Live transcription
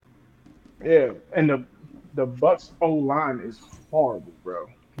Yeah, and the Bucks O line is horrible, bro.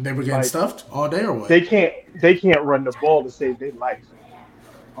 They were getting Like stuffed all day or what? they can't run the ball to save their life.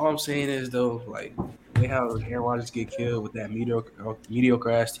 All I'm saying is though, like they have Aaron Rodgers get killed with that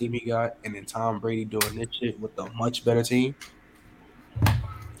mediocre ass team he got, and then Tom Brady doing this shit with a much better team.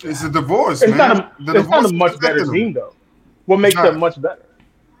 It's a divorce, It's not man. a The it's not a divorce much better affected him. team though. What It's makes them not. much better?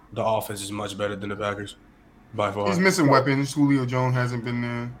 The offense is much better than the Packers by far. He's missing weapons. Julio Jones hasn't been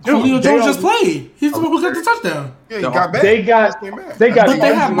there. Julio Dude, Jones just played. He's the one who got the touchdown. Yeah, he The- got back. They got Came back. they got But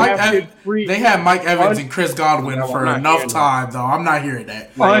they had undrafted free They had Mike Evans and Chris Godwin No, for I'm not enough hearing that. time, though. I'm not hearing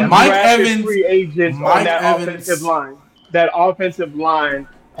that. Like, Mike undrafted Evans, free agents Mike on that Evans- offensive line. That offensive line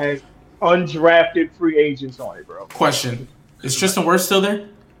has undrafted free agents on it, bro. question: is Tristan Wirfs still there?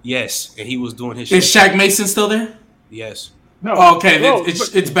 Yes, and he was doing his shit. Is Shaq Mason still there? Yes. No, Oh, okay, no,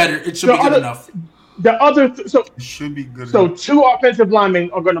 it's better. It should the be good other- enough. the other so It should be good. so enough. two offensive linemen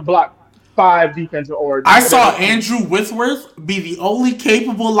are going to block five defensive or. I saw Andrew Whitworth be the only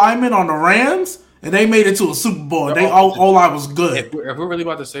capable lineman on the Rams, and they made it to a Super Bowl. And they all line was If good. we're really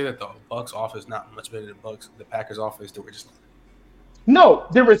about to say that the Bucks offense not much better than the Packers offense, then we're just No,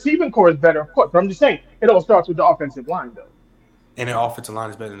 the receiving core is better, of course. But I'm just saying it all starts with the offensive line, though. and their offensive line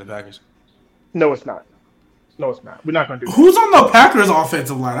is better than the Packers. No, it's not. No, it's not. We're not going to do that. Who's on the Packers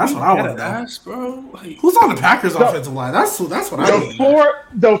offensive line? That's what I want to know. Ask, bro. Like, Who's on the Packers offensive line? That's what I want to know.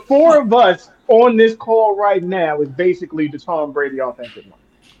 The four of us on this call right now is basically the Tom Brady offensive line.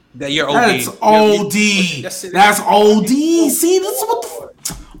 that you're OD. That's OD. That's OD. See, this is what the.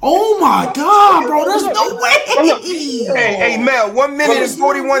 Oh my God, bro! There's no way. Hey, Mel, 1 minute and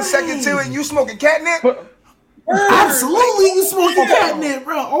 41 seconds to it, and you smoking catnip? Absolutely, you smoking catnip,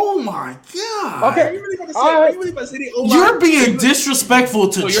 bro. Oh my God. Okay. You really about to say? All right. You really about to say the O-line? You're being disrespectful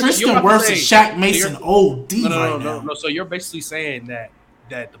to So you're Tristan about to Wirfs say- and Shaq so Mason you're- OD No, right now. no. So you're basically saying that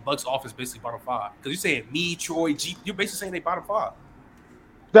the Bucks offense basically bottom five because you're saying me, Troy, G. You're basically saying they bottom five.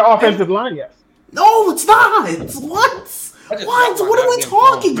 The offensive line, yes. No, it's not. What? just What? dropped my What are we goddamn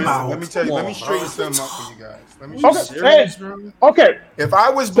talking phone. about? Let me tell you. Let me Come on, straighten bro. something up for you guys. Let me. Okay. Serious, Hey. bro? Okay. If I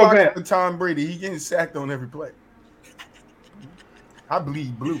was So, blocking man. for Tom Brady, he getting sacked on every play. I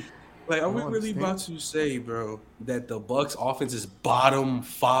bleed blue. Like, are we I don't really understand. about to say, bro, that the Bucks offense is bottom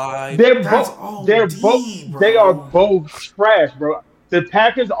five? They're That's both. OD, They're both. bro. They are both trash, bro. The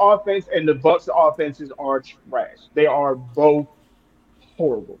Packers offense and the Bucks offenses are trash. They are both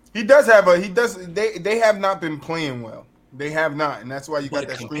horrible. He does have a. He does. They have not been playing well. They have not, and that's why you got But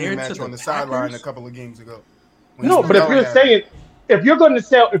that compared screaming to match the on the sideline a Packers? couple of games ago. When No, he but if yelling you're at saying, if you're going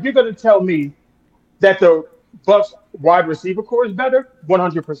to tell me that the Bucks wide receiver core is better,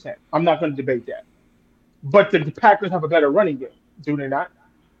 100%. I'm not going to debate that. But the Packers have a better running game, do they not?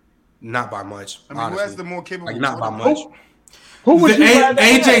 Not by much. I mean, who honestly. has the more capable? Like, not by quarterback? much. Who would you rather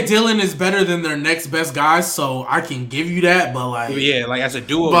AJ have? Dillon is better than their next best guy, so I can give you that. But like, Yeah, like as a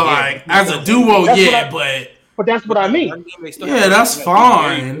duo. but yeah. like as a duo, That's yeah. what But But that's what I mean. yeah, that's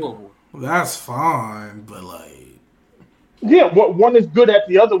fine. That's fine. But like, Yeah, what one is good at,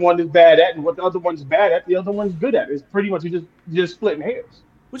 the other one is bad at, and what the other one's bad at, the other one's good at. It's pretty much you're just splitting hairs.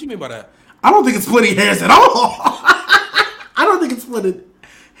 What do you mean by that? I don't think it's splitting hairs at all. I don't think it's splitting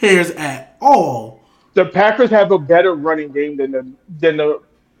hairs at all. The Packers have a better running game than the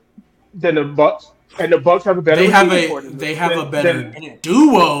Bucks, and the Bucks have a better. They have receiving core a than- they have a than- better than-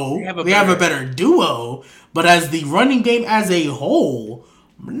 duo. They have a They have a better- better duo. But as the running game as a whole,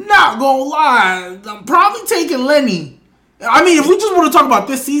 I'm not gonna lie, I'm probably taking Lenny. I mean, if we just want to talk about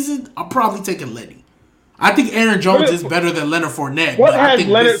this season, I'm probably taking Lenny. I think Aaron Jones is better than Leonard Fournette. What but I has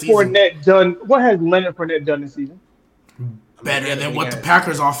think Leonard this season Fournette done? What has Leonard Fournette done this season? better than what the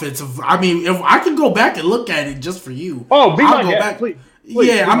Packers offensive? I mean, if I can go back and look at it just for you. Oh, be I'll my go guest, back. please. Please,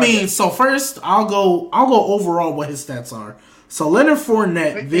 Yeah, be I my mean, guest. so first I'll go overall what his stats are. So Leonard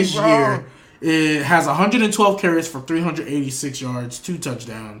Fournette this year has 112 carries for 386 yards, 2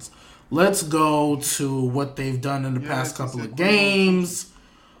 touchdowns. Let's go to what they've done in the past couple of games.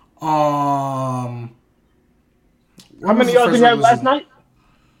 How many yards did he have last night?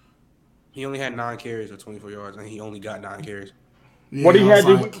 He only had 9 carries for 24 yards, and he only got 9 carries. Yeah, What he I had was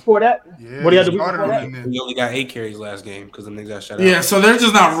the like- week before that? Yeah, What he had the week harder before than that? that. He only got 8 carries last game because the niggas got shut out. Yeah, so they're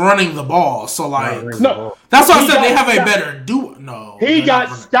just not running the ball. So like, No, that's why I He said they got have a stopped. better duo. No, he they're got not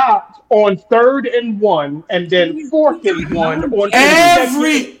running. stopped on 3rd and 1, and then 4th and 1 on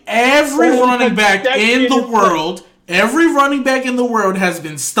Every on running back in the consecutive world, every running back in the world has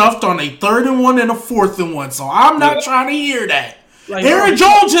been stuffed on a 3rd and 1 and a 4th and 1. So I'm not trying to hear that. Like, Aaron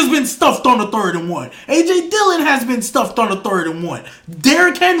Jones has been stuffed on the 3rd and 1. AJ Dillon has been stuffed on the 3rd and 1.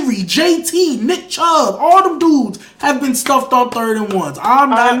 Derrick Henry, JT, Nick Chubb, all them dudes have been stuffed on 3rd and 1s. I'm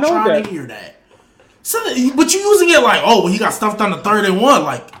not trying to hear that. So, but you're using it like, oh, he got stuffed on the 3rd and 1.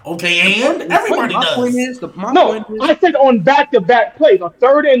 Like, okay, and everybody does. I said on back-to-back plays, a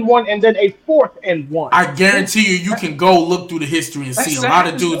 3rd and 1, and then a 4th and 1. I guarantee you can go look through the history and see a lot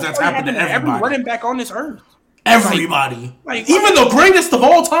of dudes that's happened to everybody. Every running back on this earth. Everybody. Even the greatest of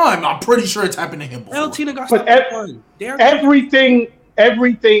all time, I'm pretty sure it's happened to him before. But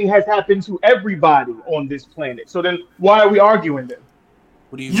everything has happened to everybody on this planet. So then why are we arguing then?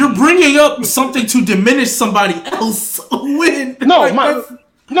 You're bringing up something to diminish somebody else when... No.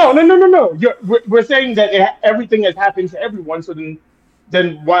 We're saying that everything has happened to everyone, so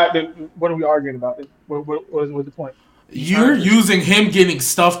then what are we arguing about? What was the point? You're using him getting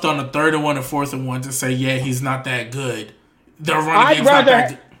stuffed on the 3rd and 1 and 4th and 1 to say, yeah, he's not that good. The running game's not that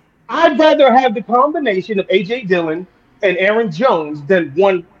good. I'd rather have the combination of AJ Dillon and Aaron Jones than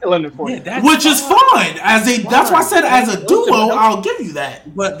one 11 4. Yeah, which is fine. That's why I said as a duo, I'll give you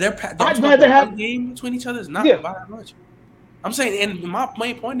that. But I'd rather have game between each other is not by that much. I'm saying, and my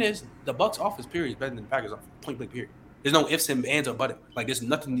main point is the Bucks' offense period is better than the Packers' offense. Point blank period. There's no ifs and ands or buts. Like there's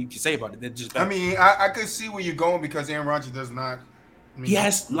nothing you can say about it. They're just better. I mean, I could see where you're going because Aaron Rodgers does not. He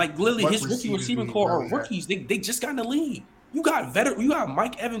has like literally his rookie receiving core are rookies. They just got in the league. You got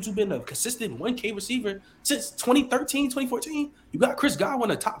Mike Evans, who's been a consistent 1K receiver since 2013, 2014. You got Chris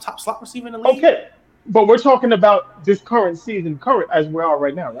Godwin, a top slot receiver in the league. Okay, but we're talking about this current season, as we are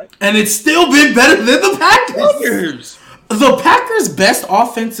right now, right? And it's still been better than the Packers. The Packers' best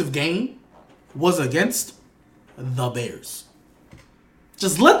offensive game was against the Bears.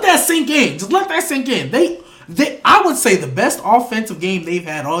 Just let that sink in. I would say the best offensive game they've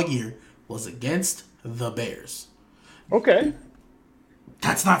had all year was against the Bears. Okay.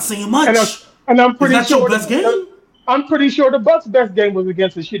 That's not saying much. And I'm pretty sure your best game? I'm pretty sure the Bucks' best game was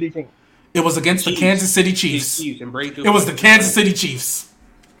against a shitty team. It was against the Kansas City Chiefs. It was the Kansas City Chiefs.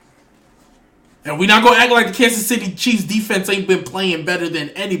 And we're not going to act like the Kansas City Chiefs defense ain't been playing better than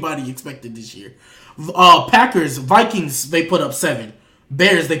anybody expected this year. Packers, Vikings, they put up 7.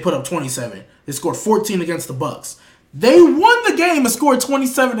 Bears, they put up 27. They scored 14 against the Bucks. They won the game and scored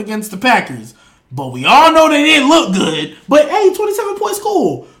 27 against the Packers. But we all know they didn't look good. But hey, 27 points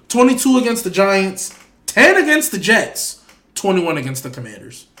cool. 22 against the Giants, 10 against the Jets, 21 against the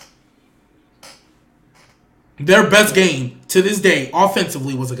Commanders. Their best game to this day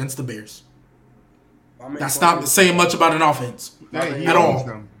offensively was against the Bears. That's not saying much about an offense at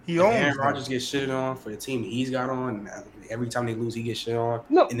all. He owns Aaron Rodgers gets shit on for the team he's got on. Every time they lose, he gets shit on.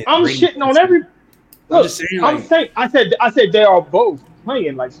 No, I'm shitting on every. Look, I said they are both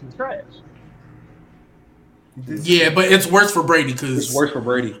playing like some trash. Yeah, but it's worse for Brady because it's worse for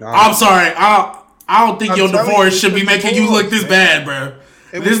Brady. I'm sorry, I don't think your divorce should be making you look this bad, bro.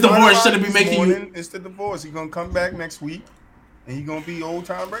 This divorce shouldn't be making you. It's the divorce. He's gonna come back next week, and he's gonna be old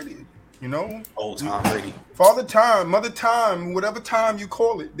time Brady. You know, old time Brady, father time, mother time, whatever time you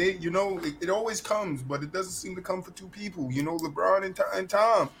call it. It always comes, but it doesn't seem to come for two people. You know, LeBron and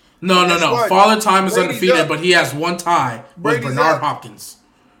Tom. No. Father time is undefeated, but he has one tie with Bernard Hopkins.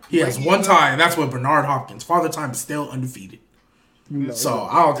 He has one tie, and that's with Bernard Hopkins. Father time is still undefeated. So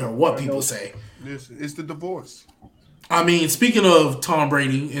I don't care what people say. It's the divorce. I mean, speaking of Tom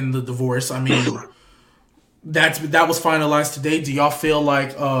Brady and the divorce, I mean, that was finalized today. Do y'all feel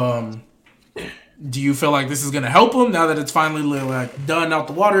like this is gonna help him now that it's finally like done out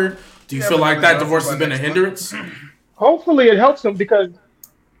the water? Do you feel like that divorce has been a hindrance? Hopefully, it helps him because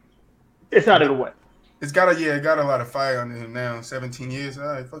it's out of the way. It got a lot of fire under him now. 17 years. All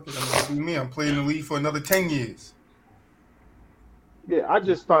right, fuck it. I'm gonna do me. I'm playing the league for another 10 years. Yeah, I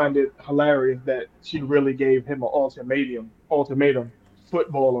just find it hilarious that she really gave him an ultimatum,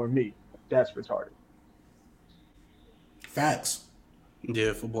 football or me. That's retarded. Facts.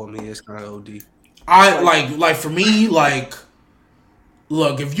 Yeah, football me is kind of OD. I like for me, like,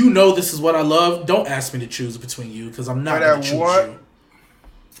 look, if you know this is what I love, don't ask me to choose between you because I'm not going to choose you.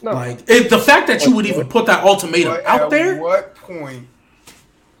 No. Like, the fact that you would even put that ultimatum out there.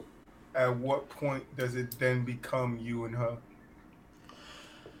 At what point does it then become you and her?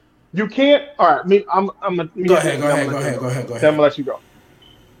 You can't. All right, I'm gonna go ahead. I'm gonna let you go.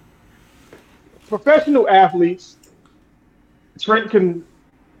 Professional athletes, Trent can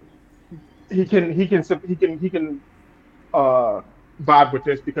vibe with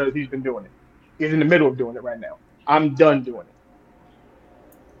this because he's been doing it. He's in the middle of doing it right now. I'm done doing it.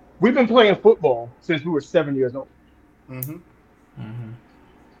 We've been playing football since we were 7 years old. Mm-hmm. Mm-hmm.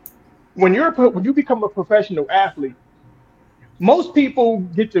 When you become a professional athlete, Most people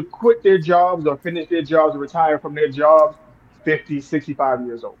get to quit their jobs or finish their jobs or retire from their jobs 50, 65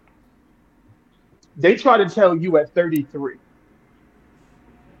 years old. They try to tell you at 33,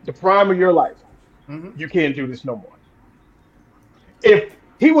 the prime of your life, Mm-hmm. you can't do this no more. If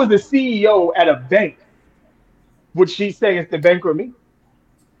he was the CEO at a bank, would she say it's the bank or me?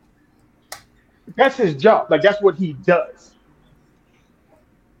 That's his job. Like that's what he does.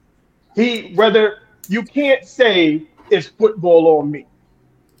 He whether you can't say it's football or me.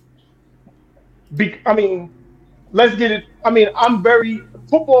 I mean, let's get it. I mean, I'm very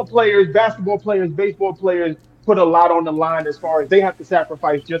football players, basketball players, baseball players put a lot on the line as far as they have to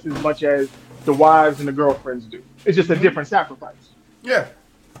sacrifice just as much as the wives and the girlfriends do. It's just a Mm-hmm. different sacrifice. Yeah,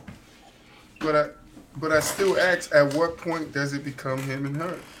 but I still ask, at what point does it become him and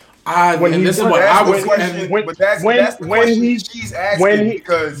her? When And he's this is done, what That's I the was. question. And But that's the when question he's she's asking,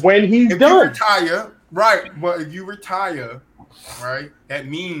 because when he's if you done, retire, right? But if you retire, right, that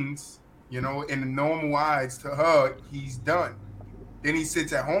means, in the normal eyes to her, he's done. Then he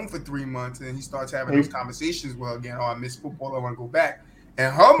sits at home for 3 months and he starts having those conversations. Well, again, oh, I miss football. I want to go back.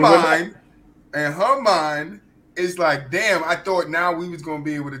 And her mind is like, damn, I thought now we was gonna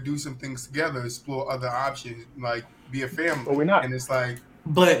be able to do some things together, explore other options, like be a but family. we're not. And it's like,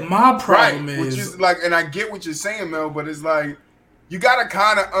 But my problem right, which is, is like, and I get what you're saying, Mel, but it's like you gotta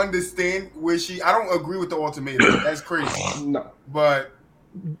kind of understand where she. I don't agree with the ultimatum. That's crazy, No, but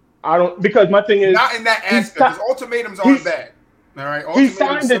I don't because my thing is not in that aspect. Because ultimatums aren't he's bad. All right, he ultimatums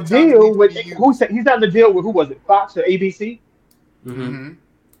signed a sometimes need deal to with be who used. said he signed a deal with who was it Fox or ABC? Mm-hmm.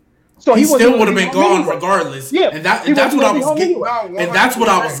 So he he wasn't still going would to have be been home gone anyway. regardless. Yeah, And he that's wasn't what I going to be was home getting. anyway. No, And that's what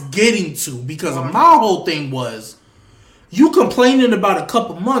I 100%. was getting to, because of my whole thing was you complaining about a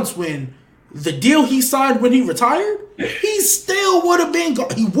couple months when the deal he signed when he retired, he still would have been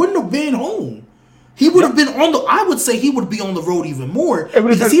he wouldn't have been home. He would have been on the. I would say he would be on the road even more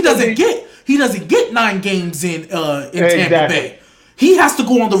because he doesn't get 9 games in Tampa Exactly. Bay. He has to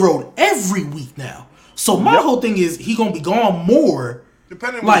go on the road every week now. So my Yep. whole thing is he gonna be gone more.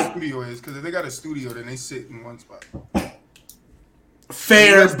 Depending on Like, what the studio is, because if they got a studio, then they sit in one spot.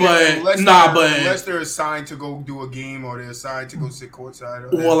 fair, Unless they're assigned to go do a game or they're assigned to go sit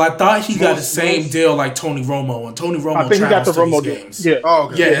courtside. Well, I thought he got the same most- deal like Tony Romo, and Tony I Romo think he got travels the to his Romo deal. games. Yeah. Oh,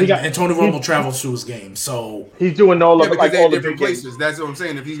 okay. Yeah, he and Tony Romo travels to his games. So he's doing all Yeah, of because like they're all the different big games. places. That's what I'm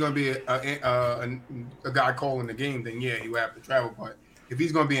saying. If he's going to be a guy calling the game, then yeah, he would have to travel. But if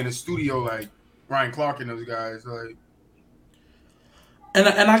he's going to be in a studio like Ryan Clark and those guys, like and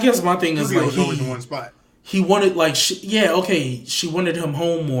I guess my thing is studio like is always in one spot. he wanted like she wanted him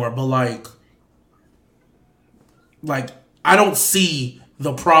home more, but like I don't see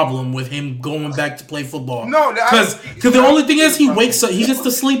the problem with him going back to play football. No, because the only thing is he wakes up, he gets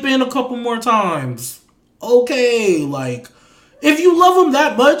to sleep in a couple more times. Okay, like if you love him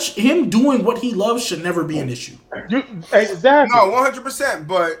that much, him doing what he loves should never be an issue. Exactly. No, 100%.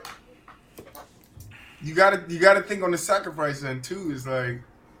 But you gotta think on the sacrifice end too. Is like,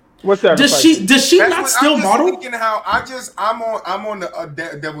 what's that? Does she not still model? Thinking how I'm on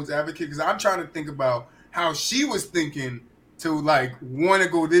the devil's advocate because I'm trying to think about how she was thinking to like want to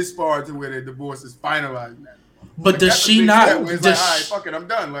go this far to where the divorce is finalized now. But Like, does she not? It's like, all right, fuck it, I'm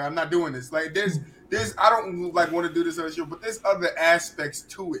done. Like I'm not doing this. Like there's I don't like want to do this other shit, but there's other aspects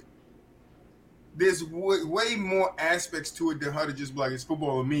to it. There's way more aspects to it than her to just be like it's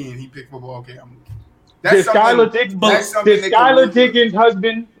football with me and he picked football. Okay, I'm. Did Skylar Diggins'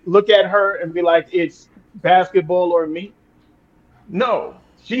 husband look at her and be like, "It's basketball or me"? No,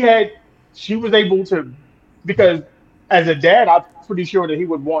 she was able to because as a dad, I'm pretty sure that he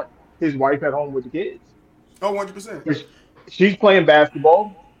would want his wife at home with the kids. Oh, 100%. She's playing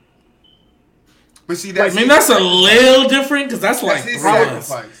basketball. But see, I mean, that's a little different because that's like his 3 months.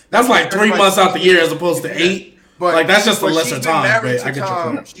 sacrifice. That's like 3 months out the year as opposed to 8. But like that's just a but lesser she's been time. married But to I get your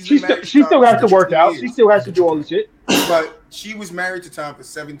Tom. point. She still has to work out. She still has to do all the shit. But she was married to Tom for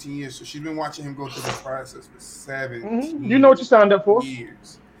 17 years, so she's been watching him go through the process for 17 You know what you signed up for.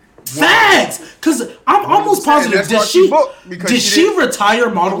 years. Facts, because I'm almost positive. Did she retire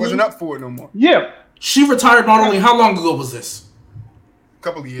I modeling? wasn't up for it no more. Yeah, She retired modeling. How long ago was this? A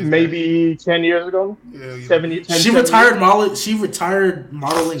couple of years. maybe 10 years ago. Yeah, yeah. 7 years. 10, She 7 retired years. modeling. She retired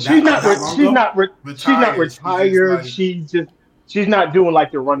modeling. She's not. that long She's ago? not. She's not retired. Like- She's not doing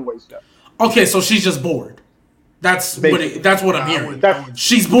like the runway stuff. Okay, so she's just bored. That's Basically. that's what I'm I hearing. would-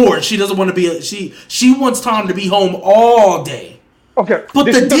 She's bored. She doesn't want to be. She wants Tom to be home all day. Okay, But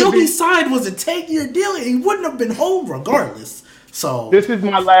this the is gonna deal be- he signed was a 10-year deal, and he wouldn't have been home regardless. So This is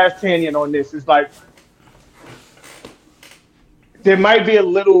my last tangent on this. It's like there might be a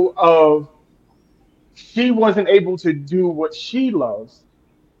little of she wasn't able to do what she loves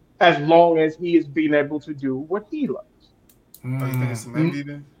as long as he is being able to do what he loves. Oh, you think it's some Mm, envy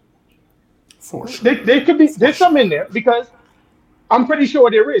then? For They sure. could be For there's some sure. in there because I'm pretty sure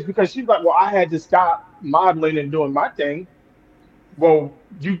there is because she's like, well, I had to stop modeling and doing my thing. Well,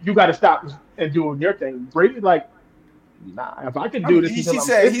 you got to stop and doing your thing. Brady's like, nah, if I could do this She until I'm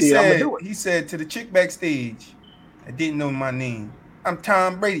said, 50, I'm gonna do it. he said to the chick backstage, I didn't know my name. I'm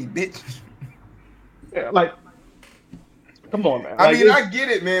Tom Brady, bitch. Yeah, like, come on, man. I Like, mean, I it's get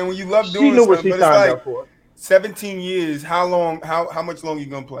it, man, when you love she doing knew what something, she but it's signed like up for. 17 years, how long, how much longer you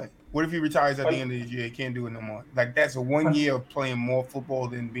gonna play? What if he retires at the Un- end of the year? He can't do it no more. Like that's a 1 year un- of playing more football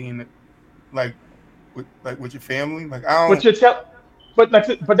than being like with your family. Like I But don't. you tell, but that's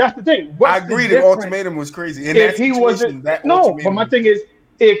the thing. I What's the agree. The difference ultimatum was crazy in if that he wasn't? situation. That No, but ultimatum my was thing crazy. is,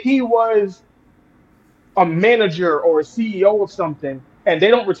 if he was a manager or a CEO of something and they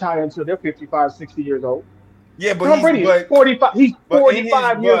don't retire until they're 55, 60 years old. Yeah, but Tom Brady is 45. He's in his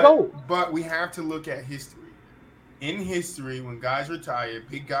 45 years old. but we have to look at history. In history, when guys retire,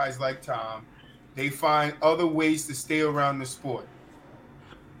 big guys like Tom, they find other ways to stay around the sport.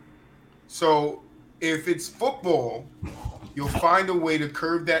 So if it's football, you'll find a way to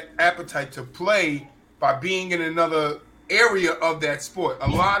curb that appetite to play by being in another area of that sport. A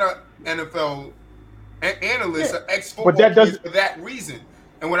lot of NFL analysts Yeah, are but ex-football that players doesn't. for that reason.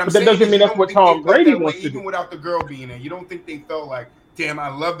 And what I'm But that saying doesn't is, mean you that's don't what think they Tom felt Brady that way wants to even do. without the girl being there. You don't think they felt like, damn, I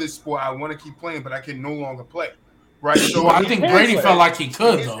love this sport. I want to keep playing, but I can no longer play. Right. So Well, I He think can Brady felt play, like he in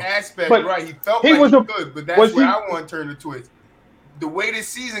could his though. aspect, but right, he felt he like was he a could, but that's was where he? I want to turn the twist. The way this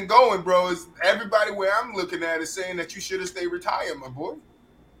season going, bro, is everybody where I'm looking at is saying that you should have stayed retired, my boy.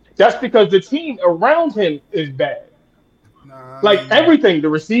 That's because the team around him is bad. Nah, I Like mean, everything, he did the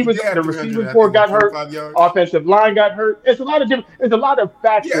have 300, receivers I board think, got hurt, 45 yards. offensive line got hurt. It's a lot of different. There's a lot of Yeah,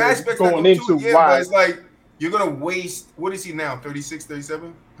 factors aspects that going go to into it, yeah, but why. it's like you're gonna waste. What is he now? 36,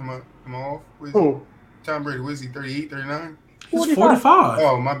 37? Am I off? What is he? Who Tom Brady, what is he? 38, 39? He's 45? 45.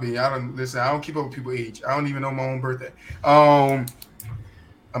 Oh, my bad. I don't listen. I don't keep up with people's age. I don't even know my own birthday. Um,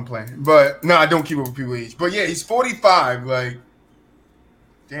 I'm playing, but no, I don't keep up with people's age. But yeah, he's 45. Like,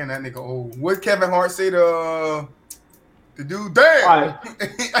 damn, that nigga old. What Kevin Hart say to the dude? All right.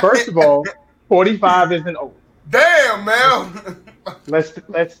 Damn, First of all, 45 isn't old. damn, Let's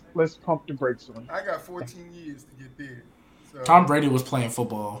man. let's pump the brakes on I got 14 years to get there. Tom So Brady was playing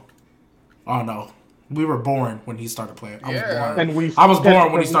football. Oh no, we were born when he started playing. I was yeah, born. and we I was born when he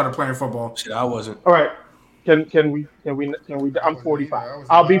can we, started playing football. Shit, I wasn't. all right. Can we I I'm wasn't either. 45. I was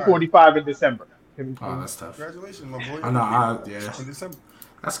I'll be alive. 45 in December. Oh, Can that's tough. Congratulations, my boy. I You're know. gonna be Yeah, in December.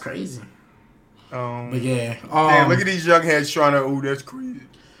 that's crazy. Um, But yeah, damn, look at these young heads trying to. Oh, that's crazy.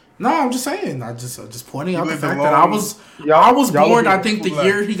 no, I'm just saying. Just pointing out the lived a fact that I long- was y'all born. was I think the full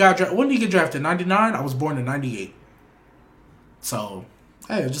year life. he got drafted. When did he get drafted? 99. I was born in 98. So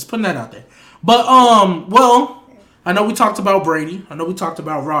hey, just putting that out there. But well, I know we talked about Brady. I know we talked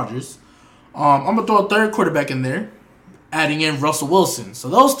about Rodgers. I'm gonna throw a third quarterback in there, adding in Russell Wilson. So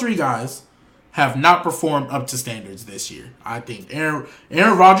those three guys have not performed up to standards this year. I think Aaron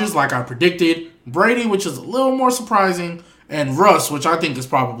Rodgers, like I predicted, Brady, which is a little more surprising, and Russ, which I think is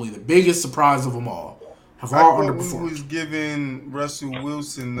probably the biggest surprise of them all, have I all thought we underperformed. was giving Russell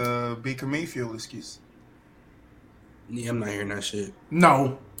Wilson the Baker Mayfield excuse. Yeah, I'm not hearing that shit.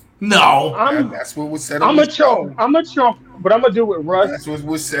 No. That's what was said on I'm the a chalk. show. I'm a chalk, but I'm gonna do with Russ. That's what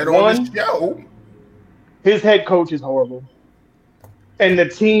was said on the One, show. his head coach is horrible, and the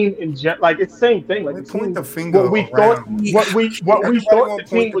team like it's the same thing. Like We the point the team, finger around. what we Everybody thought want the to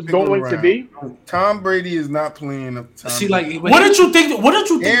team point the was finger going to around. be. Tom Brady is not playing up to Tom See, Brady. like, What did you think? What did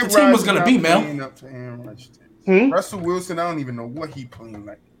you think Aaron the team was Rodgers gonna not be, Mel? playing up to Aaron Rodgers. Hmm? Russell Wilson, I don't even know what he playing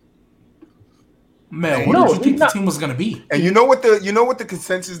like. Mel, And what No, did you he's think the not. team was gonna be? And you know what the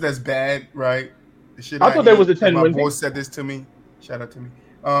consensus that's bad, right? The shit I thought there was a hate, 'cause 10 my win boss team. said this to me. Shout out to me.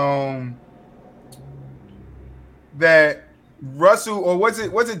 That Russell, or was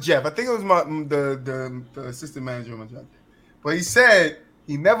it Jeff? I think it was the assistant manager of my job. But he said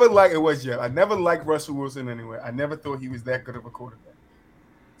he never liked, it was Jeff. I never liked Russell Wilson anyway. I never thought he was that good of a quarterback.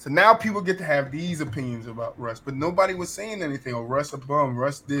 So now people get to have these opinions about Russ, but nobody was saying anything. Oh, Russ a bum,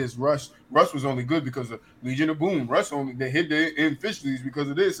 Russ this, Russ was only good because of Legion of Boom. Russ only they hit the inefficiencies because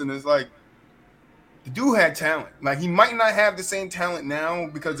of this, and it's like the dude had talent. Like he might not have the same talent now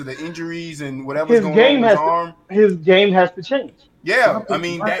because of the injuries and whatever's His going on game with his has to. arm. His game has to change. Yeah, I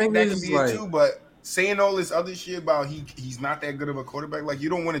mean my that thing can is, be like, it too. But saying all this other shit about he's not that good of a quarterback, like you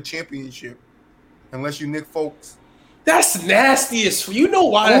don't win a championship unless you Nick Folks That's nasty as you know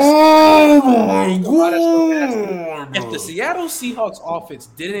why. God! If the Seattle Seahawks offense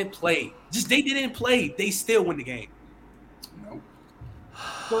didn't play, they still win the game. No.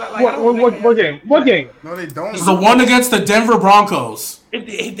 So, like, What game? What game? No, they don't. It's the one against the Denver Broncos.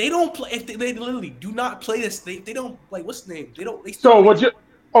 If they don't play, if they literally do not play this, they don't like what's the name? They don't. They So still what you?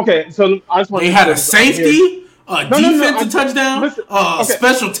 Okay, so I just want They to had a safety, a defensive touchdown, listen,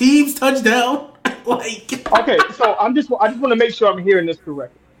 special teams touchdown. Like, okay, so I just want to make sure I'm hearing this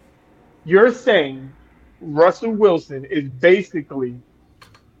correctly. You're saying Russell Wilson is basically,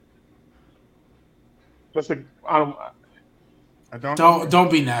 listen, I don't. don't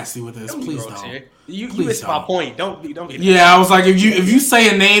be nasty with this, don't be please gross don't. here. You Please missed my don't. point. Don't be. Yeah, I was like, if you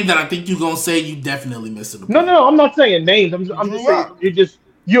say a name that I think you're gonna say, you definitely missed the point. No, I'm not saying names. I'm just saying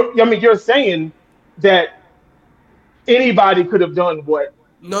I mean, you're saying that anybody could have done what.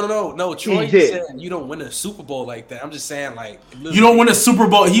 No. Troy did. said you don't win a Super Bowl like that. I'm just saying like You don't win a Super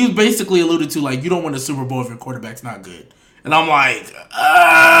Bowl. He basically alluded to like you don't win a Super Bowl if your quarterback's not good. And I'm like,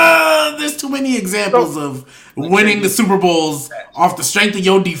 there's too many examples of winning the Super Bowls off the strength of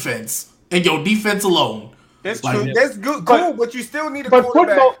your defense and your defense alone. That's Like, true. That's good. Cool, but you still need a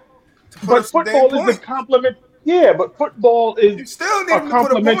quarterback. Football is a complement. Yeah, but football You is still need a him to put a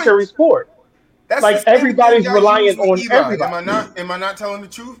complementary point. sport. That's Like the same everybody's thing y'all relying use with on Eli. everybody. Am I not telling the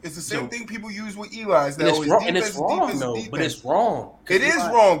truth? It's the same thing people use with Eli. Is that And it's always wrong. And defense, it's wrong defense, though. defense. But it's wrong. It is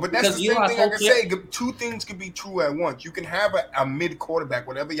wrong, but that's the same Eli's thing I whole can say. Two things can be true at once. You can have a mid quarterback,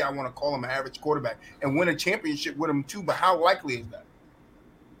 whatever y'all want to call him, an average quarterback, and win a championship with him too. But how likely is that?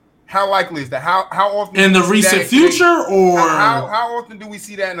 How likely is that? How often in the recent future, or how often do we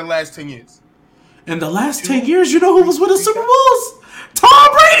see that in the last 10 years? in the last 10 years, you know who was winning Super Bowls? Tom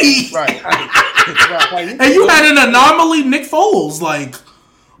Brady. Right. And you had an anomaly, Nick Foles. Like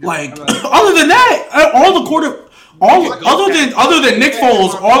other than that, other than Nick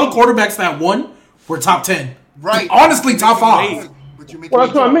Foles, all the quarterbacks that won were top 10. Right. Honestly, top 5. But you make Well,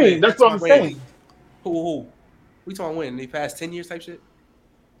 that's what I mean. That's what I'm saying. Who? We talking when they passed 10 years type shit.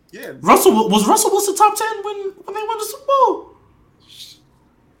 Yeah. Russell Wilson top 10 when they won the Super Bowl?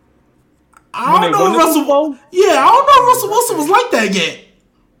 I don't know if Russell. Yeah, I don't know if Russell Wilson was like that yet.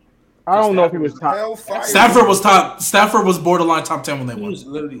 I don't know if he was top. Stafford was top. Stafford was borderline top 10 when they won.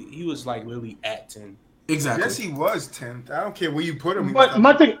 He was literally at 10. Exactly. Yes, he was 10th. I don't care where you put him. But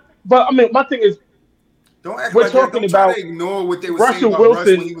my thing is, don't act we're like talking that. Don't try about to ignore what they were Russell saying about Wilson.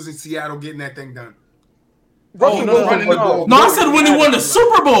 Russ when he was in Seattle getting that thing done. Russell Wilson was No, I said when he won the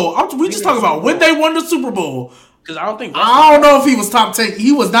Super Bowl. We just talking about when they won the SuperLl. Because I don't know if he was top 10.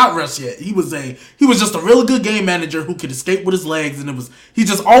 He was not Russ yet. He was just a really good game manager who could escape with his legs, and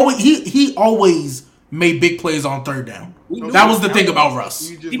he always made big plays on third down. That was the thing about Russ.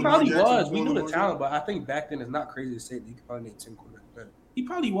 He probably was. We knew the talent, but I think back then it's not crazy to say that you could probably name 10 quarterbacks better. He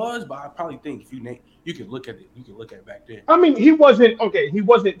probably was, but I probably think if you can look at it. You can look at it back then. I mean, he wasn't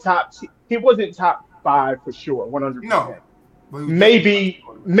top. He wasn't top 5 for sure. 100%. No.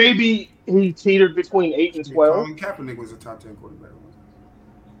 Maybe he teetered between 8 and 12. Colin Kaepernick was a top 10 quarterback.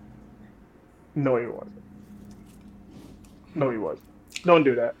 No, he wasn't. No, he wasn't. Don't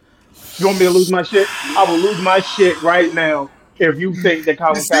do that. You want me to lose my shit? I will lose my shit right now if you think that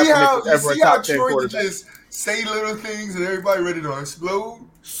Colin Kaepernick was ever a top 10 quarterback. Just say little things and everybody ready to explode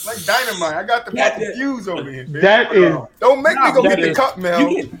like dynamite. I got the fucking fuse over here. Man. That is. Don't make me go get the cup, Mel.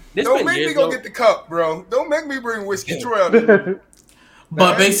 Don't make me go though. get the cup, bro. Don't make me bring whiskey Troy out there.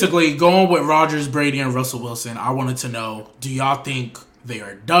 But basically, going with Rodgers, Brady, and Russell Wilson, I wanted to know: do y'all think they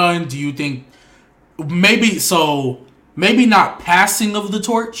are done? Do you think maybe not passing of the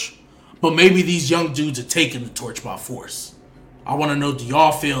torch, but maybe these young dudes are taking the torch by force? I want to know: do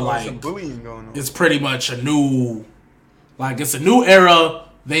y'all feel like some bullying going on? It's pretty much a new era?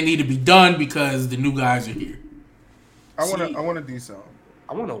 They need to be done because the new guys are here. I want to do something.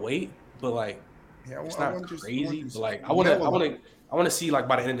 I want to wait, but like it's not crazy. But like I want to see like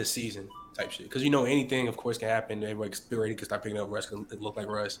by the end of the season type shit because anything of course can happen. Everybody can start picking up Russ because it look like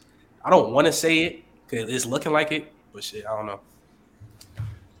Russ. I don't want to say it because it's looking like it, but shit, I don't know.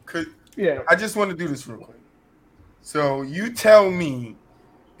 I just want to do this real quick. So you tell me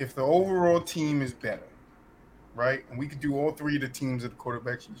if the overall team is better, right? And we could do all three of the teams of the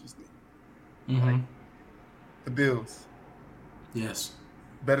quarterbacks you just named. Mm-hmm. Right? The Bills. Yes.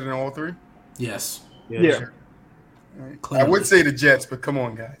 Better than all three? Yes. Yeah. Sure. Right. I would say the Jets, but come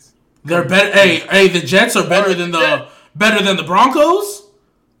on, guys. They're better. Hey, the Jets are better than the Broncos.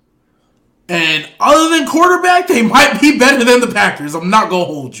 And other than quarterback, they might be better than the Packers. I'm not gonna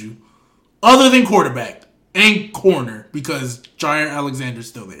hold you. Other than quarterback and corner, because Jair Alexander's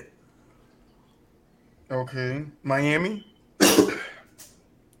still there. Okay, Miami. They're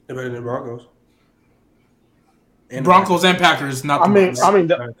better than the Broncos. Broncos and Packers, not I the mean,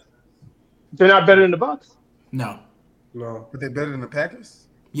 Bucks. they're not better than the Bucks. No. But they're better than the Packers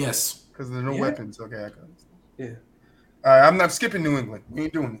Yes. because there's no weapons. Okay, I can understand. Yeah. All right, I'm not skipping New England. We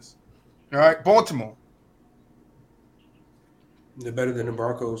ain't doing this. All right, Baltimore. They're better than the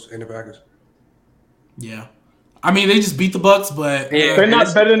Broncos and the Packers. Yeah. I mean, they just beat the Bucks, but They're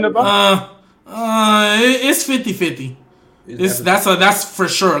not better than the Bucks. It's 50-50. That's for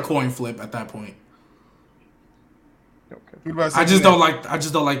sure a coin flip at that point. Okay. I just don't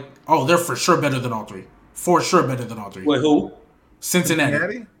like. Oh, they're for sure better than all three. For sure better than all three. Wait, who?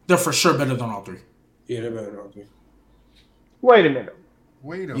 Cincinnati. They're for sure better than all three. Yeah, they're better than all three. Wait a minute.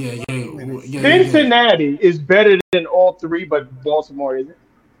 Yeah. Cincinnati is better than all three, but Baltimore isn't.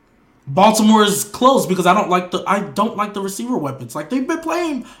 Baltimore is close because I don't like the receiver weapons. Like, they've been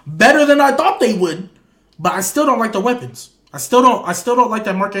playing better than I thought they would, but I still don't like the weapons. I still don't like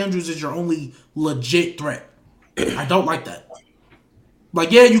that Mark Andrews is your only legit threat. I don't like that.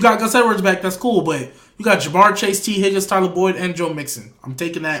 Like, yeah, you got Gus Edwards back, that's cool, but you got Jamar Chase, T. Higgins, Tyler Boyd, and Joe Mixon. I'm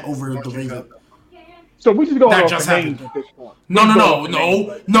taking that over the Ravens. So we just going That off just the names happened. at this point.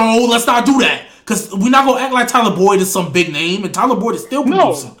 No, let's not do that. Because we're not going to act like Tyler Boyd is some big name, and Tyler Boyd is still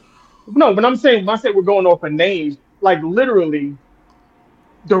producing. No, but I'm saying, when I said we're going off of names, like literally,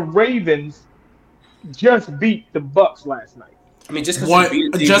 the Ravens just beat the Bucks last night. I mean, just because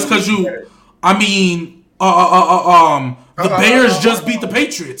the Bears just beat the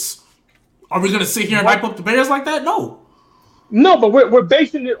Patriots. Are we going to sit here and hype up the Bears like that? No. No, but we're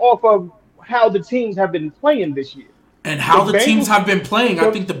basing it off of how the teams have been playing this year. And how the teams have been playing,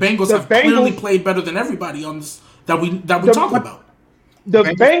 I think the Bengals have clearly played better than everybody on this that we talk about. The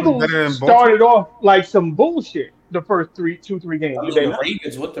Bengals started off like some bullshit the first 2-3 games.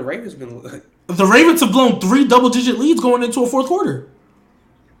 What the Ravens been like? The Ravens have blown 3 double-digit leads going into a fourth quarter.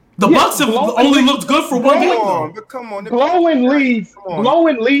 The Bucks have only looked good for one game. Come on, blowing leads,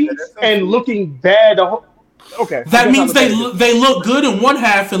 and looking bad. Okay, that means they look good in one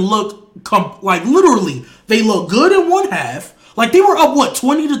half and literally they look good in one half. Like, they were up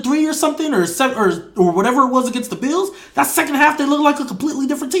 20-3 or something, or whatever it was against the Bills. That second half they looked like a completely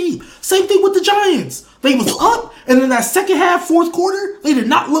different team. Same thing with the Giants. They was up, and then that second half, fourth quarter, they did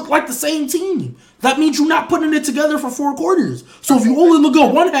not look like the same team. That means you're not putting it together for 4 quarters. So if you only look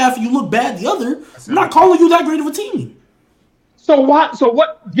good one half and you look bad the other, I'm not calling you that great of a team. So what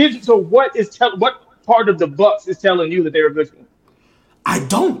part of the Bucks is telling you that they're a good team? I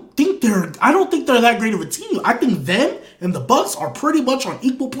don't think they're that great of a team. I think them and the Bucks are pretty much on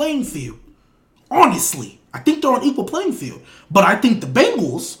equal playing field. Honestly, I think they're on equal playing field. But I think the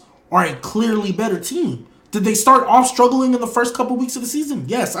Bengals are a clearly better team. Did they start off struggling in the first couple weeks of the season?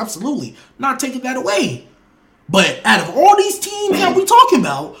 Yes, absolutely. Not taking that away. But out of all these teams that we talking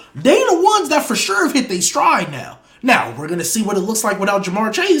about, they the ones that for sure have hit their stride now. Now, we're going to see what it looks like without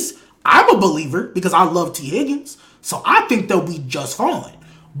Jamar Chase. I'm a believer because I love T. Higgins. So I think they'll be just fine.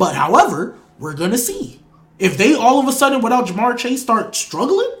 But however, we're going to see. If they all of a sudden without Jamar Chase start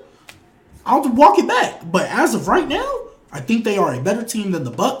struggling, I'll walk it back. But as of right now, I think they are a better team than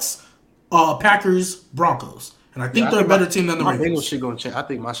the Bucks, Packers, Broncos. And I think they're a better team than the Ravens. I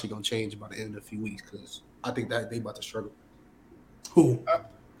think my shit gonna change by the end of a few weeks because I think that they about to struggle. Who?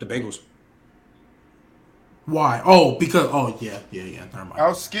 The Bengals. Why? Yeah. Never mind.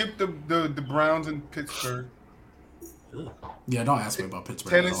 I'll skip the Browns in Pittsburgh. Yeah, don't ask me about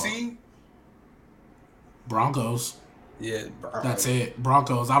Pittsburgh. Tennessee. Broncos. Yeah, Broncos. That's it.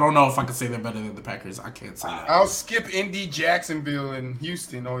 Broncos. I don't know if I can say they're better than the Packers. I can't say that. I'll skip Indy, Jacksonville, and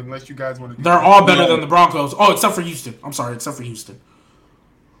Houston, unless you guys want to. They're all better than the Broncos. Oh, except for Houston. I'm sorry, except for Houston.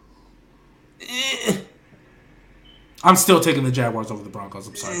 I'm still taking the Jaguars over the Broncos.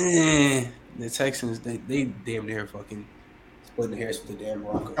 I'm sorry. The Texans, they damn near fucking splitting hairs with the damn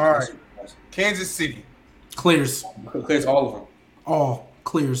Broncos. All right, Kansas City. Clears. Clears all of them. All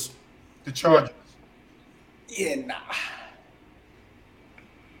clears. The Chargers. Yeah, nah.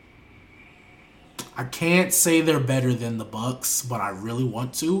 I can't say they're better than the Bucks, but I really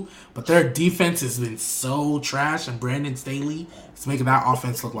want to. But their defense has been so trash, and Brandon Staley is making that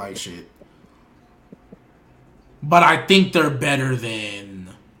offense look like shit. But I think they're better than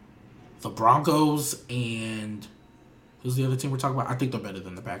the Broncos and who's the other team we're talking about? I think they're better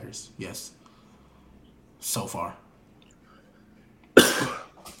than the Packers. Yes. So far.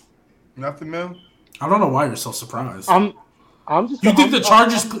 Nothing, man. I don't know why you're so surprised. I'm just. You think the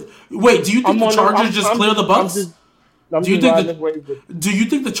Chargers? Wait, do you think the Chargers just clear the Bucks? Do you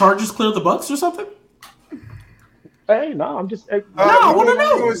think the Chargers clear the Bucks or something? Hey, no, I'm just. I want to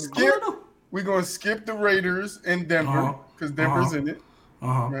know. We're gonna skip the Raiders and Denver because Denver's in it.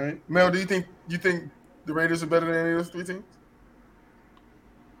 Right? Mel, do you think the Raiders are better than any of those three teams?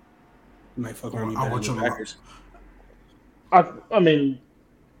 You might fuck around me better than the Packers. I mean,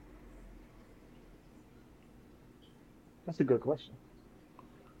 that's a good question.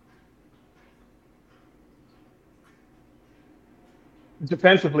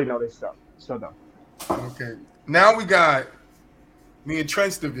 Defensively, no, they suck. So no. Okay. Now we got me and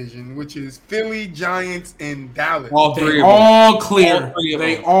Trent's division, which is Philly, Giants, and Dallas. All clear. All clear.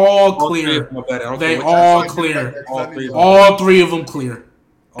 All three of them clear.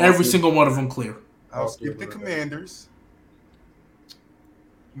 Every single one of them clear. I'll skip the Commanders.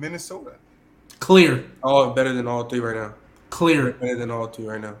 Minnesota. Clear. Oh, better than all three right now. Clear. Better than all two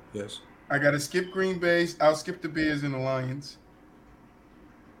right now. Yes. I gotta skip Green Bay. I'll skip the Bears and the Lions.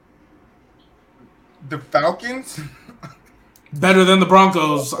 The Falcons. Better than the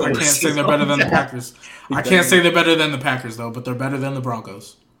Broncos. I can't say they're better than the Packers. I can't say they're better than the Packers though, but they're better than the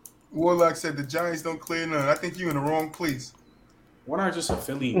Broncos. Warlock said the Giants don't clear none. I think you're in the wrong place. Why not just a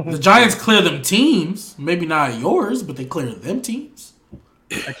Philly? The Giants clear them teams. Maybe not yours, but they clear them teams.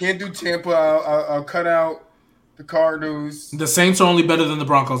 I can't do Tampa. I'll cut out the Cardinals. The Saints are only better than the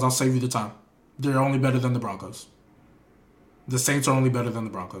Broncos. I'll save you the time. They're only better than the Broncos. The Saints are only better than the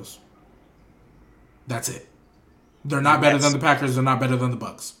Broncos. That's it. They're not better than the Packers. They're not better than the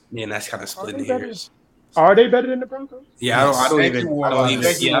Bucks. Yeah, and that's kind of splitting hairs. Are they better than the Broncos? Yeah, I don't even. I'm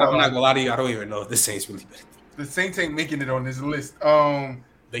not gonna lie to you. I don't even know if the Saints really better. The Saints ain't making it on this list.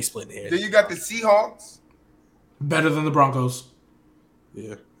 They split hairs. Then you got the Seahawks. Better than the Broncos.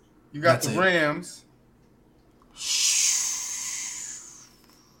 Yeah. You got the Rams.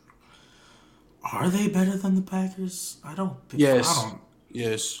 Are they better than the Packers? I don't think Yes. I don't.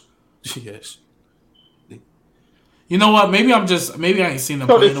 Yes. Yes. You know what? Maybe I ain't seen them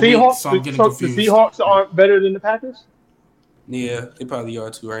So play the in a week, Seahawks, so I'm getting the confused. Seahawks aren't better than the Packers? Yeah, they probably are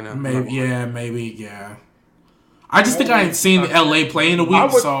too right now. Maybe, yeah. I just think I ain't seen LA play in a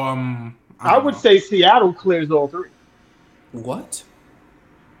week, so I would say Seattle clears all three. What?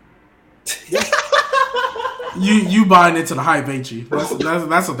 You buying into the hype, ain't you? That's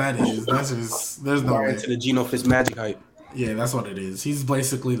what that is. That's just there's no way. Into the Geno Fitzmagic hype. Yeah, that's what it is. He's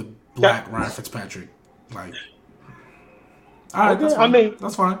basically the black Ryan Fitzpatrick. Like, all right, that's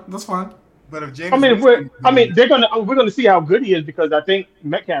fine. That's fine. But if James, we're gonna see how good he is because I think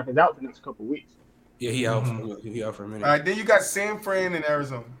Metcalf is out the next couple of weeks. Yeah, he out for a minute. All right, then you got San Fran in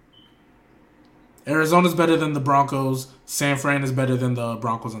Arizona. Arizona's better than the Broncos. San Fran is better than the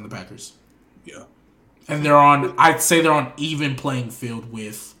Broncos and the Packers. Yeah. And I'd say they're on even playing field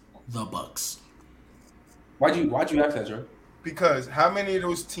with the Bucks. Why'd you ask that, Joe? Because how many of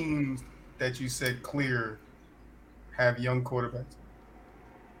those teams that you said clear have young quarterbacks?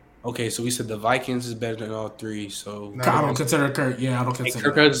 Okay, so we said the Vikings is better than all three. So I don't consider Kirk. Yeah, I don't consider.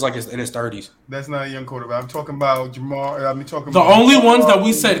 Kirk Cousins is like in his 30s. That's not a young quarterback. I'm talking about Jamar. The only ones that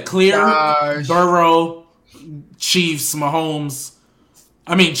we said clear: Burrow, Chiefs, Mahomes.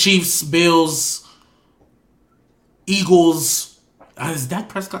 Chiefs, Bills, Eagles. Is Dak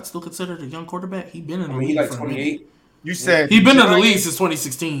Prescott still considered a young quarterback? He's been in the league. He's like 28. You said he's been in the league since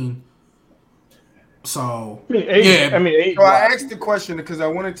 2016. So eight. So I asked the question because I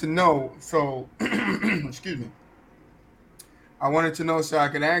wanted to know. So, excuse me. I wanted to know so I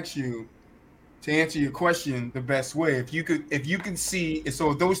could ask you to answer your question the best way. If you could see,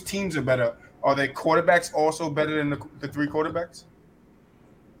 so if those teams are better, are their quarterbacks also better than the three quarterbacks?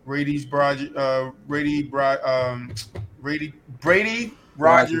 Brady,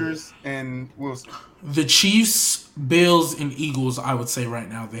 Rodgers, and Wilson. The Chiefs, Bills, and Eagles, I would say right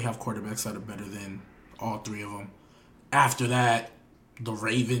now, they have quarterbacks that are better than all three of them. After that, the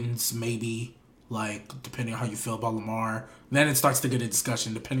Ravens, maybe, depending on how you feel about Lamar. Then it starts to get a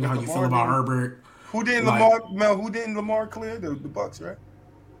discussion, depending on how you feel about Herbert. Who didn't Lamar clear? The Bucks, right?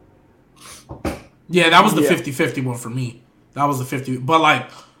 Yeah, that was the 50-50 one for me. That was the 50.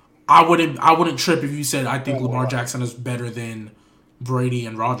 But, I wouldn't trip if you said I think Lamar Jackson is better than Brady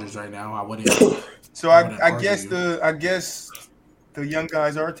and Rodgers right now. I wouldn't. So I guess the young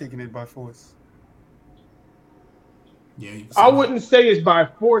guys are taking it by force. Yeah, I wouldn't say it's by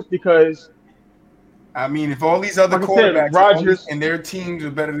force because if all these other quarterbacks Rodgers and their teams are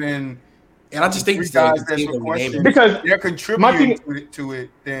better than, and I just think guys that's a question because they're contributing to it.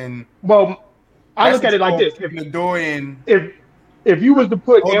 Then I look at it like this: if you was to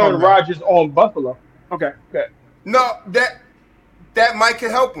put Aaron Rodgers on Buffalo, okay. No, that that might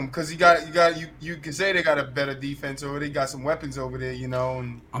could help them because you can say they got a better defense or they got some weapons over there, And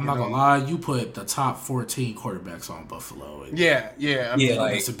I'm not gonna lie, you put the top 14 quarterbacks on Buffalo. Yeah. I mean,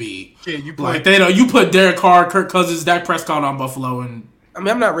 it's a beat. Yeah, you put like you put Derek Carr, Kirk Cousins, Dak Prescott on Buffalo, and I mean,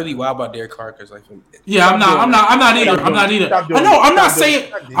 I'm not really wild about Derek Carr because like, I'm not either. I know.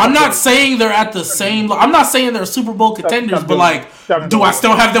 I'm not saying they're at the same. I'm not saying they're Super Bowl contenders, but like, do I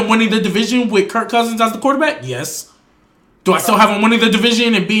still have them winning the division with Kirk Cousins as the quarterback? Yes. Do I still have them winning the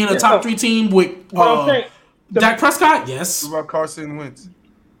division and being a top 3 team with Dak Prescott? Yes. What about Carson Wentz?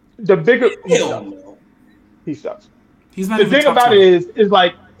 The bigger he sucks. He's not. The thing about it is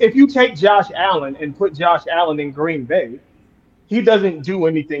like if you take Josh Allen and put Josh Allen in Green Bay, he doesn't do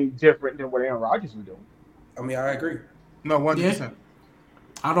anything different than what Aaron Rodgers is doing. I mean, I agree. No, 100%.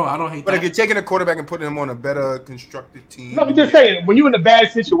 I don't hate that. But if you're taking a quarterback and putting him on a better constructed team. No, I'm just saying, when you're in a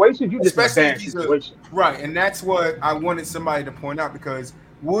bad situation, you just in a bad situation. Right, and that's what I wanted somebody to point out because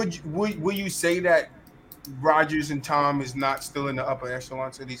will you say that Rodgers and Tom is not still in the upper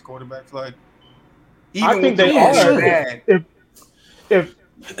echelons of these quarterbacks? Like, even I think they are. Bad,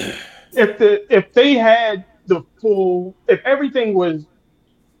 if they had the full, if everything was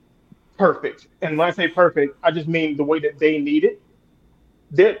perfect, and when I say perfect, I just mean the way that they need it.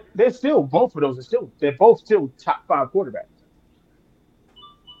 They're still both of those they're both still top 5 quarterbacks.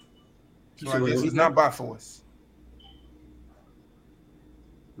 So I guess he's not by force.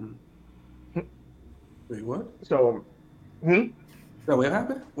 Wait, what? So, No, what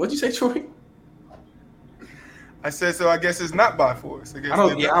happened? What'd you say, Troy? I said so. I guess it's not by force. I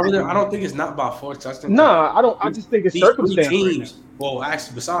don't think it's not by force. I just think it's circumstances. Well,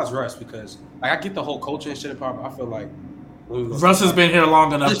 actually, besides Russ, because like I get the whole culture and shit. Probably, I feel like Russ has been here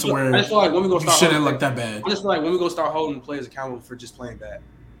long enough to where I just feel like when we go you shouldn't look that bad. I just feel like when we go start holding players accountable for just playing bad.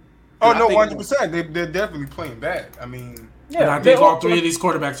 Oh no, 100%. They're definitely playing bad. I mean, and I think all 3 of these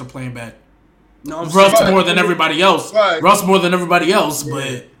quarterbacks are playing bad. No, Russ more than everybody else. Russ more than everybody else,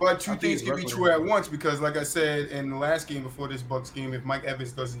 but 2 things can be true at once because, like I said in the last game before this Bucks game, if Mike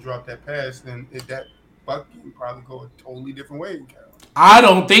Evans doesn't drop that pass, then that Buck game probably go a totally different way. I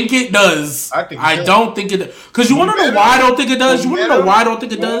don't think it does. I don't think it does. Because you want to know why I don't think it does? You want to know why I don't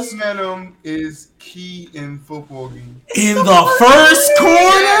think it does? Momentum is key in football games. In the first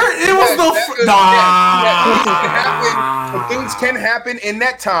quarter? It was the things can happen in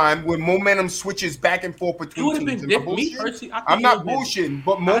that time when momentum switches back and forth between teams. I'm not bullshitting,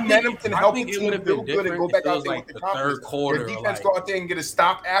 but momentum can help the team build good and go back out there with the confidence. If defense go out there and get a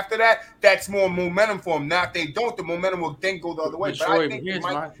stop after that, that's more momentum for them. Now, if they don't, the momentum will then go the other way. But I think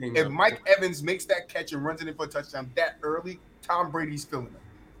if Mike Evans makes that catch and runs it in for a touchdown that early, Tom Brady's feeling it.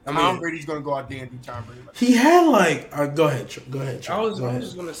 Tom Brady's gonna go out there and do Tom Brady. He had go ahead. I was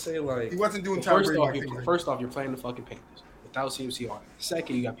just gonna say he wasn't doing Tom Brady. First off, you're playing the fucking Panthers without CMC on it.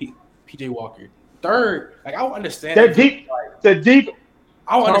 Second, you got PJ Walker. Third, like I don't understand the deep.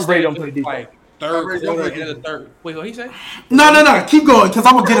 I don't Tom Brady understand don't play deep. Like third quarter, end of the third. Wait, what he say? No. Keep going because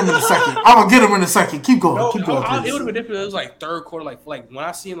I'm gonna get him in a second. Keep going. It would have been different. It was like third quarter, like when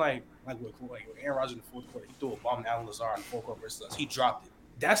I seen like with Aaron Rodgers in the fourth quarter, he threw a bomb to Allen Lazard in the fourth quarter versus us. He dropped it.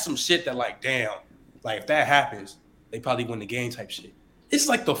 That's some shit that like damn, like if that happens, they probably win the game type shit. It's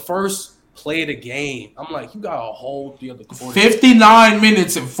like the first play of the game. I'm like, you got a whole 3 other quarters. 59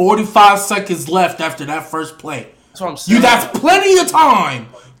 minutes and 45 seconds left after that first play. That's what I'm saying. That's plenty of time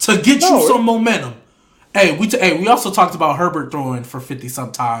to get you some momentum. Hey, we also talked about Herbert throwing for 50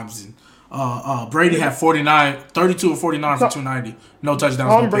 sometimes, and Brady had 32 or 49 for 290. No touchdowns.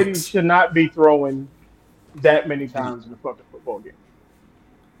 Tom Brady should not be throwing that many times in a fucking football game.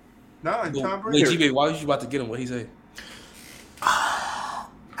 No, Tom Brady. Wait, G-Bay, why was you about to get him? What he say? I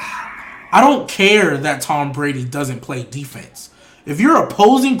don't care that Tom Brady doesn't play defense. If your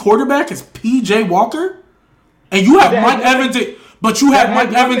opposing quarterback is PJ Walker, and you have Mike Evans, but you have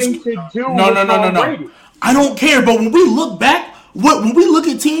Mike Evans. No. I don't care. But when we look back, when we look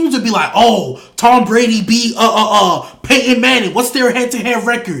at teams and be like, oh, Tom Brady beat Peyton Manning. What's their head-to-head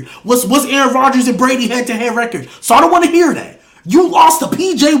record? What's Aaron Rodgers and Brady head-to-head record? So I don't want to hear that. You lost to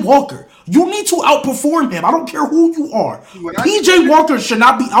PJ Walker. You need to outperform him. I don't care who you are. PJ Walker should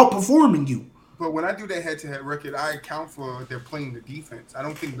not be outperforming you. But when I do that head-to-head record, I account for they're playing the defense. I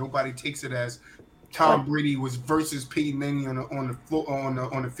don't think nobody takes it as Tom Brady was versus Peyton Manning on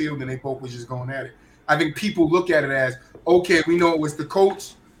the field, and they both was just going at it. I think people look at it as, okay, we know it was the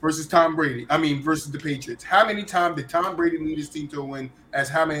Colts versus Tom Brady. I mean, versus the Patriots. How many times did Tom Brady lead his team to a win? As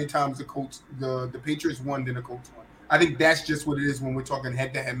how many times the Patriots won, then the Colts won? I think that's just what it is when we're talking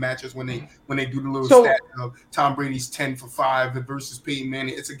head-to-head matches. When they do the little stat of Tom Brady's 10 for 5 versus Peyton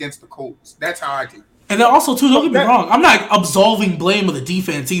Manning, it's against the Colts. That's how I take it. And then also, too, don't get me wrong, I'm not absolving blame of the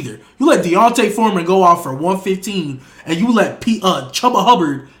defense either. You let Deontay Foreman go off for 115, and you let Chubba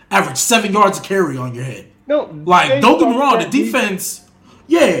Hubbard average 7 yards a carry on your head. No, like, don't get me wrong, the defense,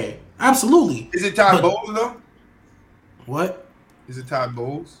 yeah, absolutely. Is it Todd Bowles, though? What? Is it Todd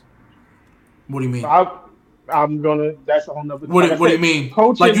Bowles? What do you mean? I'm gonna. That's a whole nother. What do you mean?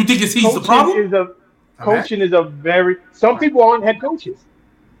 Coaching, like, you think he's the problem? Coaching is a very. Some people aren't head coaches.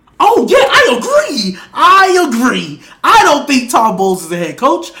 Oh yeah, I agree. I don't think Todd Bowles is a head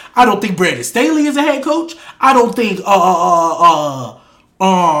coach. I don't think Brandon Staley is a head coach. I don't think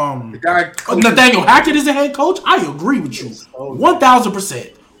Nathaniel Hackett is a head coach. I agree with you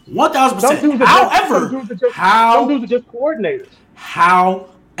 1,000%. 1,000%. However, some dudes are just coordinators.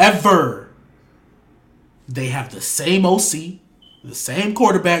 However, they have the same OC, the same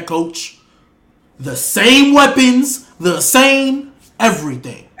quarterback coach, the same weapons, the same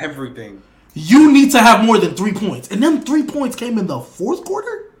everything. You need to have more than 3 points. And them 3 points came in the fourth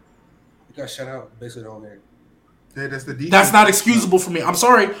quarter? You got shut out basically on there. Yeah, that's the defense. That's not excusable for me. I'm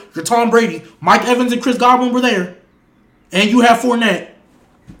sorry. You're Tom Brady. Mike Evans and Chris Godwin were there. And you have Fournette.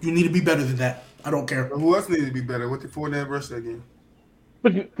 You need to be better than that. I don't care. But who else needed to be better? What did Fournette rush that game?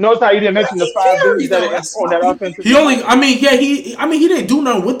 But notice how you didn't mention the 5 dudes that on that offensive. He didn't do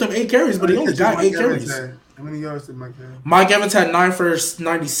nothing with them 8 carries, but he only got 8 carries. How many yards did Mike have? Mike Evans had 9 for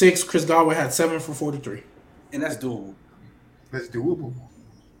 96. Chris Godwin had 7 for 43. And that's doable. That's doable.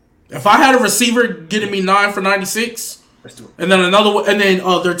 If I had a receiver getting me 9 for 96, that's doable. And then another one, and then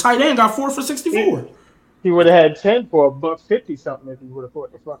their tight end got 4 for 64. He would have had 10 for $150 something if he would have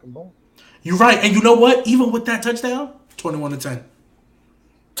caught the fucking ball. You're right, and you know what? Even with that touchdown, 21-10.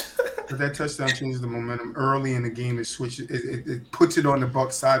 But that touchdown changes the momentum early in the game. It switches. It puts it on the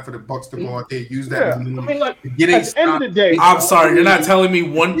Bucs side for the Bucs to go out there, use that momentum. I mean, like, at the end of the day, I'm sorry, you're not telling me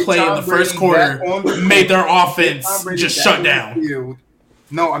one play in the first quarter made their offense just shut down.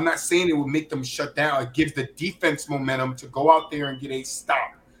 No, I'm not saying it would make them shut down. It gives the defense momentum to go out there and get a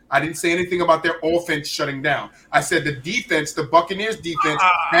stop. I didn't say anything about their offense shutting down. I said the defense, the Buccaneers defense,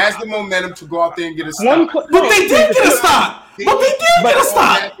 has the momentum to go out there and get a stop. But they did get a stop. Did he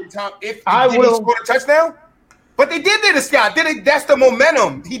score a touchdown? But they did get a stop. That's the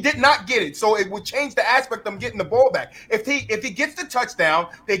momentum. He did not get it. So it would change the aspect of him getting the ball back. If he gets the touchdown,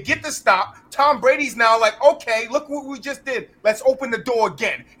 they get the stop. Tom Brady's now like, okay, look what we just did. Let's open the door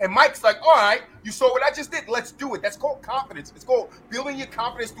again. And Mike's like, all right, you saw what I just did. Let's do it. That's called confidence. It's called building your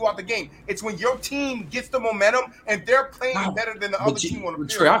confidence throughout the game. It's when your team gets the momentum and they're playing better than the other team on the field.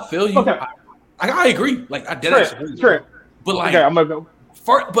 Trey, I feel you. Okay. I agree. Like, I did agree. But like, okay, I'm gonna go.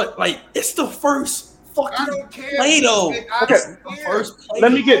 But like, it's the first fucking play though. First play.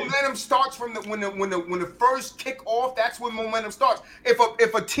 Let me get momentum starts from when the first kick off. That's when momentum starts.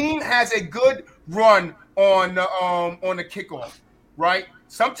 If a team has a good run on the kickoff, right?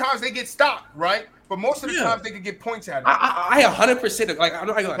 Sometimes they get stopped, right? But most of the times they can get points out of it. I 100% like.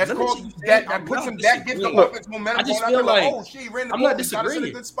 That puts them. That gives the offense momentum. I just feel like I'm not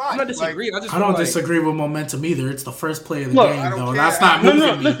disagreeing. I'm not disagreeing. I don't disagree with momentum either. It's the first play of the game, though. That's not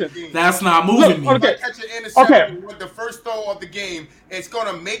moving me. That's not moving me. Okay. Catch an interception with the first throw of the game. It's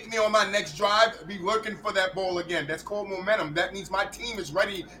gonna make me on my next drive be looking for that ball again. That's called momentum. That means my team is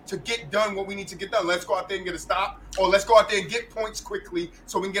ready to get done what we need to get done. Let's go out there and get a stop, or let's go out there and get points quickly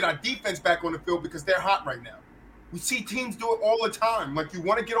so we can get our defense back on the field because they're hot right now. We see teams do it all the time. Like, you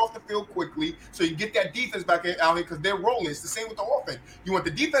want to get off the field quickly so you get that defense back out here because they're rolling. It's the same with the offense. You want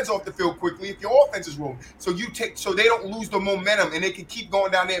the defense off the field quickly if your offense is rolling. So they don't lose the momentum and they can keep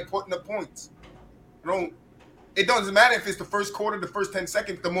going down there and putting up points. It doesn't matter if it's the first quarter, the first 10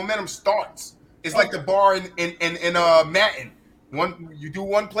 seconds. The momentum starts. It's like the bar in Madden. You do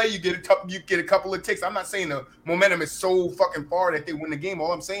one play, you get a couple of ticks. I'm not saying the momentum is so fucking far that they win the game.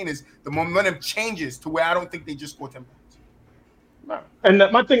 All I'm saying is the momentum changes to where I don't think they just score 10 points. And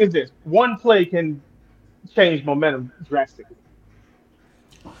my thing is this: one play can change momentum drastically.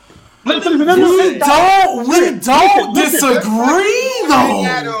 We don't disagree though.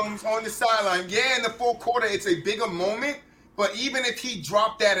 Adams on the sideline. Yeah, in the fourth quarter, it's a bigger moment. But even if he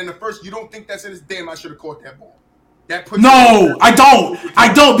dropped that in the first, you don't think that's in his damn. I should have caught that ball. No, I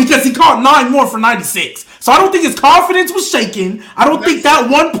don't, because he caught 9 more for 96. So I don't think his confidence was shaken. I don't think that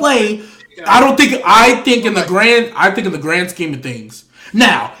one play. I think in the grand scheme of things.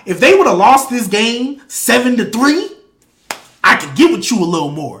 Now, if they would have lost this game 7-3, I could get with you a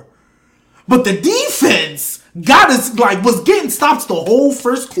little more. But the defense was getting stops the whole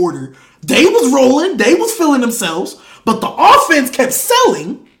first quarter. They was rolling, they was feeling themselves, but the offense kept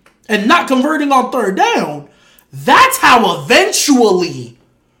selling and not converting on third down. That's how eventually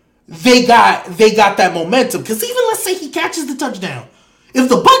they got that momentum. Because even let's say he catches the touchdown, if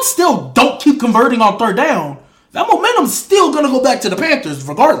the Bucs still don't keep converting on third down, that momentum's still gonna go back to the Panthers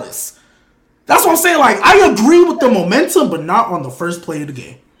regardless. That's what I'm saying. Like, I agree with the momentum, but not on the first play of the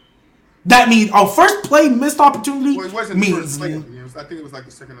game. That means first play missed opportunity. Well, it wasn't means the first play. I think it was like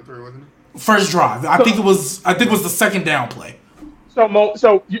the second or third, wasn't it? First drive. I think it was the second down play.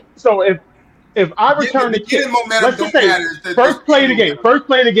 So if I return the kick, let's just say first play of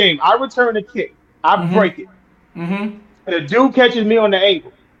the game, I return the kick, I break it, and the dude catches me on the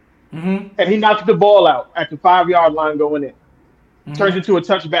ankle, and he knocks the ball out at the 5-yard line going in, turns into a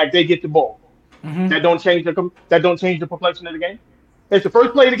touchback. They get the ball. That don't change the complexion of the game. It's the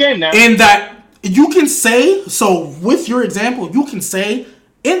first play of the game now. In that you can say so with your example, you can say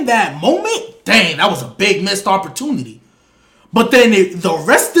in that moment, dang, that was a big missed opportunity. But then the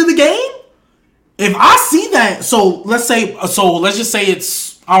rest of the game, if I see that, let's just say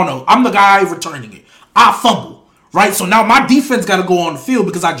it's, I don't know, I'm the guy returning it. I fumble, right? So now my defense got to go on the field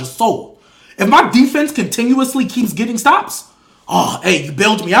because I just sold. If my defense continuously keeps getting stops, hey, you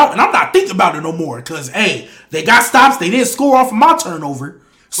bailed me out, and I'm not thinking about it no more because, hey, they got stops, they didn't score off of my turnover,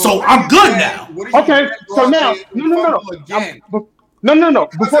 so I'm good now. Okay, so now, no.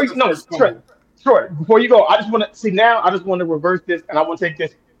 Troy, before you go, I just want to reverse this, and I want to take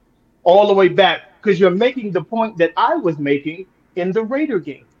this all the way back because you're making the point that I was making in the Raider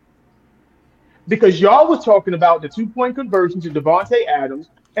game. Because y'all was talking about the 2-point conversion to Devontae Adams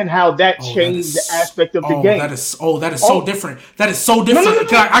and how that changed the aspect of the game. That is so different. That is so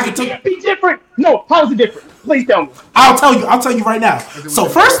different. No. I can tell you. Be different. No, how is it different? Please tell me. I'll tell you right now. So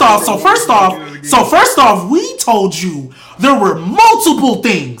first off, we told you there were multiple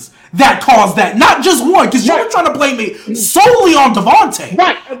things that caused that, not just one, because you were trying to blame it solely on Devontae.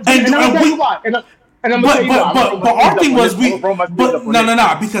 Right, and I'm tell you why. But our thing was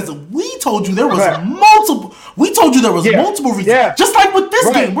because we told you there was multiple. We told you there was multiple reasons. Yeah. Just like with this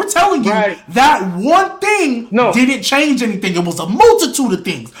game, we're telling you that one thing didn't change anything. It was a multitude of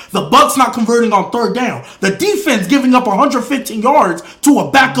things. The Bucs not converting on third down. The defense giving up 115 yards to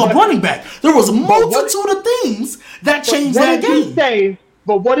a backup running back. There was a multitude of things that changed that game.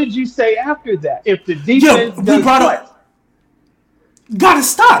 But what did you say after that? If the defense does what? Gotta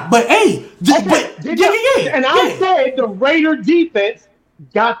stop. But hey, and I said the Raider defense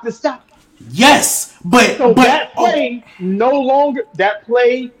got to stop. Yes, but that play no longer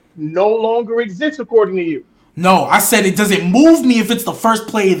exists according to you. No, I said it doesn't move me if it's the first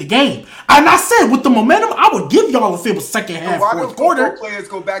play of the game. And I said with the momentum, I would give y'all if it was second half, fourth quarter. Why don't players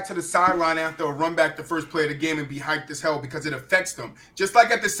go back to the sideline after a run back the first play of the game and be hyped as hell because it affects them? Just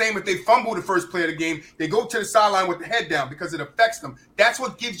like at the same, if they fumble the first play of the game, they go to the sideline with the head down because it affects them. That's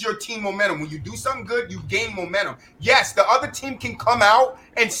what gives your team momentum. When you do something good, you gain momentum. Yes, the other team can come out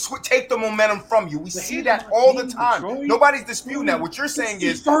and take the momentum from you. We see that all the time. Nobody's disputing that. What you're saying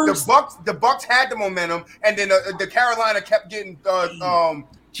is the Bucs had the momentum, and then the Carolina kept getting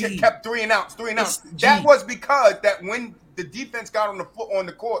kept 3 and outs. That was because that when the defense got on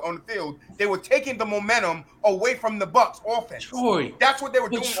the field, they were taking the momentum away from the Bucs offense. Troy, that's what they were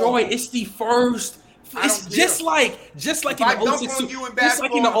doing. Troy, it's the first. It's just like in the 06 just like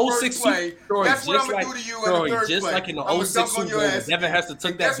in the 06 play. That's what I'm gonna do to you in the third play. Just like in the 06 Super Bowl, Devin has to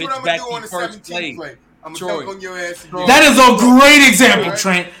took that bitch back the first play. I'm gonna dunk on your ass again. That is a great example,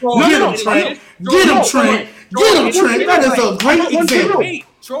 Trent. Get him, Trent. That is a great example.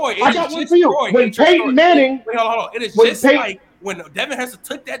 Troy, I got one for you. When Peyton Manning, wait, hold on. It is just like when Devin has to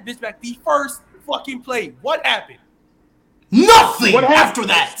took that bitch back the first fucking play. What happened? Nothing after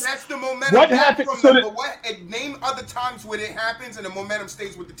that. That's the momentum. What happened? Name other times when it happens and the momentum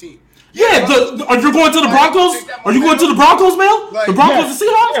stays with the team. Yeah, are you going to the Broncos? Are you going to the Broncos, Mel? The Broncos and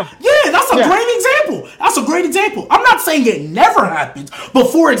Seahawks? Yeah, that's a great example. That's a great example. I'm not saying it never happens, but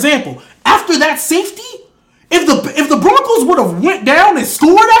for example, after that safety, if the Broncos would have went down and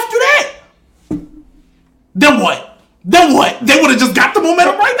scored after that, then what? They would have just got the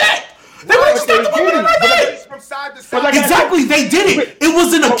momentum right back. They would have just got the momentum right back. Exactly, they did it. It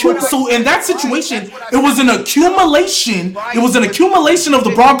was an so in that situation, it was an accumulation. It was an accumulation of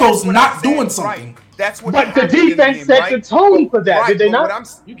the Broncos not doing something. That's what. But the defense set the tone for that, did they not?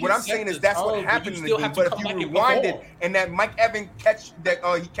 What I'm saying is that's what happened in the game. But if you rewind it and that Mike Evans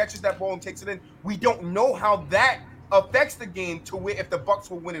he catches that ball and takes it in, we don't know how that affects the game to where if the Bucs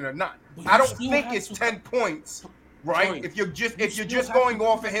will win it or not. I don't think it's 10 points right? Troy, If you're still just have going to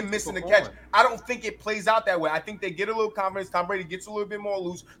off of be him missing the perform. catch, I don't think it plays out that way. I think they get a little confidence. Tom Brady gets a little bit more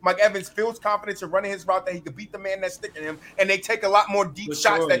loose. Mike Evans feels confidence in running his route that he could beat the man that's sticking him, and they take a lot more deep But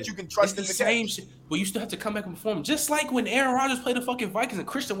shots Troy, that you can trust in it's the the same catch. shit. But you still have to come back and perform. Just like when Aaron Rodgers played the fucking Vikings and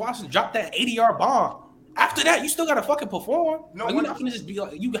Christian Watson dropped that 80-yard bomb. After that, you still gotta fucking perform. No, Like, you're not gonna just be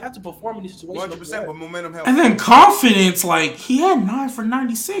like, you have to perform in these situations. 100%, but momentum helps. And then confidence, like he had 9 for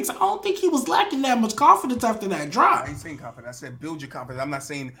 96. I don't think he was lacking that much confidence after that drop. I ain't saying confidence. I said build your confidence. I'm not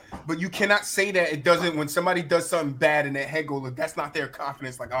saying, but you cannot say that it doesn't when somebody does something bad and that head goes, that's not their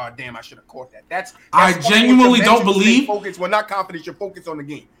confidence. Like, oh damn, I should have caught that. That's I genuinely don't believe. Focus. Well, not confidence. You're focused on the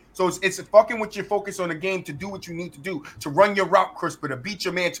game. So it's fucking with your focus on the game to do what you need to do, to run your route crisper, to beat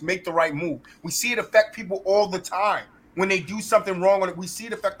your man, to make the right move. We see it affect people all the time. When they do something wrong, we see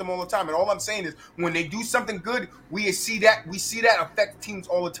it affect them all the time. And all I'm saying is when they do something good, we see that affect teams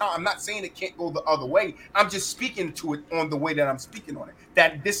all the time. I'm not saying it can't go the other way. I'm just speaking to it on the way that I'm speaking on it.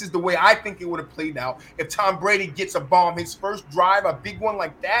 That this is the way I think it would have played out. If Tom Brady gets a bomb, his first drive, a big one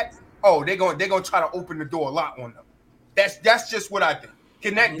like that, oh, they're going to try to open the door a lot on them. That's just what I think.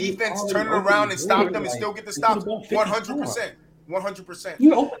 Can that defense turn it around and stop them and still get the stops? 100%.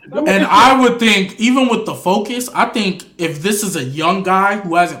 100%. And I would think, even with the focus, I think if this is a young guy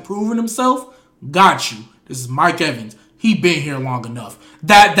who hasn't proven himself, got you. This is Mike Evans. He been here long enough.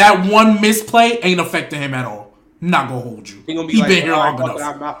 That one misplay ain't affecting him at all. Not gonna hold you. He been here long enough.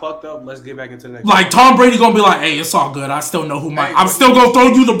 I'm not fucked up. Let's get back into the next. Like Tom Brady gonna be like, hey, it's all good. I still know who my. I'm still gonna throw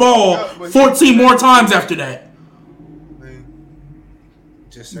you the ball 14 more times after that.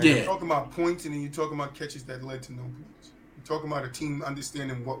 Just saying. You're talking about points and then you're talking about catches that led to no points. You're talking about a team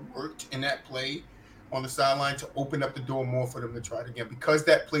understanding what worked in that play on the sideline to open up the door more for them to try it again. Because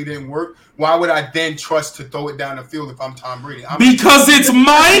that play didn't work, why would I then trust to throw it down the field if I'm Tom Brady? Because it's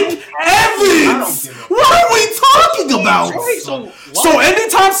Mike Evans. What are we talking about? So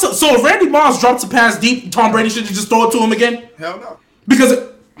anytime, so if Randy Moss drops a pass deep, Tom Brady should just throw it to him again? Hell no. Because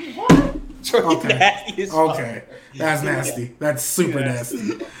okay. That's nasty. That's super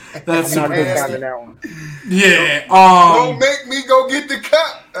nasty. That's super nasty. Yeah. Don't make me go get the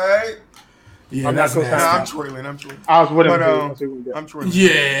cup. All right. Yeah, I'm that's not nasty. I'm trailing. I was with him. I'm trailing.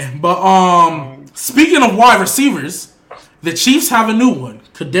 Yeah, but speaking of wide receivers, the Chiefs have a new one,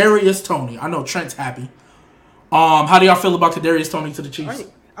 Kadarius Toney. I know Trent's happy. How do y'all feel about Kadarius Toney to the Chiefs?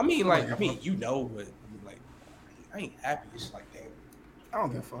 I mean, you know, but like, I ain't happy. It's like, damn. I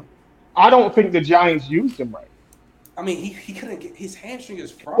don't give a fuck. I don't think the Giants used him right. I mean, he couldn't get his hamstring is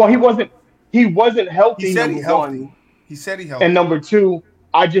fried. Well, he wasn't healthy. He said number he healthy. one. He said he healthy. And number two,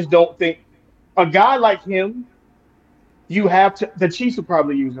 I just don't think a guy like him. You have to. The Chiefs will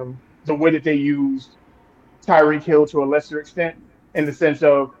probably use him the way that they used Tyreek Hill to a lesser extent, in the sense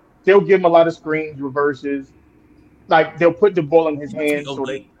of they'll give him a lot of screens, reverses, like they'll put the ball in his hands. So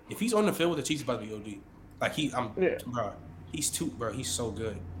if he's on the field with the Chiefs, he's about to be OD. Like bro, he's so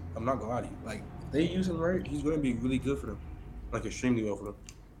good. I'm not gonna lie to you. Like they use him right, he's gonna be really good for them, like extremely well for them.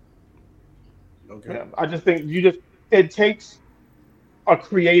 Okay. Yeah, I just think it takes a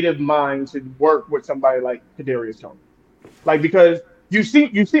creative mind to work with somebody like Kadarius Toney, like because you see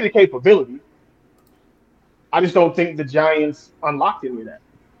the capability. I just don't think the Giants unlocked any of that.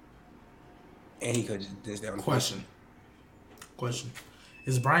 And he could just down. Question: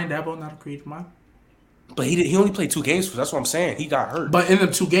 Is Brian Dabo not a creative mind? But he only played 2 games. That's what I'm saying. He got hurt. But in the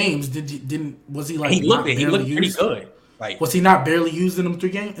 2 games, was he like he looked pretty used? good. Like was he not barely used in them 2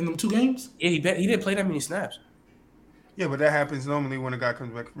 games? Yeah, he didn't play that many snaps. Yeah, but that happens normally when a guy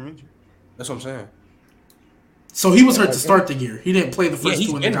comes back from injury. That's what I'm saying. So he was hurt to start the year. He didn't play the first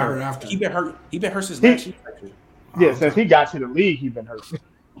 2 and then got hurt after. He been hurt. He been hurt since last year. Yeah, since he got to the league, he's been hurt.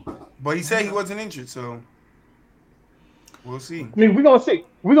 But he said he wasn't injured, so we'll see. I mean, we're gonna see.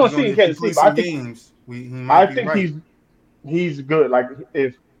 We're gonna see in Kansas City. I think he's good. Like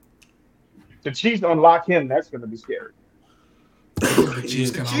if the Chiefs unlock him, that's gonna be scary. The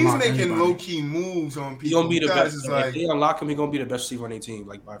Chiefs making low key moves on people. He's gonna be the best. If they unlock him, he's gonna be the best receiver on their team,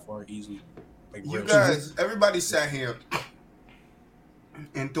 like by far, easily. Like you guys, everybody sat here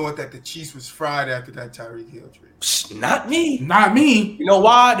and thought that the Chiefs was fried after that Tyreek Hill trade. Not me. Not me. You know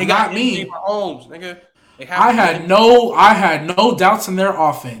why? They got me. Mahomes, nigga. I had no doubts in their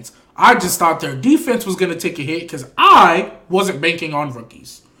offense. I just thought their defense was going to take a hit because I wasn't banking on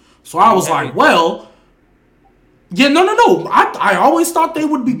rookies. So I was like, well, yeah, no. I always thought they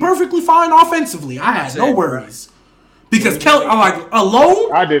would be perfectly fine offensively. I had no worries. Because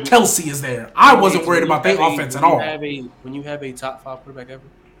Kelsey is there. I wasn't worried about their offense at all. When you have a top 5 quarterback ever,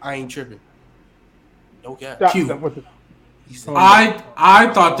 I ain't tripping. No cap.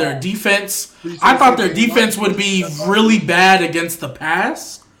 I thought their defense. I thought their defense would be really bad against the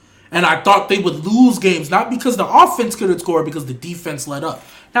pass, and I thought they would lose games not because the offense couldn't score, because the defense let up.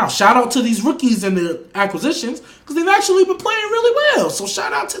 Now, shout out to these rookies and their acquisitions because they've actually been playing really well. So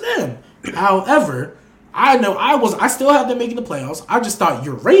shout out to them. However, I still have them making the playoffs. I just thought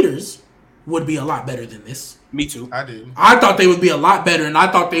your Raiders would be a lot better than this. Me too. I did. I thought they would be a lot better, and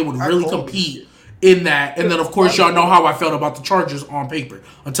I thought they would really compete in that. And then, of course, y'all know how I felt about the Chargers on paper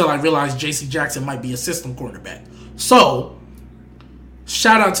until I realized J.C. Jackson might be a system quarterback. So,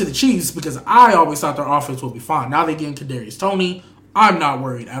 shout out to the Chiefs because I always thought their offense would be fine. Now they're getting Kadarius Toney. I'm not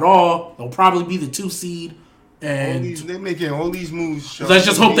worried at all. They'll probably be the 2 seed. And they're making all these moves. Let's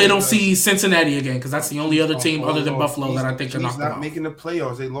just hope they don't see Cincinnati again because that's the only other team other than Buffalo that I think can knock them out. Not making the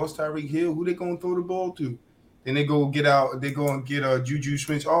playoffs. They lost Tyreek Hill. Who they going to throw the ball to? Then they go get out. They go and get Juju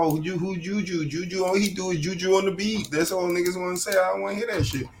Smith. Oh, who Juju? Juju, all he do is Juju on the beat. That's all niggas want to say. I don't want to hear that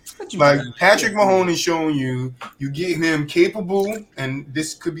shit. Like Patrick Mahomes is showing you get him capable, and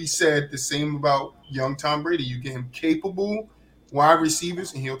this could be said the same about young Tom Brady. You get him capable wide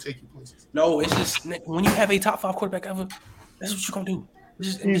receivers, and he'll take you places. No, it's just when you have a top 5 quarterback ever, that's what you're gonna do.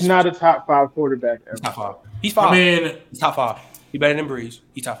 He's not a top 5 quarterback ever. He's top 5. He's 5. I mean, he's top 5. He's better than Breeze.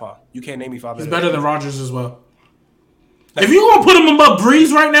 He's top 5. You can't name me 5. He's better than Rodgers as well. If you gonna put him above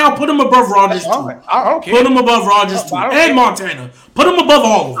Breeze right now, put him above Rodgers too. I don't care. Put him above Rodgers too, and Montana. Put him above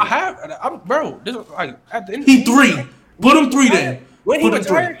all of them. Bro. This is like at the end. He 3. Put him 3 then. When he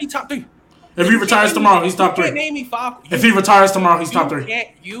retired, he top 3. If he retires tomorrow, he's top 3. You can't name me 5. If he retires tomorrow, he's top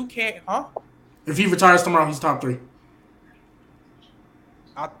 3. You can't, huh? If he retires tomorrow, he's top 3.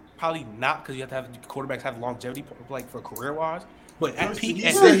 Probably not because you have to have quarterbacks have longevity, like for career wise. But at peak,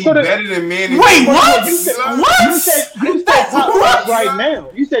 he's better than Manning. Wait, what? You said top 5 right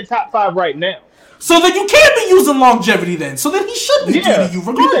now. You said top 5 right now. So then you can't be using longevity then. So then he should be to you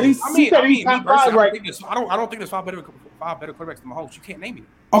regardless. He's top 5 right. I don't think there's 5 better quarterbacks than Mahomes. You can't name me.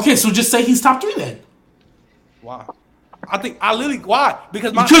 Okay, so just say he's top 3 then. Why? Why?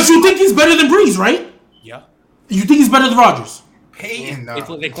 Because you think he's better than Breeze, right? Yeah. You think he's better than Rodgers? Peyton,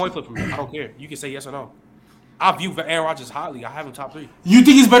 they coin flip for me. I don't care. You can say yes or no. I view Aaron Rodgers highly. I have him top 3. You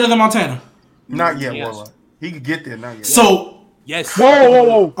think he's better than Montana? Not yet, Warlock. He could get there, not yet. So yes.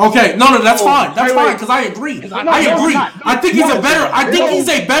 Whoa. Okay, no, that's fine. That's fine because I agree. I think he's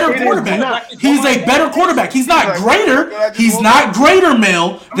a better quarterback. He's a better quarterback. He's not greater. He's not greater,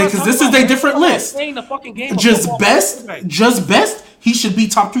 Mel, because this is a different list. Just best. He should be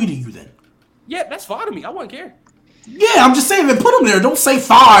top 3 to you then. Yeah, that's fine to me. I wouldn't care. Yeah, I'm just saying, man, put him there. Don't say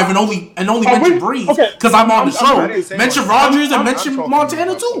 5 and only mention Breeze because I'm on the show. Mention Rodgers and mention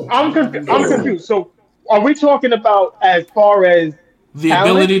Montana too. I'm confused. So, are we talking about as far as the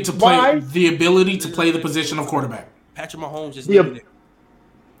ability to play the position of quarterback? Patrick Mahomes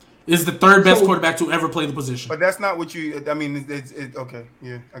is the 3rd best quarterback to ever play the position. But that's not what you. I mean, it's okay.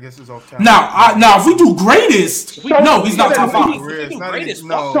 Yeah, I guess it's off time. Now, if we do greatest, no, he's not top 5. He's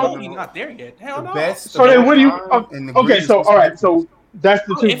not there yet. Hell no. So then, what do you? Okay, so all right, so that's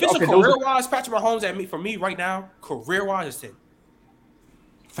the 2. If it's a career-wise, Patrick Mahomes for me right now, career-wise is 10.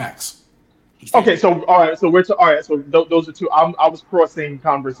 Facts. Okay, so all right, so so those are 2. I was crossing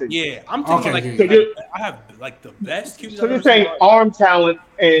conversations. Yeah, I'm talking I have like the best QBs. So you're saying arm talent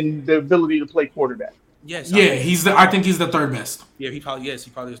and the ability to play quarterback. Yes. Yeah, I think he's the 3rd best. Yeah, he probably is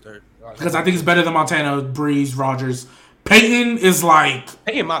 3rd. Because I think he's better than Montana, Breeze, Rodgers. Peyton is like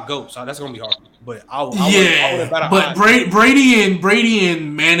my GOAT, so that's gonna be hard. But but Brady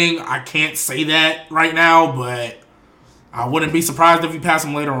and Manning, I can't say that right now, but I wouldn't be surprised if you pass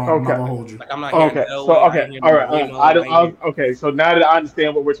him later on. Okay. I'm not gonna hold you. Like, I'm not Okay. So now that I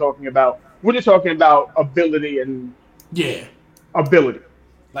understand what we're talking about, we're just talking about ability and ability.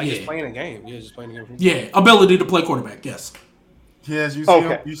 Like just playing a game. Yeah, just playing a game. Yeah, ability to play quarterback. Yes. Yes, you see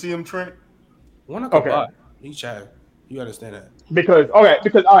him. You see him, Trent. You understand that? Because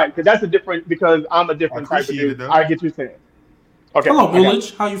that's a different. Because I'm a different type of dude. I get you saying. Okay. Hello,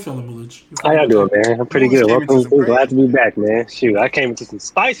 Mulich. How you feeling, Mulich? How y'all doing, man? I'm pretty good. Welcome. Glad to be back, man. Shoot, I came into some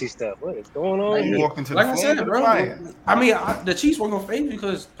spicy stuff. What is going on? You walked into like I said, bro. I mean, the Chiefs weren't gonna fade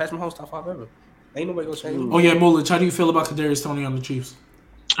because Patrick Mahomes top 5 ever. Ain't nobody gonna change. Oh yeah, Mulich. How do you feel about Kadarius Toney on the Chiefs?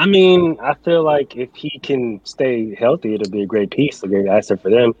 I mean, I feel like if he can stay healthy, it'll be a great piece, a great asset for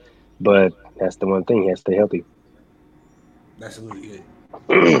them. But that's the one thing; he has to stay healthy. That's really good.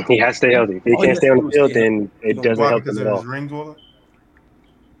 He has to stay healthy. If he can't stay on the field, then it doesn't help him at all.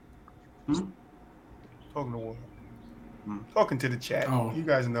 Talking to Warlock. Talking to the chat. You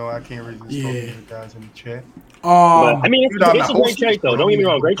guys know I can't really just talk to the guys in the chat. But, I mean, it's a great trade, though. Don't get me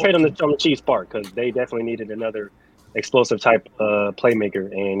wrong. Great trade on the Chiefs' part because they definitely needed another explosive type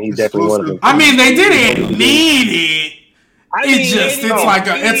playmaker, and he's definitely one of them. I mean, they didn't need it.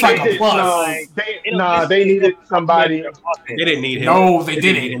 It's like a plus. They needed somebody. They didn't need him. No, they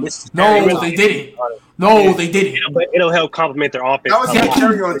didn't. No, they didn't. No, they didn't. It'll help complement their offense. That was a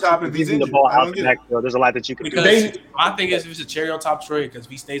cherry on top if he's the injured. ball out the backfield. There's a lot that you can do. My thing is, if it's a cherry on top, Troy, because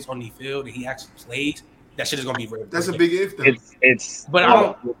if he stays on the field and he actually plays, that shit is gonna be very. That's a big if.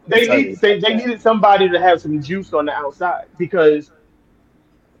 But they needed somebody to have some juice on the outside because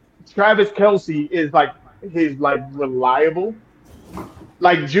Travis Kelce is reliable.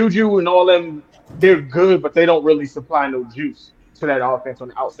 Like Juju and all them, they're good, but they don't really supply no juice to that offense on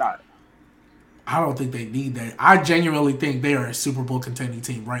the outside. I don't think they need that. I genuinely think they are a Super Bowl contending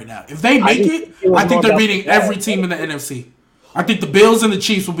team right now. If they make it, I think they're beating every team in the NFC. I think the Bills and the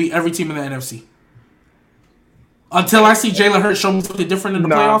Chiefs will beat every team in the NFC. Until I see Jalen Hurts show me something different in the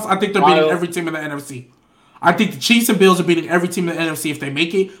playoffs, I think they're beating every team in the NFC. I think the Chiefs and Bills are beating every team in the NFC if they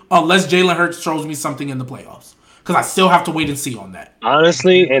make it, unless Jalen Hurts shows me something in the playoffs. Because I still have to wait and see on that.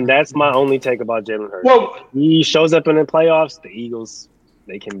 Honestly, and that's my only take about Jalen Hurts. Well, he shows up in the playoffs, the Eagles,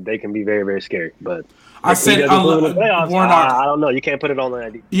 they can be very, very scary. But I said playoffs, Warnock. I don't know. You can't put it on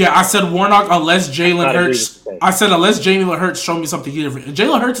that. Yeah, I said Warnock unless Jalen Hurts. I said unless Jalen Hurts show me something different. If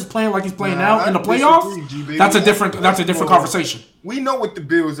Jalen Hurts is playing like he's playing now in the playoffs, that's a different conversation. We know what the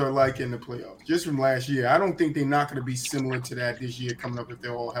Bills are like in the playoffs just from last year. I don't think they're not going to be similar to that this year coming up if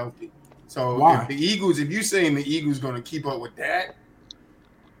they're all healthy. So why? if you're saying the Eagles going to keep up with that,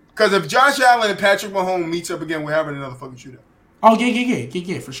 because if Josh Allen and Patrick Mahomes meets up again, we're having another fucking shootout. Oh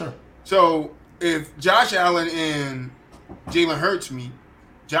yeah, for sure. So if Josh Allen and Jalen Hurts meet,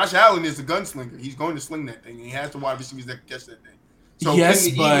 Josh Allen is a gunslinger. He's going to sling that thing, and he has the wide receivers that can catch that thing. So yes,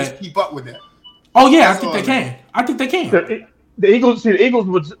 can the Eagles keep up with that? Oh yeah, I think they can. I think they can. The Eagles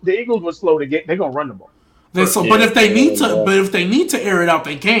would slow the game. They're gonna run the ball. But if they need to air it out,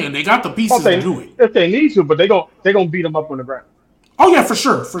 they can. They got the pieces to do it. If they need to, but they're gonna beat them up on the ground. Oh yeah, for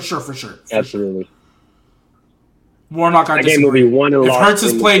sure. Absolutely. Warnock, I disagree. If Hurts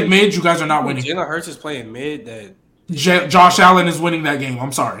is playing mid, you guys are not winning. Jalen Hurts is playing mid. That Josh Allen is winning that game.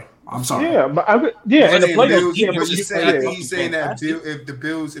 I'm sorry. Yeah, but and the playoffs. He's saying that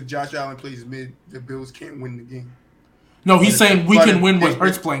if Josh Allen plays mid, the Bills can't win the game. No, he's saying we can win with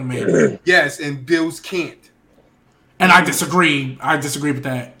Hurts playing mid. Yes, and Bills can't. And I disagree. I disagree with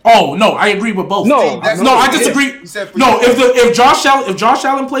that. Oh no, I agree with both. I disagree. No, if Josh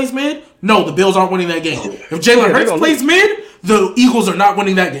Allen plays mid, no, the Bills aren't winning that game. If Jalen Hurts plays mid, the Eagles are not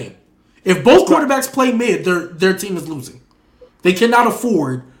winning that game. If both quarterbacks play mid, their team is losing. They cannot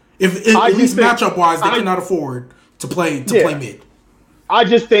afford, at least matchup wise, they cannot afford to play mid. I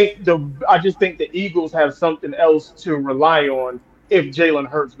just think the Eagles have something else to rely on if Jalen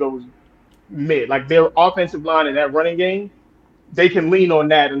Hurts goes mid. Like their offensive line and that running game, they can lean on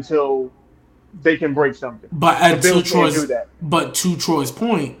that until they can break something. But to Troy's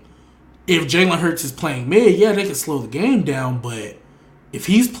point, if Jalen Hurts is playing mid, yeah, they can slow the game down. But if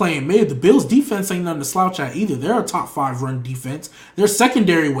he's playing mid, the Bills' defense ain't nothing to slouch at either. They're a top 5 run defense. Their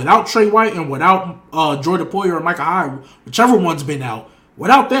secondary, without Trey White and without Jordan Poyer or Micah Hyde, whichever one's been out,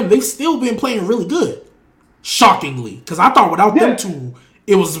 without them, they've still been playing really good. Shockingly. Because I thought without them two,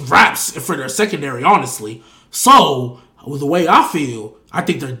 it was wraps for their secondary, honestly. So, with the way I feel, I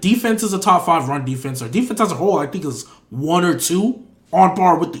think their defense is a top 5 run defense. Their defense as a whole, I think, is 1 or 2 on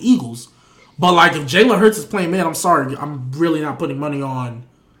par with the Eagles. But, like, if Jalen Hurts is playing, man, I'm sorry. I'm really not putting money on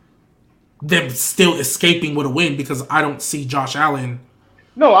them still escaping with a win because I don't see Josh Allen.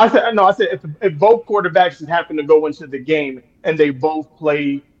 I said if both quarterbacks happen to go into the game and they both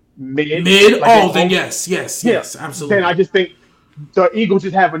play mid. Then yes, absolutely. Then I just think the Eagles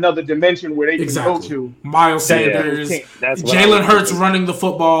just have another dimension where they can go to. Miles Sanders, Jalen Hurts running the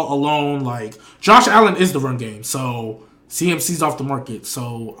football alone. Like Josh Allen is the run game, so CMC's off the market.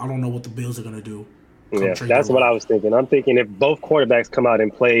 So I don't know what the Bills are gonna do. Yeah, that's what I was thinking. I'm thinking if both quarterbacks come out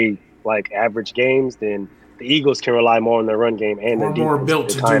and play like average games, then the Eagles can rely more on their run game and their defense more built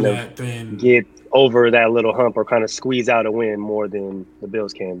to kind do of that than get over that little hump or kind of squeeze out a win more than the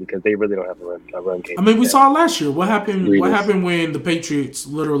Bills can because they really don't have a run game. I mean, we saw it last year. What happened when the Patriots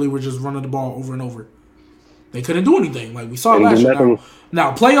literally were just running the ball over and over? They couldn't do anything. Like we saw it last year.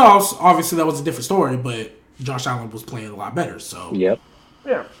 Now playoffs, obviously that was a different story, but Josh Allen was playing a lot better. So yep.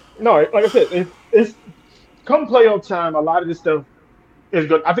 Yeah. No, like I said, it's come playoff time. A lot of this stuff is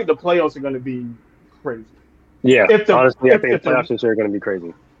good. I think the playoffs are going to be crazy. Yeah, honestly, I think the playoffs this year are going to be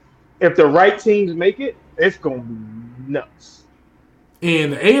crazy. If the right teams make it, it's going to be nuts. In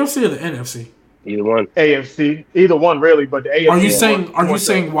the AFC or the NFC? Either one. AFC. Either one, really, but the AFC. Are you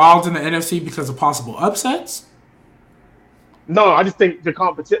saying Wild's in the NFC because of possible upsets? No, I just think the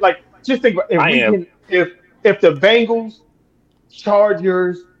competition. Like, just think if I we am. can, if the Bengals,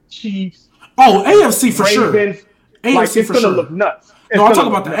 Chargers, Chiefs, Oh, AFC for sure. Ravens, like AFC it's for gonna sure. look nuts. No, It's I'm gonna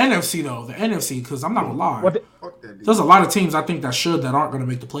talking look about the nuts. NFC though. The NFC, because I'm not gonna lie. What Fuck that There's a defense. lot of teams I think that aren't gonna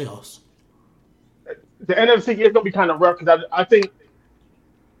make the playoffs. the NFC is gonna be kind of rough because I think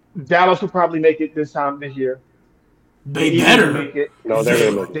Dallas will probably make it this year. The They Eagles will better. make it. No,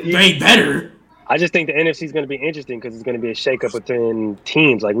 they're gonna make it. The They better. I just think the NFC is going to be interesting because it's going to be a shakeup within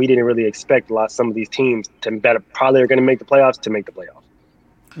teams. Like we didn't really expect some of these teams that probably are going to make the playoffs to make the playoffs.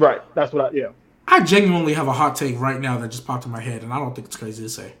 Right. That's what. Yeah. I genuinely have a hot take right now that just popped in my head, and I don't think it's crazy to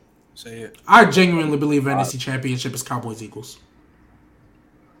say. Say it. I genuinely believe NFC Championship is Cowboys Eagles.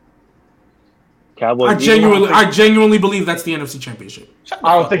 Cowboys. I genuinely believe that's the NFC Championship.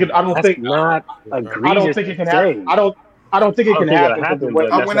 I don't think it. I don't That's think. not egregious. I don't think it can happen. I don't think it can think it'll happen. happen, Because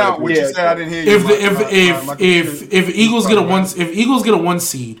but I that's went not out. What you Yeah. said, I didn't hear you. If Eagles get a 1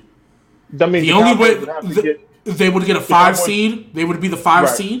 seed, I mean, the only way Cowboys would have to get. they would get a 5 Cowboys- seed, they would be the 5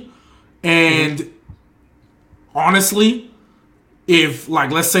 Right. seed, and honestly, if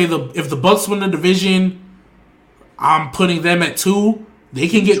like let's say if the Bucks win the division, I'm putting them at 2. They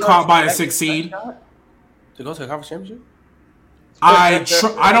can get caught by a 6 seed. To go to the conference championship?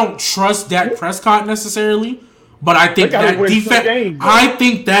 I don't trust Dak Prescott necessarily, but I think gotta that win 2 defense. games, though. I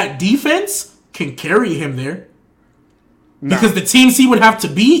think that defense can carry him there because the teams he would have to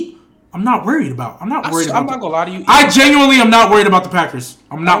beat, I'm not worried about. I'm not worried I'm about. not gonna lie to you. I genuinely am not worried about the Packers.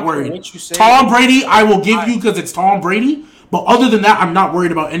 I'm not worried. What you say, Tom Brady, I will give you because it's Tom Brady. But other than that, I'm not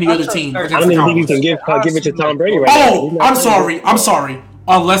worried about any other team. I I against don't the even think you Cowboys. can give it to Tom Brady right now. Oh, I'm sorry.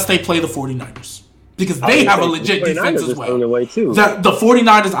 Unless they play the 49ers. Because they have a legit defense as well. Away too. The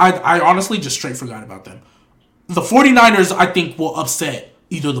 49ers, I honestly just straight forgot about them. The 49ers, I think, will upset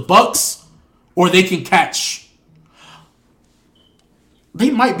either the Bucks or they can catch. They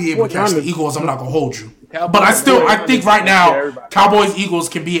might be able to catch the Eagles. I'm not going to hold you. But I think right now, Cowboys Eagles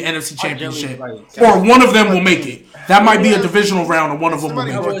can be an NFC championship. Or one of them will make it. That might be a divisional round, and one of them will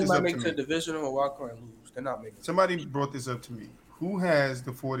make it. Cowboys might make it to divisional or wild card and lose. They're not making it. Somebody brought this up to me. Who has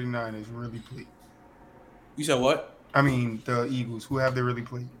the 49ers really played? You said what? I mean, the Eagles. Who have they really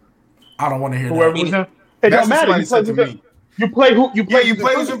played? I don't want to hear Whoever that. was there. It That's don't what matter. somebody said to me. You play who you play. You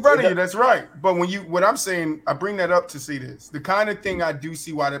play who's in front of you. That- That's right. But what I'm saying, I bring that up to see this. The kind of thing I do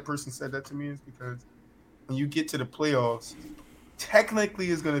see why that person said that to me is because when you get to the playoffs, technically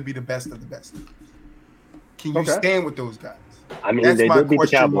is going to be the best of the best. Can you stand with those guys? I mean, That's they my did beat the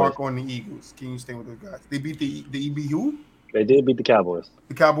question Cowboys. mark on the Eagles. Can you stand with those guys? They beat the EB who? They did beat the Cowboys.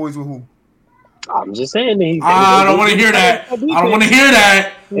 The Cowboys with who? I'm just saying. I don't want to hear that. I don't want to hear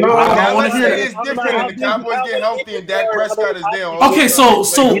that. I don't want to hear It's that. different, and the Cowboys get healthy, and Dak Prescott is there. Okay, so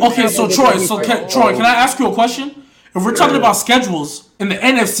Troy, Troy, can I ask you a question? If we're talking about schedules in the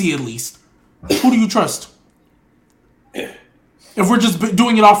NFC at least, who do you trust? If we're just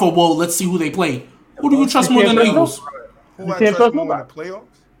doing it off of let's see who they play. Who do you trust more than the Eagles? Who I can't trust trust more in the nobody. playoffs?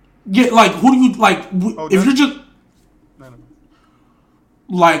 Yeah, like who do you like? If you're just No.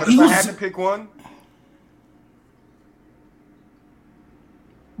 like But if I had Eagles, to pick one,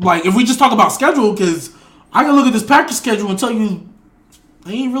 like if we just talk about schedule, because I can look at this Packers schedule and tell you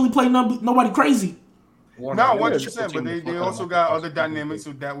they ain't really played nobody crazy. no, 100%. But they also got other dynamics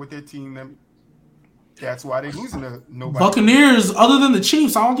with their team. That's why they're losing to nobody. Buccaneers, other than the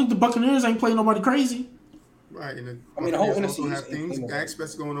Chiefs, I don't think the Buccaneers ain't playing nobody crazy. Right. And I mean, the whole Buccaneers also NFC have things,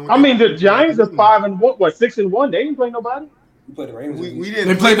 aspects going on. I mean, the Giants are 5-1, 6-1. They didn't play nobody. You played the Ravens. We didn't.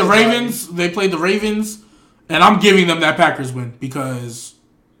 They played the nobody. Ravens. They played the Ravens, and I'm giving them that Packers win because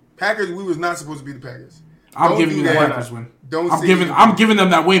Packers. We was not supposed to be the Packers. I'm Don't giving do them the that. Packers win. Don't I'm say giving you- I'm giving them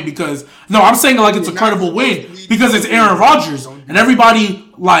that win because I'm saying it like it's a You're not credible supposed win to be- because it's Aaron Rodgers and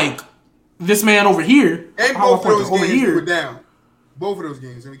everybody like this man over here. And how both I of put those it, over games we were here. down. Both of those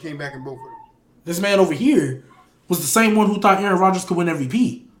games, and we came back in both of them. This man over here was the same one who thought Aaron Rodgers could win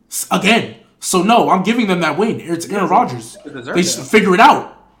MVP again. So no, I'm giving them that win. It's Aaron Rodgers. They should figure it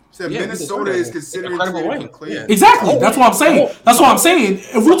out. Except Yeah, Minnesota is considered to incredible be win. the clear. Yeah. Exactly. That's what I'm saying. That's what I'm saying.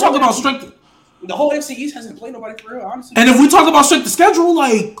 If we talk about strength, The whole NFC East hasn't played nobody for real, honestly. and if we talk about strength of schedule,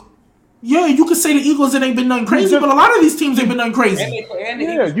 like yeah, you could say the Eagles it ain't been nothing crazy, but a lot of these teams ain't been nothing crazy.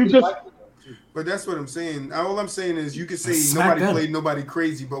 But that's what I'm saying. All I'm saying is you can say Smack nobody them. played nobody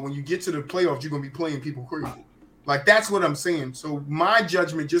crazy, but when you get to the playoffs, you're gonna be playing people crazy. Like that's what I'm saying. So my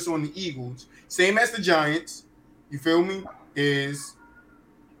judgment just on the Eagles, same as the Giants, you feel me, is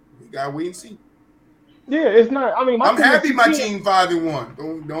we gotta wait and see. Yeah, it's not. I mean, I'm happy my team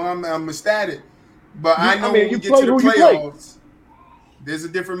 5-1. Don't I'm ecstatic. But I know I mean, when we you get play to the who you play. playoffs, There's a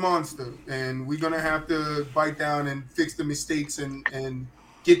different monster, and we're gonna have to bite down and fix the mistakes and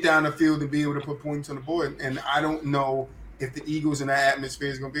get down the field and be able to put points on the board. And I don't know if the Eagles in that atmosphere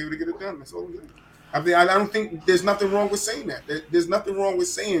is gonna be able to get it done. That's all it is. I mean, I don't think there's nothing wrong with saying that. There's nothing wrong with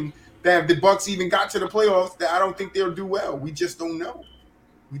saying that if the Bucs even got to the playoffs, that I don't think they'll do well. We just don't know.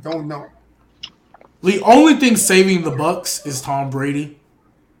 We don't know. The only thing saving the Bucs is Tom Brady.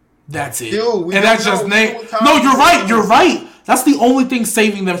 That's it. Dude, and that's just name. No, you're right. You're right. That's the only thing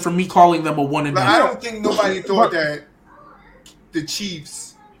saving them from me calling them a 1-and-done. I don't think nobody thought that the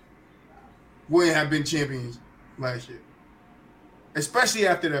Chiefs wouldn't have been champions last year. Especially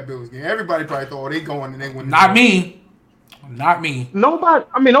after that Bills game. Everybody probably thought, they going and they win. Not me. Nobody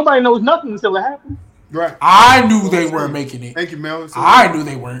knows nothing until it happens. Right. I knew they weren't making it. Thank you, Mel. I knew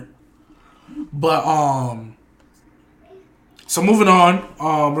they weren't. But, so moving on,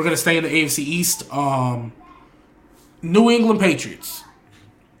 we're going to stay in the AFC East. New England Patriots.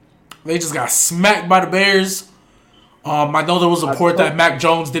 They just got smacked by the Bears. I know there was a report that Mac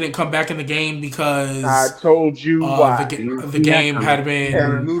Jones didn't come back in the game because I told you why. The game had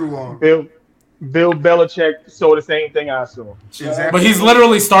been. Bill Belichick saw the same thing I saw. Exactly. But he's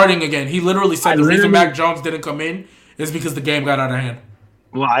literally starting again. He literally said the reason Mac Jones didn't come in is because the game got out of hand.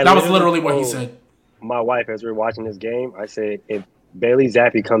 Well, that was literally what he said. My wife, as we were watching this game, I said, if Bailey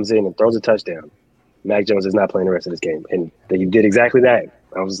Zappi comes in and throws a touchdown, Mac Jones is not playing the rest of this game. And he did exactly that.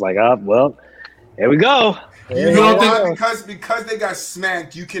 I was like, well, here we go. You know why? Because they got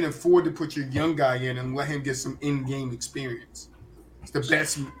smacked, you can afford to put your young guy in and let him get some in-game experience. It's the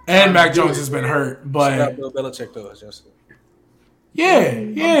best. And Mac Jones has been hurt, but Bill Belichick though, Justin.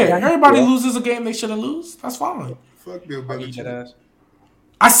 Yeah. Everybody loses a game they shouldn't lose. That's fine. Fuck Bill Belichick.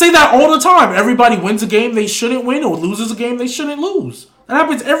 I say that all the time. Everybody wins a game they shouldn't win or loses a game they shouldn't lose. That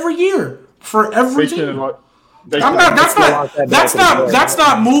happens every year for every team. That's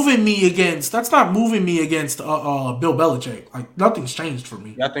not moving me against Bill Belichick. Like, nothing's changed for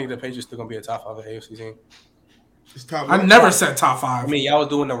me. I think the Patriots still gonna be a top 5 AFC team. I never said top 5. I mean, y'all was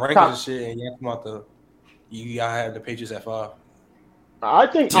doing the rankings and shit, and y'all come out you gotta have the Patriots at 5.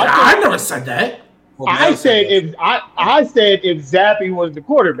 I never said that. I said if Zappi was the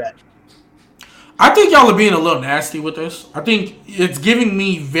quarterback. I think y'all are being a little nasty with this. I think it's giving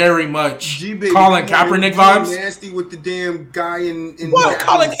me very much Colin Kaepernick vibes. Nasty with the damn guy in what?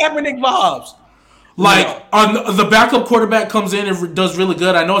 Colin Kaepernick vibes. Like, the backup quarterback comes in and does really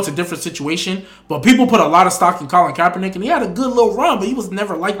good. I know it's a different situation, but people put a lot of stock in Colin Kaepernick, and he had a good little run, but he was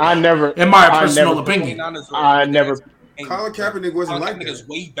never like that. In my personal opinion. Colin Kaepernick wasn't like that. Is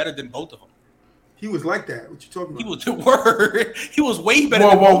way better than both of them. He was like that. What you talking about? He was the word. He was way better.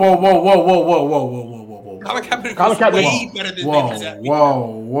 Whoa. Colin Kaepernick was way better than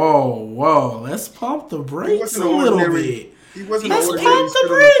Whoa. Let's pump the brakes a little bit. Let's pump the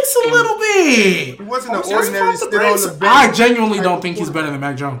brakes a little bit. He wasn't an ordinary sit on the bench. I genuinely don't think he's better than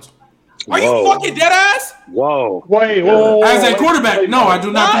Mac Jones. Are you fucking dead ass? Whoa. Wait. As a quarterback, no, I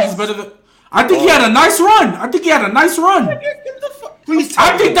do not think he's better than. I think he had a nice run. I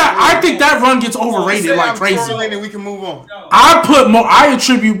think that run gets overrated like crazy. And we can move on. I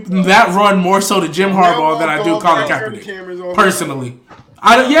attribute that run more so to Jim Harbaugh than I do Colin Kaepernick. Personally.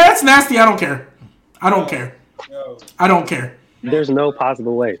 It's nasty. I don't care. There's no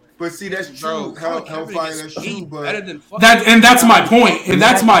possible way. But see, that's true. Hellfire, that's true. But that's my point.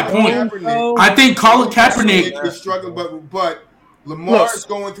 I think Colin Kaepernick is struggling, but Lamar is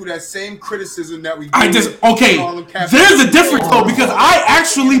going through that same criticism that we. There's a difference though, because I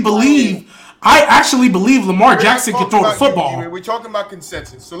actually believe Lamar Jackson can throw the football. We're talking about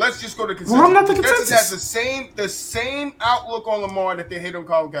consensus, so let's just go to consensus. Well, I'm not the consensus. Has the same outlook on Lamar that they hate on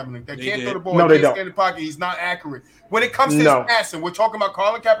Colin Kaepernick. They can't throw the ball. No, they don't. Stay in the pocket. He's not accurate. When it comes to his passing, we're talking about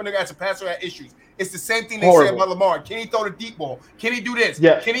Colin Kaepernick as a passer had issues. It's the same thing they say about Lamar. Can he throw the deep ball? Can he do this?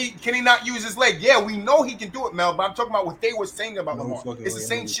 Yeah. Can he not use his leg? Yeah, we know he can do it, Mel. But I'm talking about what they were saying about Lamar. It's the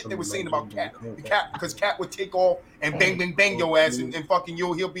same shit they were saying about Cat. Because Cat would take off and bang your ass and fucking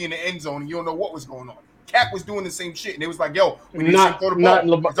he'll be in the end zone and you don't know what was going on. Cat was doing the same shit, and it was like, "Yo, when you throw the ball,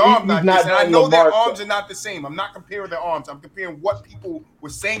 his arm not this." And I know their arms are not the same. I'm not comparing their arms. I'm comparing what people were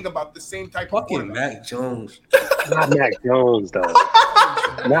saying about the same type of fucking Mac Jones. Not Mac Jones, though.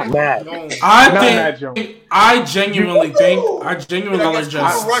 Not Mac. I genuinely think. I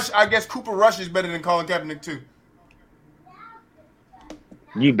guess Cooper Rush is better than Colin Kaepernick too.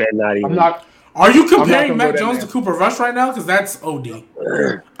 You bet not even. Are you I'm not comparing gonna Mac go Jones that to Cooper Rush right now? Because that's OD.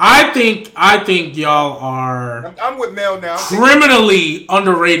 I think y'all are I'm with Mel now. criminally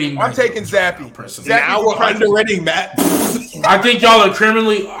underrating. I'm Mac taking Jones right Zappy. now, personally. Now Zappy we're for president. underrating Matt. I think y'all are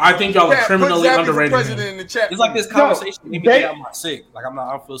criminally. I think y'all are Chat, put criminally Zappy for underrating president him. in the chat. It's like this No, conversation made me they- think I'm not sick. Like I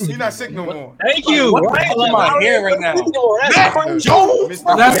don't feel sick. He's not sick no What- more. Thank Like, you. what the Right? fuck am I hearing right now? That's Mac crazy. Jones.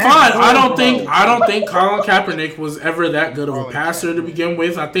 Mr. That's fine. I don't Bro. think Colin Kaepernick was ever that good of a Colin passer to Kaepernick. begin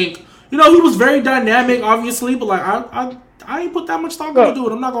with. I think he was very dynamic, obviously, but like I ain't put that much stock into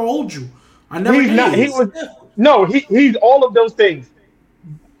Look, it. I'm not gonna hold you. I never he's did. not. He was no. He's all of those things,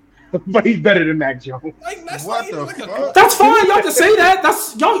 but he's better than Mac Jones. Like that's What not even the like fuck? That's fine. Y'all can say that.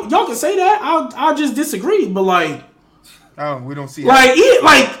 That's y'all can say that. I'll just disagree. But like We don't see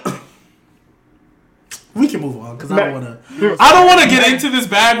that. we can move on because I don't want Mac- to. I don't want to get into this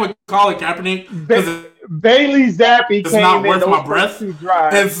bag with Colin Kaepernick because Bailey Zappi it's came not in worth those my first breath. two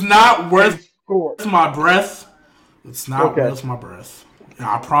drives It's not and worth scored. my breath. It's not Okay. worth my breath.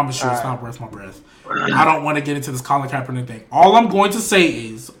 I promise you, it's Alright. not worth my breath. I don't want to get into this Colin Kaepernick thing. All I'm going to say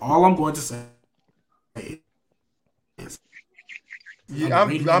is. Yeah,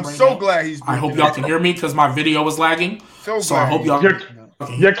 reading I'm him so right now. glad he's. I hope y'all can hear me because my video was lagging. So So I glad hope y'all.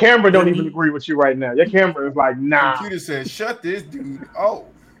 Your camera don't Hear even me? agree with you right now. Your camera is like, nah. Computer says, "Shut this dude." Oh,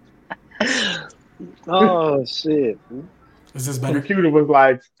 Oh shit. Is this better? Computer was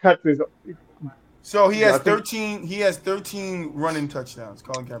like, cut this. so he has I think- 13. He has 13 running touchdowns.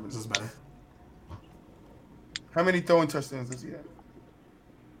 Colin Kaepernick. Is this better? How many throwing touchdowns does he have?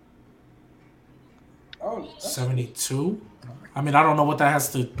 72. I mean, I don't know what that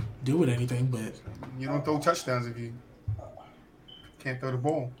has to do with anything, but You don't throw touchdowns if you can't throw the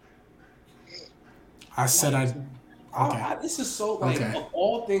ball. I said I. Okay. This is so like Okay. of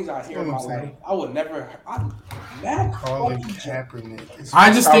all things I hear in my That's what I'm life, I would never. Mac Colin fucking Jones. Kaepernick. Is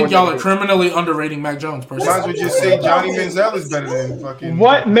I just I think would y'all never are do. criminally underrating Mac Jones. Might as Personally, well just say Johnny Manziel is better than fucking.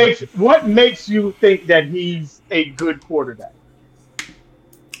 What makes you think that he's a good quarterback?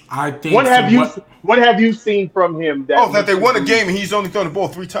 I think What have you what what have you seen from him that? Oh, that makes they you won a believe- game and he's only thrown the ball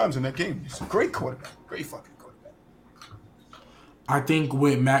 3 times in that game. He's a great quarterback. Great fucking quarterback. I think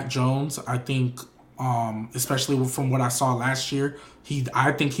with Mac Jones, I think especially from what I saw last year,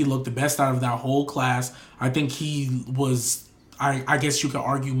 I think he looked the best out of that whole class. I think he was I guess you could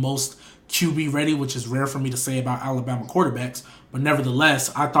argue most QB ready, which is rare for me to say about Alabama quarterbacks, but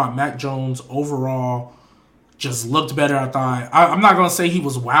nevertheless, I thought Mac Jones overall just looked better. I thought I'm not gonna say he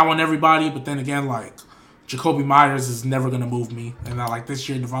was wowing everybody, but then again, like Jacoby Myers is never gonna move me, and like this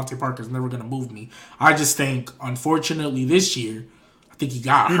year, Devontae Parker is never gonna move me. I just think, unfortunately, this year, I think he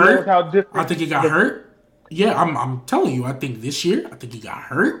got You hurt. know how different I think he got hurt. Yeah, I'm telling you, I think this year, I think he got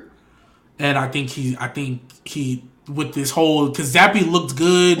hurt, and I think he with this whole because Zappy looked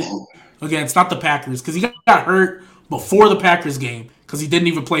good against not the Packers because he got hurt before the Packers game because he didn't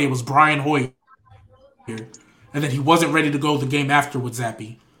even play. It was Brian Hoyer. And then he wasn't ready to go the game after with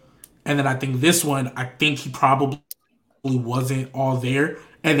Zappy. And then I think this one, I think he probably wasn't all there.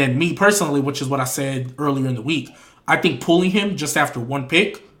 And then me personally, which is what I said earlier in the week, I think pulling him just after one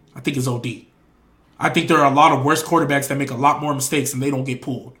pick, I think is OD. I think there are a lot of worse quarterbacks that make a lot more mistakes and they don't get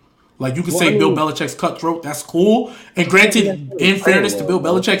pulled. Like you could say Bill Belichick's cutthroat, that's cool. And granted, in fairness to Bill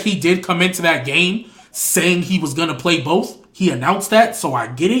Belichick, he did come into that game saying he was going to play both. He announced that, so I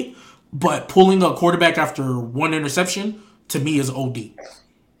get it. But pulling a quarterback after one interception to me is OD.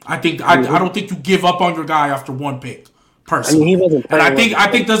 I don't think you give up on your guy after one pick. Personally, he wasn't and I playing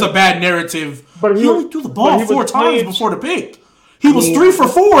think there's a bad narrative. But he he only was- threw the but ball he 4 was times playing- before the pick. He was 3 for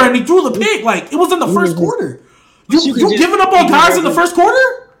 4 and he threw the pick. Like it was in the first quarter. You you can just- giving up on he guys in the wasn't- first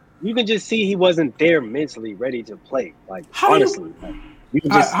quarter? You can just see he wasn't there mentally ready to play. Like How do you- honestly, you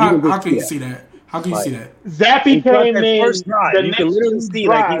can just How you can you that. see that? How can you see that? Zappy Throughout came that in first drive, the you next can literally two see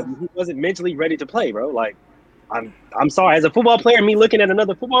like drives. he wasn't mentally ready to play, bro. Like I'm sorry, as a football player, me looking at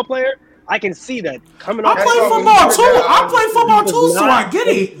another football player, I can see that coming I off. play football too. I play football too, so I get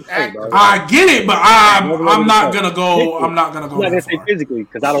it. I get it, but I'm not gonna go. I'm not gonna go. I'm not gonna that say far. physically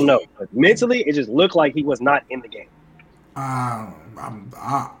because I don't know, but mentally, it just looked like he was not in the game. I'm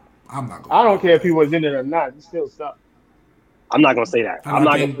not going. I don't care if he was in it or not. He still sucked. I'm not gonna say that. And I'm I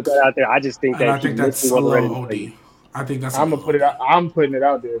not think- gonna put that out there. I just think And that I think he that's a mentally wasn't ready little to play. OD. I think that's. I'm gonna put it out. I'm putting it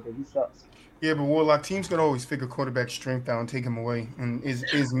out there, but he sucks. Yeah, but Warlock teams can always figure quarterback strength out and take him away. And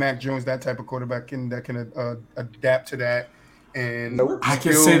is Mac Jones that type of quarterback that can adapt to that? And I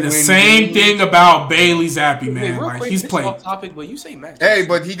can still say the win same games? thing about Bailey Zappi, Wait, man. real Like quick, he's this played. off topic, but you say Mac. Hey,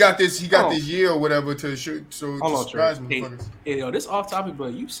 but he got this Oh. year or whatever to shoot. So Hold on, surprise Trey. motherfuckers. Hey, yo, this off topic,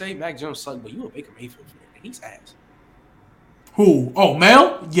 but you say Mac Jones sucked, but you a Baker Mayfield fan. He's ass. Who? Oh,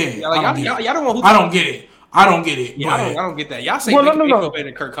 Mel? Yeah. Yeah, like y'all don't want who. I don't get it. I don't get it. Yeah, but, I don't get that. Y'all say Well, Baker no. Mayfield better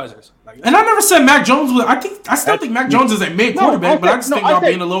than Kirk Cousins. Like, and I never said Mac Jones was. I still think Mac Jones is a mid quarterback, but I just think y'all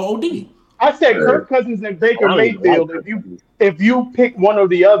being a little OD. I said Kirk Cousins and Baker I don't even like Mayfield. If you pick one or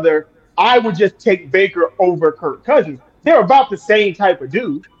the other, I would just take Baker over Kirk Cousins. They're about the same type of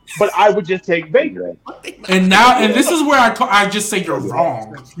dude, but I would just take Baker. And this is where I just say you're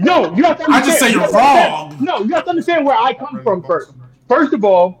wrong. No, you have to understand. I just say you're wrong. No, you have to understand where I come from first. First of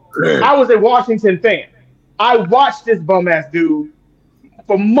all, I was a Washington fan. I watched this bum ass dude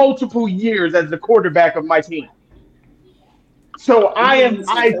for multiple years as the quarterback of my team. So I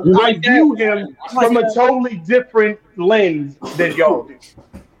view him from a totally different lens than y'all do.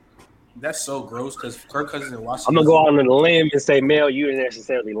 that's so gross because Kirk Cousins and Washington. I'm gonna go out on a limb and say, Mel, you didn't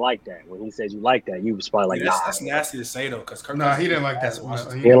necessarily like that. When he said you like that, you was probably like, that's nasty to say though, because Kirk. Nah, he didn't like that.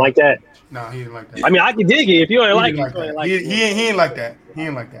 He didn't like that. No, he didn't like that. I mean, I can dig it if you ain't like He it. didn't like that. He ain't like that. He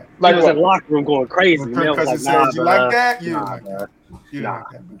ain't like that. He was in the locker room going crazy. When Mel Kirk was Cousins like, said, "You like that? You didn't like nah, that. You didn't like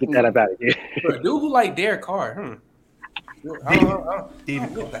that." get that up out of here. Bro, dude who like Derek Carr. I don't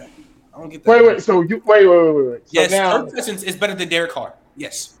get that. I don't get that. Wait. So wait. So Yes, now, Kirk Cousins is better than Derek Carr.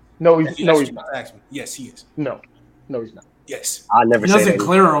 Yes. no, he's not. Ask me. Yes, he is. No, he's not. Yes. I never He say doesn't that.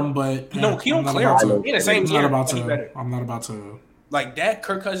 clear him, but No, he don't I'm not clear about him. to- In the same I'm tier. not about He to. better. I'm not about to. Like that,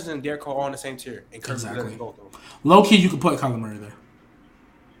 Kirk Cousins and Derek Carr are on the same tier, and Kirk Exactly. doesn't both of them. Low key, you could put Kyler Murray there.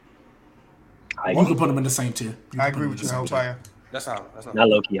 High You key. could put him in the same tier. I agree with you, Hellfire. That's not. Not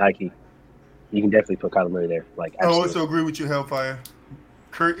low key, high key. You can definitely put Kyler Murray there. Like, I absolutely. also agree with you, Hellfire.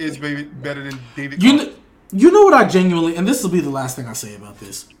 Kurt is better than David. You know what I genuinely, and this will be the last thing I say about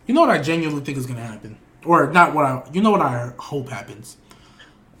this. You know what I genuinely think is going to happen, or not what I. You know what I hope happens.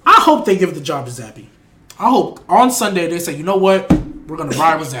 I hope they give the job to Zappy. I hope on Sunday they say, you know what, we're going to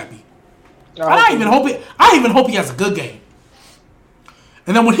ride with Zappy. I even hope he has a good game.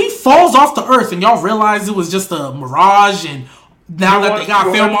 And then when he falls off the earth and y'all realize it was just a mirage, and now that they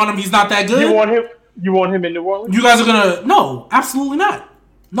got film on him, he's not that good. You want him in New Orleans? You guys are gonna no, absolutely not.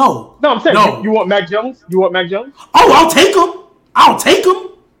 No, No, I'm saying no. you want Mac Jones? You want Mac Jones? Oh, I'll take him.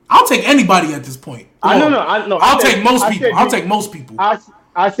 I'll take anybody at this point. I'll take most people. I'll take most people.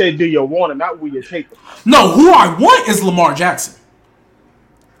 I said, do you want him? Not will you take him? No, who I want is Lamar Jackson.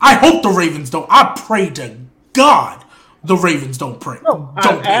 I hope the Ravens don't. I pray to God the Ravens don't pray. No,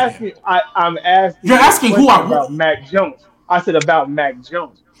 don't I'm asking. You're asking who I want. About Mac Jones. I said about Mac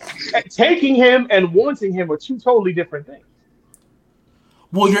Jones. Taking him and wanting him are two totally different things.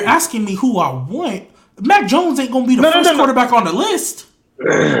 Well, you're asking me who I want. Mac Jones ain't gonna be the first quarterback on the list.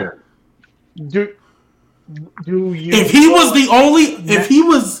 Do you?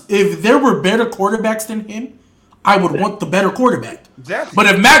 If there were better quarterbacks than him, I would want the better quarterback. Exactly. But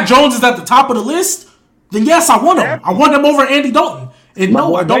if Mac Jones is at the top of the list, then yes, I want him. I want him over Andy Dalton. And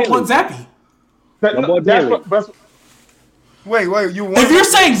no, I don't want Zappy. Wait, you want? If you're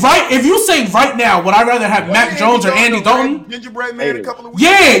saying right now, would I rather have Mac Jones or Andy Dalton? Gingerbread Man a couple of weeks.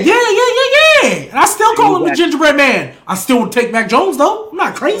 Yeah. And I still call him the Gingerbread Man. I still would take Mac Jones though. I'm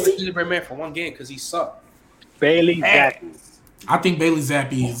not crazy. Gingerbread Man for one game because he sucked. Bailey Zappi. I think Bailey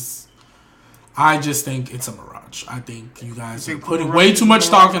Zappi's. I just think it's a mirage. I think you guys are putting way too much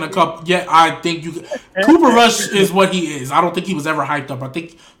stock in a cup. Yeah, I think Cooper Rush is what he is. I don't think he was ever hyped up. I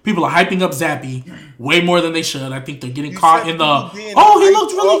think people are hyping up Zappy way more than they should. I think they're getting caught in the. He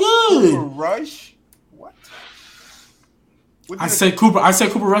looked really good. Cooper Rush. What? I said Cooper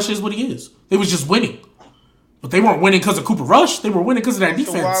Rush is what he is. They was just winning, but they weren't winning because of Cooper Rush. They were winning because of that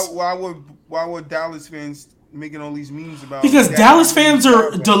defense. So why would Dallas fans making all these memes about? Because Dallas fans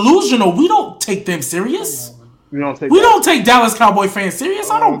are delusional. We don't take them serious. We don't take Dallas Cowboy fans serious.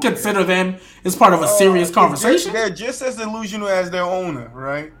 I don't consider them as part of a serious conversation. They're just as delusional as their owner,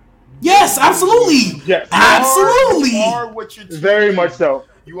 right? Yes, absolutely. Yes. Absolutely. You are what you're very much so.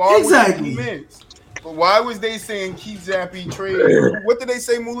 You are exactly. What you but why was they saying keep Zappy trade? What did they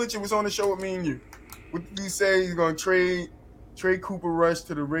say? Mulich was on the show with me and you. What did he say? He's going to trade Cooper Rush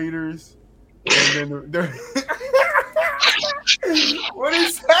to the Raiders. And then what did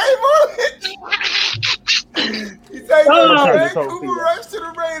he say, Mulich? He said trade Cooper Rush to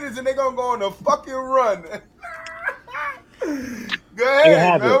the Raiders and they're going to go on a fucking run. Go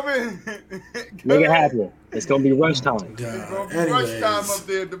ahead, Melvin. Make it happen. It's gonna be rush time. It's gonna be rush time up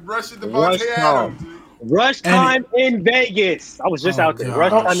there. The rush at the Devontae Adams. Rush time in Vegas. I was just out there.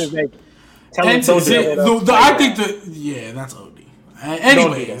 Rush time in Vegas. I think that's OD.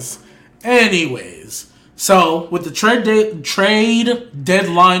 Anyways, so with the trade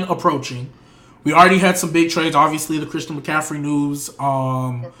deadline approaching, we already had some big trades. Obviously, the Christian McCaffrey news.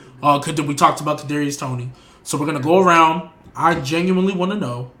 We talked about Kadarius Toney. So we're gonna go around. I genuinely want to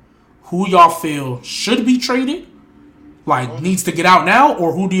know who y'all feel should be traded, like needs to get out now,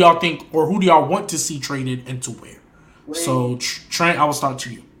 or who do y'all think, or who do y'all want to see traded and to where? So Trent, I will start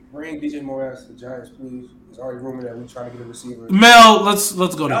to you. Bring DJ Morass to the Giants, please. There's already rumor that we're trying to get a receiver. Mel, let's go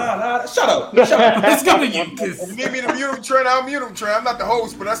to you. Shut up. Let's go to you. You need me to mute him, Trent? I'll mute him, Trent. I'm not the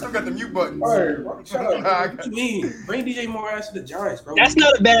host, but I still got the mute buttons. All right, shut up. What you mean? Bring DJ Morass to the Giants, bro. That's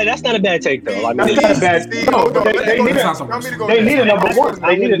not a bad take though. I mean, That's not a bad thing. No, they need a number one.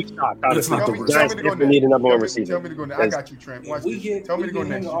 They need a. It's not the worst. Giants definitely need a number one receiver. Tell me to go next. I got you, Trent. Watch this. Tell me to go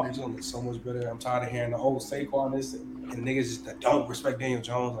next. So much better. I'm tired of hearing the old Saquon this and niggas just that don't respect Daniel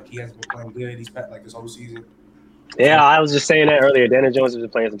Jones. Like he hasn't been playing good. He's like this whole season. Yeah, I was just saying that earlier. Daniel Jones has been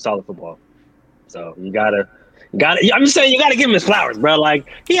playing some solid football, so you gotta. I'm just saying you gotta give him his flowers, bro. Like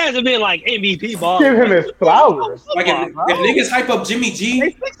he hasn't been like MVP ball. Give him his flowers. Like if niggas hype up Jimmy G,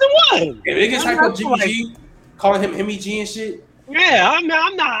 they 6-1. If niggas hype up Jimmy G, calling him Himmy G and shit. Yeah, I'm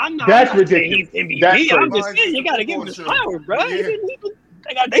not. That's ridiculous. He's MVP. That's I'm just saying you gotta give him his flowers, bro. Yeah.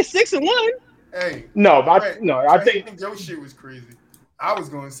 They 6-1. Hey, I think your shit was crazy. I was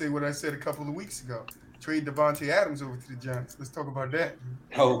going to say what I said a couple of weeks ago. Trade Devontae Adams over to the Giants. Let's talk about that.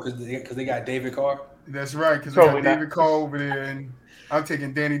 Oh, because they got David Carr. That's right, because we got David Carr over there, and I'm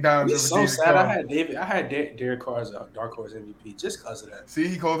taking Danny Dimes over David sad. Carr. I had Derek Carr as a dark horse MVP just because of that. See,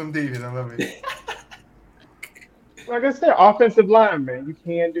 he called him David. I love it. like I said, offensive line, man. You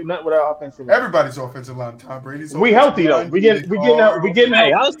can't do nothing without offensive line. Everybody's offensive line. Tom Brady's. We healthy though. We getting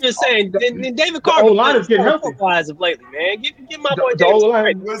Hey, I was just saying, David Carr. The line is getting healthy. As of lately, man. Give my boy the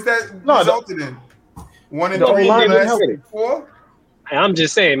line. What's that resulted in? 1-3 last 4. Hey, I'm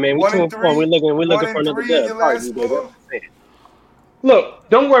just saying, man. We 2-4. We're looking for another dub. Look,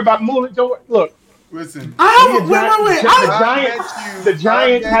 don't worry about moving. Look. Listen. The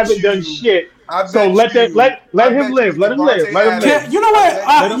Giants haven't done shit. So let him live. Let him live. You know what?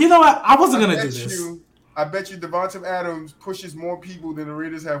 I wasn't gonna do this. I bet you Devontae Adams pushes more people than the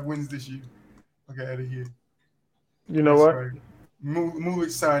Raiders have wins this year. Okay, out of here. You know what? Right.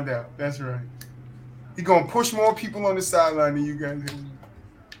 Mulich signed out. That's right. He's gonna push more people on the sideline than you guys.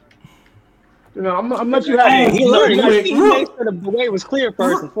 You know, I'm not too happy. He learned. He made sure the way was clear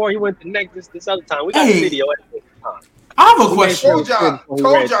first before he went to next this other time. We got the video at the time. I have a question. Told y'all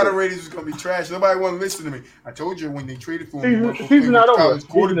the Raiders was gonna be trash. Nobody want to listen to me. I told you when they traded for him, season not over.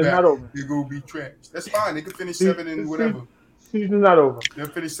 Season is not over. They're gonna be trash. That's fine. They can finish 7 and whatever. Season's not over. They'll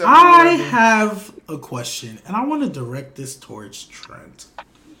finish 7. I have a question, and I want to direct this towards Trent.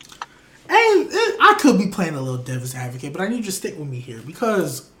 And I could be playing a little devil's advocate, but I need you to stick with me here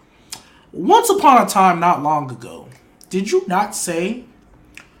because once upon a time, not long ago, did you not say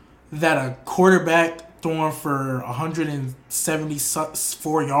that a quarterback throwing for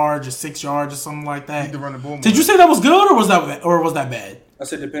 174 yards or 6 yards or something like that? Need to run the ball more. Did you say that was good or was that bad? I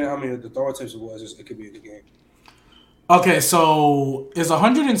said depending on how many of the throwing tips it was, it could be a good game. Okay, so is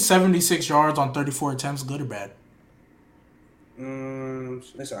 176 yards on 34 attempts good or bad?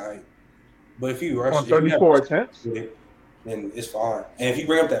 It's all right. But if you rush on 34 attempts, then it's fine. And if you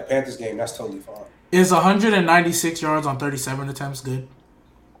bring up that Panthers game, that's totally fine. Is 196 yards on 37 attempts good?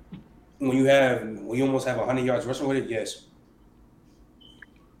 When you almost have 100 yards rushing with it, yes.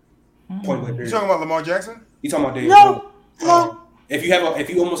 Point blank. You talking about Lamar Jackson? You talking about Dave? No. If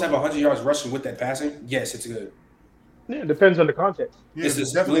you almost have 100 yards rushing with that passing, yes, it's good. Yeah, it depends on the context. Yeah, it's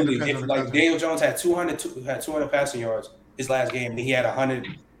just definitely if like Daniel Jones had 200 passing yards his last game, and he had 100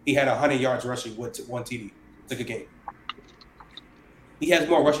 yards rushing with 1 TD. It's a good game. He has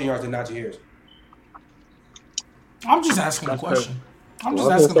more rushing yards than Najee Harris. I'm just asking a question.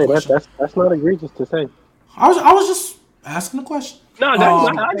 That's not egregious to say. I was just asking a question. No,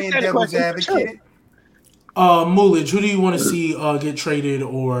 that's not. I just had a question. Mulich, who do you want to see get traded,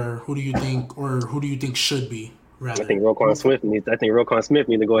 or who do you think should be? Rather? I think Roquan Smith needs to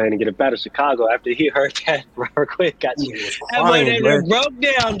go ahead and get it back to Chicago after he heard that Robert Quinn got you. That boy broke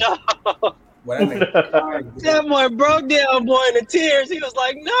down, dog. That boy broke down, boy, in the tears. He was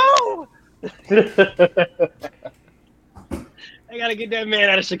like, "No, I gotta get that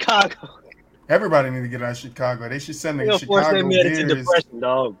man out of Chicago." Everybody need to get out of Chicago. They should send the Chicago force that man into depression,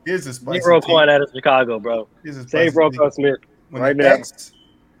 dog. Here's a spicy Get Roquan out of Chicago, bro. Save Roquan Smith right now.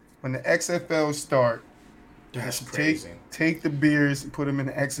 When the XFL start, that's crazy. Take the Bears and put them in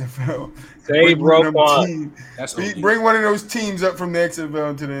the XFL. Save Roquan. Bring one of those teams up from the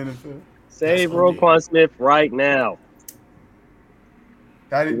XFL into the NFL. Save Roquan Smith right now.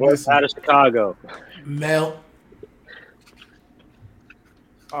 Out of Chicago. Mel.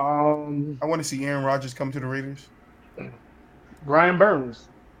 I want to see Aaron Rodgers come to the Raiders. Brian Burns.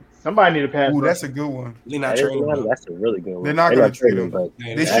 Somebody need to pass. Ooh, that's a good one. They're not trading him. That's a really good one. They're not going to trade him. But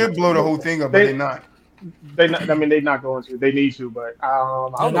they should blow the whole thing up, but they're not. I mean, they're not going to. They need to, but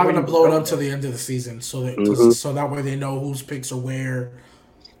they're not going to blow it up to the end of the season, so that way they know whose picks are where,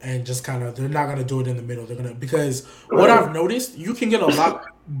 and just kind of they're not going to do it in the middle. They're going to because what I've noticed, you can get a lot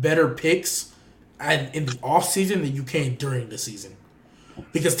better picks in the off season than you can during the season,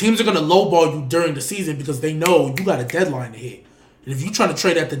 because teams are going to lowball you during the season because they know you got a deadline to hit, and if you're trying to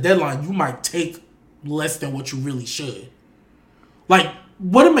trade at the deadline, you might take less than what you really should. Like,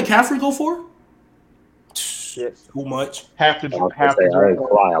 what did McCaffrey go for? Shit, too much. Half the I didn't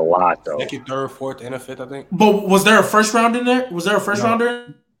fly a lot though. Second, third, fourth, and a fifth, I think. But was there a first round in there? Was there a first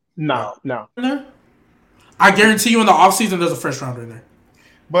rounder? No. In there? I guarantee you in the offseason there's a first rounder in there.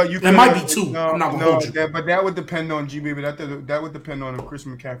 But it might be two. I'm not gonna hold you. But that would depend on G-Baby. That would depend on if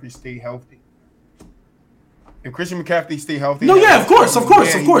Christian McCaffrey stay healthy. If Christian McCaffrey stay healthy, no, yeah, of course.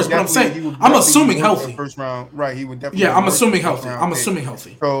 But I'm saying, I'm assuming healthy. First round, right? He would definitely. Yeah, I'm assuming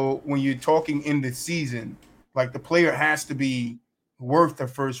healthy. So when you're talking in the season, like the player has to be worth a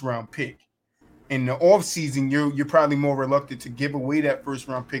first round pick. In the off season, you're probably more reluctant to give away that first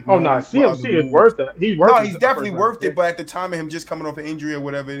round pick. Oh no, CMC is worth it. He's definitely worth it. But at the time of him just coming off an injury or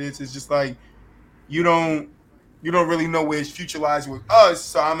whatever it is, it's just like you don't really know where his future lies with us.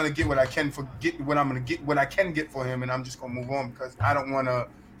 So I'm gonna get what I can what I can get for him, and I'm just gonna move on because I don't want to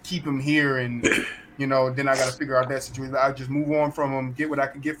keep him here, and then I got to figure out that situation. I just move on from him, get what I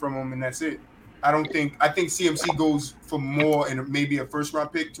can get from him, and that's it. I think CMC goes for more and maybe a first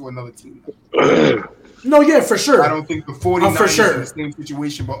round pick to another team. No, yeah, for sure. I don't think the 49ers are in the same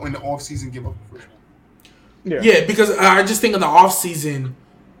situation, but in the offseason give up the first round. Yeah, because I just think in the offseason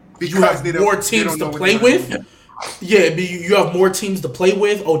you have more teams to play with. Yeah, you have more teams to play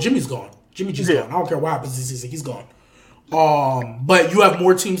with. Oh, Jimmy's gone. Jimmy just gone. I don't care what happens this season. He's gone. But you have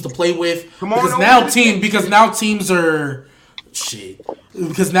more teams to play with because now teams are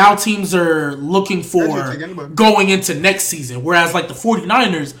because now teams are looking for going into next season. Whereas like the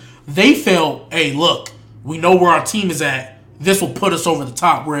 49ers, they felt, hey, look, we know where our team is at. This will put us over the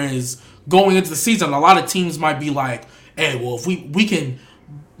top. Whereas going into the season, a lot of teams might be like, hey, well, if we can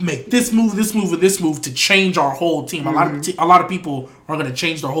make this move, and this move to change our whole team. A lot of people are going to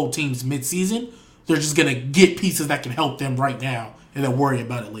change their whole teams mid-season. They're just going to get pieces that can help them right now and then worry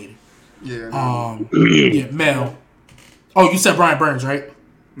about it later. Yeah. Mel. Oh, you said Brian Burns, right?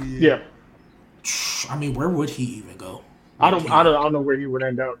 Yeah. I mean, where would he even go? I don't know where he would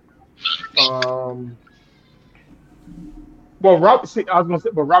end up. Well, Robert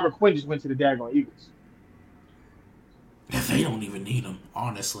Quinn just went to the daggone Eagles. They don't even need him,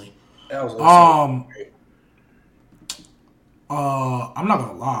 honestly. I'm not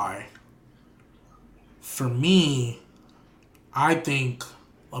gonna lie. For me, I think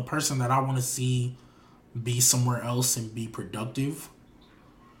a person that I want to see be somewhere else and be productive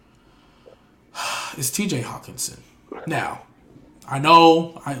is TJ Hawkinson. Now,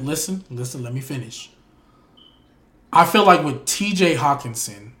 listen, let me finish. I feel like with TJ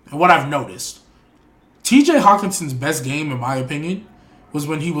Hawkinson, and what I've noticed, TJ Hawkinson's best game, in my opinion, was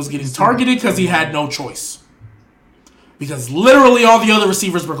when he was getting targeted because he had no choice. Because literally all the other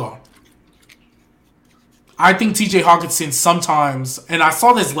receivers were gone. I think TJ Hawkinson sometimes, and I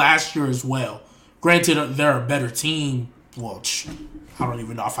saw this last year as well. Granted, they're a better team. Well, I don't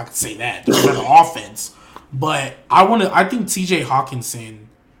even know if I could say that. They're a better offense. But I think TJ Hawkinson,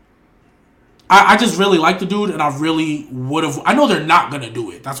 I just really like the dude, and I really would have. I know they're not going to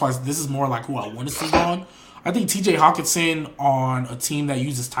do it. That's why this is more like who I want to see on. I think TJ Hawkinson on a team that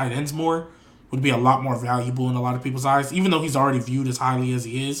uses tight ends more would be a lot more valuable in a lot of people's eyes, even though he's already viewed as highly as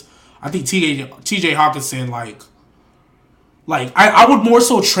he is. I think TJ Hawkinson, like I would more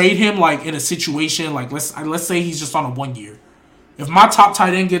so trade him like in a situation like let's say he's just on a 1 year. If my top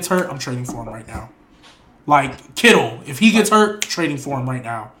tight end gets hurt, I'm trading for him right now. Like Kittle, if he gets hurt, trading for him right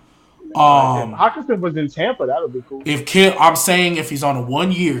now. If Hawkinson was in Tampa, that would be cool. I'm saying if he's on a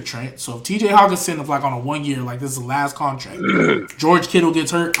 1 year, Trent. So if TJ Hawkinson is like on a 1 year, like this is the last contract. George Kittle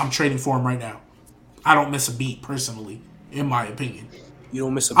gets hurt, I'm trading for him right now. I don't miss a beat personally, in my opinion. You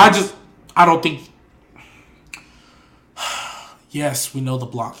don't miss a beat. I don't think. Yes, we know the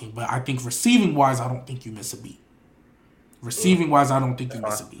blocking, but I think receiving wise, I don't think you miss a beat. Receiving wise, I don't think you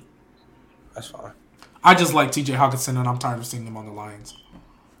miss a beat. That's fine. I just like TJ Hawkinson, and I'm tired of seeing him on the Lions.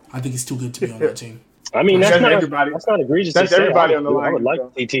 I think he's too good to be on that team. I mean, that's not egregious. That's everybody on the Lions. I would like to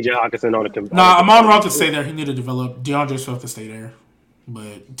see TJ Hawkinson on the. Nah, Amon Ra could stay there. He need to develop. DeAndre Swift to stay there.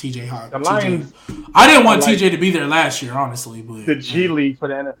 But TJ Hawkinson. The Lions. I didn't want TJ to be there last year, honestly. But the G League for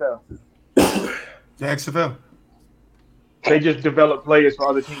the NFL. The XFL. They just develop players for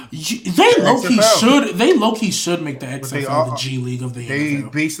other teams. They low key should. They low key should make the XFL the G League of the NFL. They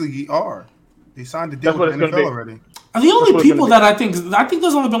basically are. They signed the deal with the NFL already. The only people that I think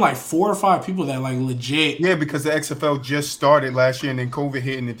there's only been like 4 or 5 people that like legit. Yeah, because the XFL just started last year and then COVID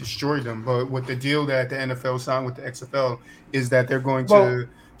hit and it destroyed them. But with the deal that the NFL signed with the XFL is that they're going to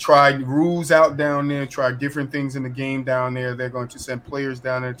try rules out down there, try different things in the game down there. They're going to send players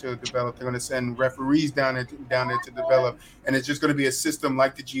down there to develop. They're going to send referees down there to develop. And it's just going to be a system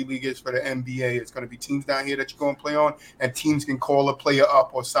like the G League is for the NBA. It's going to be teams down here that you go and play on, and teams can call a player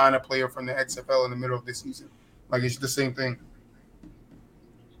up or sign a player from the XFL in the middle of the season. Like, it's the same thing.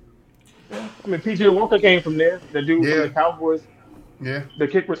 Yeah. I mean, PJ Walker came from there. The dude from the Cowboys. Yeah. The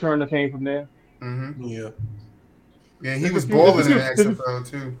kick returner came from there. Mm-hmm. Yeah. Yeah, he was balling in the XFL,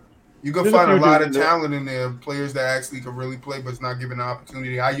 too. You can find a lot of talent in there, players that actually can really play, but it's not given an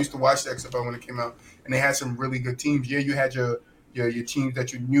opportunity. I used to watch the XFL when it came out, and they had some really good teams. Yeah, you had your teams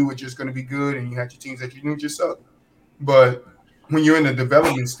that you knew were just going to be good, and you had your teams that you knew just sucked. But when you're in the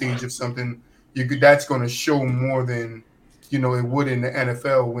development stage of something, that's going to show more than it would in the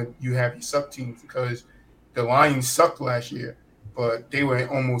NFL when you have your sub teams, because the Lions sucked last year, but they were in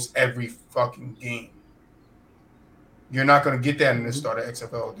almost every fucking game. You're not going to get that in the start of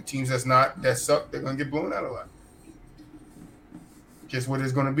XFL. The teams that suck, they're going to get blown out a lot. Just what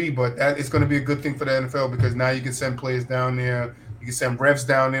it's going to be, but it's going to be a good thing for the NFL because now you can send players down there. You can send refs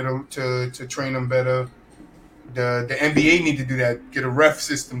down there to train them better. The NBA need to do that. Get a ref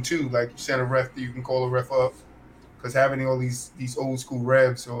system too. Like you send a ref that you can call a ref up. Because having all these old school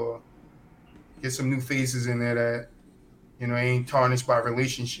refs or get some new faces in there that ain't tarnished by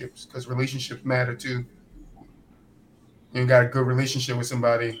relationships. Because relationships matter too. You got a good relationship with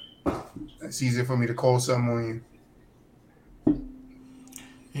somebody. It's easier for me to call something on you.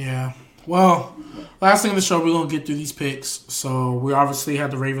 Yeah. Well, last thing in the show, we're gonna get through these picks. So we obviously had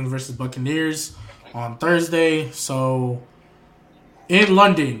the Ravens versus Buccaneers on Thursday. So in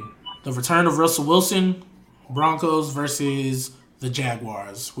London, the return of Russell Wilson, Broncos versus the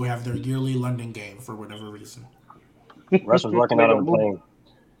Jaguars, who have their yearly London game for whatever reason. Russell's working out on the plane.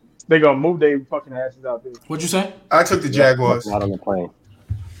 They're gonna move their fucking asses out there. What'd you say? I took the Jaguars. Not on the plane.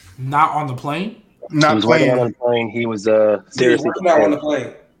 Not on the plane? He was working out on the plane. He was seriously working out on the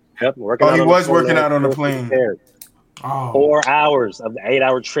plane. Yep, working out. He was working out on the plane. 4 hours of the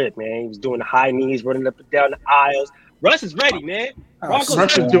 8-hour trip, man. He was doing the high knees, running up and down the aisles. Russ is ready, man. Russ is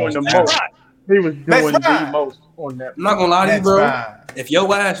doing the most. He was doing the most on that. I'm not gonna lie to you, bro. If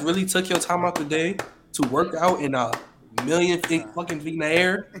your ass really took your time out the day to work out in a million fucking feet in the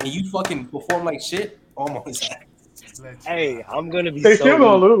air and you fucking perform like shit, almost. Hey, I'm gonna be. They still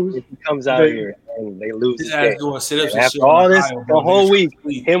gonna lose if he comes out here and they lose. His ass doing sit-ups and after shit all this, the whole week,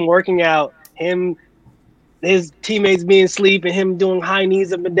 him working out, his teammates being asleep, and him doing high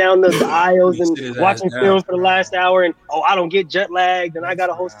knees up and down the aisles and watching film for the last hour. And I don't get jet lagged, and I got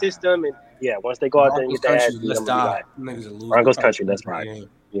a whole system. And yeah, once they go out there and get that ass, let's die. Broncos country, that's right.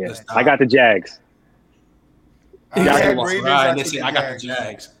 Yeah, I got the Jags. I got the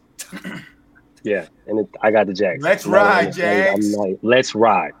Jags. Yeah, and I got the Jags. Let's ride, Jags. Let's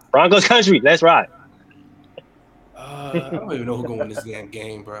ride. Broncos country, let's ride. I don't even know who's going to win this damn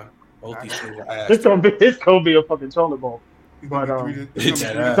game, bro. Both these teams are ass. It's gonna be a fucking toilet bowl. But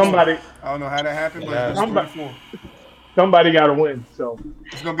somebody, I don't know how that happened, but somebody got to win. So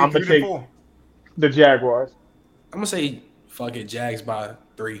it's gonna be 3-4. The Jaguars. I'm gonna say fuck it, Jags by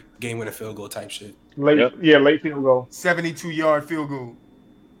 3, game-winning field goal type shit. Late field goal. 72-yard field goal.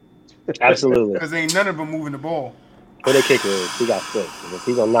 Absolutely. Because ain't none of them moving the ball. Who they kicker is? He got foot.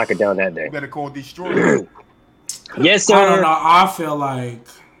 He's gonna knock it down that day. You better call destroy. Yes, sir. I don't know. I feel like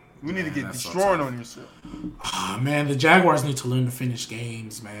we need to get destroying on yourself. Man, the Jaguars need to learn to finish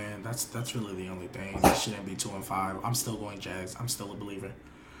games, man. That's really the only thing. They shouldn't be 2-5. I'm still going Jags. I'm still a believer.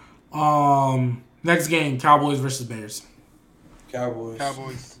 Next game, Cowboys versus Bears.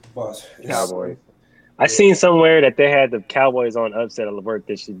 Cowboys. Boss. Cowboys. I seen somewhere that they had the Cowboys on upset alert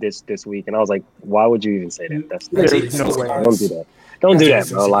this week, and I was like, why would you even say that? Don't do that. Don't do that,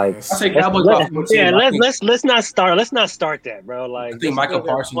 bro. Like, I say Cowboys. Let's not start that, bro. Like, I think Michael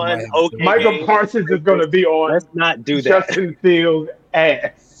Parsons. Michael Parsons is going to be on. Let's not do that. Justin Fields'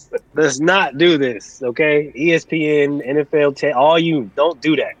 ass. Let's not do this, okay? ESPN, NFL, all you don't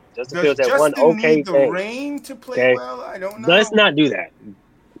do that. Justin Fields had one okay need the thing. rain to play well? I don't know. Let's not do that.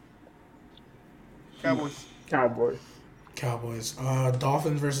 Cowboys.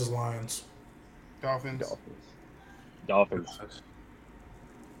 Dolphins versus Lions. Dolphins. Don't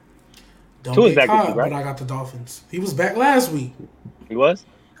get caught, right? But I got the Dolphins. He was back last week. He was?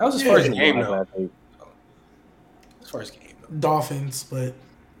 That was his first game, though. first game. Dolphins, but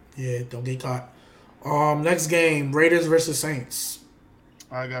yeah, don't get caught. Next game, Raiders versus Saints.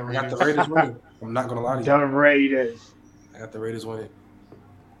 I got I got Raiders. the Raiders winning. I'm not gonna lie to you. The Raiders. I got the Raiders winning.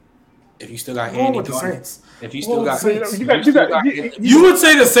 If you still got I'm going Andy with the Dalton, Saints. if you still got, You would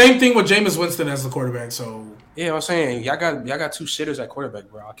say the same thing with Jameis Winston as the quarterback. So yeah, I'm saying y'all got two shitters at quarterback,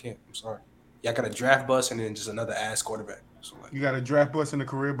 bro. I can't. I'm sorry. Y'all got a draft bus and then just another ass quarterback. So like, You got a draft bus and a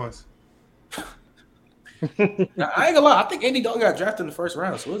career bus. now, I ain't gonna lie. I think Andy Dalton got drafted in the first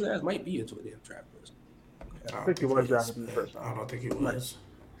round, so his ass might be into a damn draft bus. I think he was drafted in the first round. I don't think he was.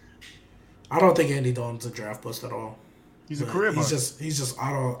 I don't think Andy Dalton's a draft bust at all. He's a career bus. He's just.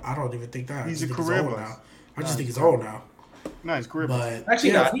 I don't even think that. He's a career bus. Now. I just think he's old now. Nice career bus. But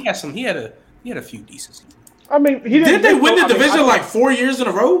Actually, no, he had a few decent seasons. I mean, didn't they win the division like 4 years in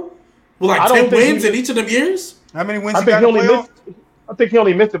a row? With like 10 wins in each of them years? How many wins he got in the playoffs? I think he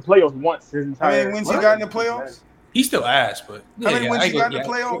only missed the playoffs once his entire. How many wins he got in the playoffs? He still ass, but how many wins he got in the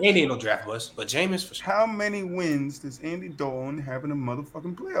playoffs? Andy ain't no draft bust, but Jameis for sure. How many wins does Andy Dalton have in the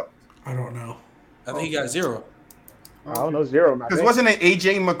motherfucking playoffs? I don't know. I think he got 0. I don't know, 0. Because wasn't it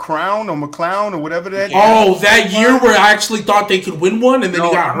AJ McClown or whatever that? Oh, that year where I actually thought they could win one, and then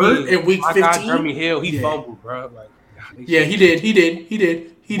he got hurt in week 15. I got Jeremy Hill. He fumbled, bro. Like, yeah, he did. He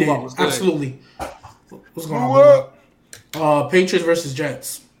did. Absolutely. What's going on? Patriots versus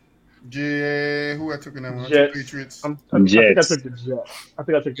Jets. Yeah, who I took in that one? Jets. Patriots. I think I took the Jets. I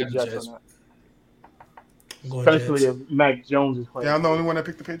think I took the Jets on that. Especially if Mac Jones is playing. Yeah, I'm the only one that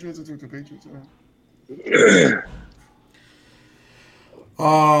picked the Patriots. I took the Patriots.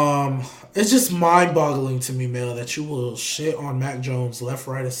 It's just mind-boggling to me, Mel, that you will shit on Mac Jones left,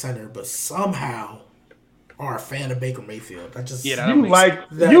 right, and center, but somehow are a fan of Baker Mayfield. You like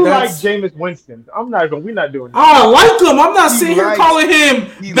Jameis Winston. We're not doing that. I like him. I'm not sitting here calling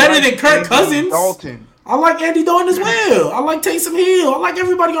him better than Kirk Cousins. Dalton. I like Andy Dalton as well. I like Taysom Hill. I like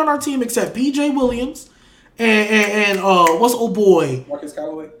everybody on our team except PJ Williams and what's old boy? Marcus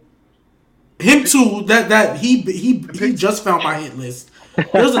Callaway. Him too. That he just found my hit list.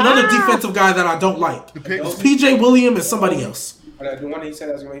 There's another defensive guy that I don't like. It's PJ Williams and somebody else. The one that he said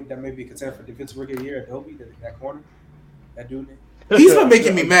that may be considered for defensive rookie of the year, Adobe, that corner, that dude. He's been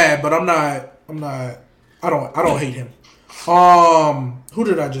making me mad, but I'm not. I don't hate him. Who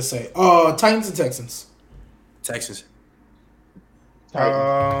did I just say? Titans and Texans. Texans.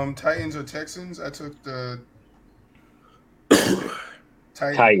 Titans or Texans? I took the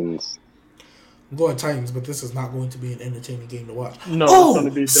Titans. I'm going Titans, but this is not going to be an entertaining game to watch. No.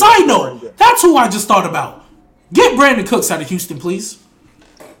 Side note, that's who I just thought about. Get Brandon Cooks out of Houston, please.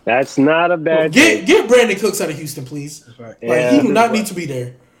 That's not a bad Get Brandon Cooks out of Houston, please. Right. Like, he do not need to be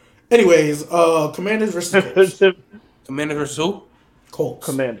there. Anyways, Commanders versus Colts. Commanders versus who? Colts.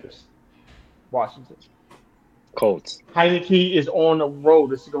 Commanders. Washington. Colts. Heineke is on the road.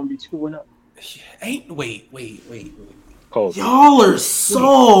 This is going to be 2-0. Wait. Colts. Y'all are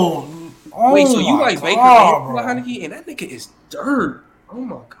so... Wait, so you like Baker Heineke, and that nigga is dirt. Oh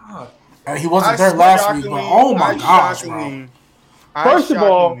my god. He wasn't there last week, but oh my gosh, bro. First of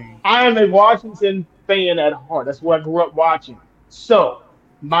all, I am a Washington fan at heart. That's what I grew up watching. So,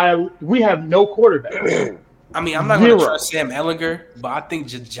 we have no quarterback. I mean, I'm not going to trust Sam Ehlinger, but I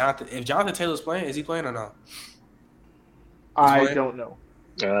think if Jonathan Taylor's playing, is he playing or not? I don't know.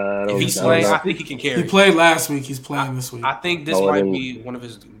 If he's playing, I think he can carry. He played last week. He's playing this week. I think this might be one of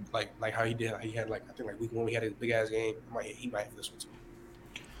his like how he did. He had I think week 1 we had a big ass game. He might have this one too.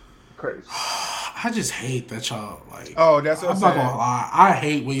 Crazy. I just hate that y'all like. Oh, that's what I'm not gonna lie. I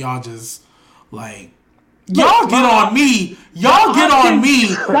hate when y'all just like. Y'all get on me. Y'all get on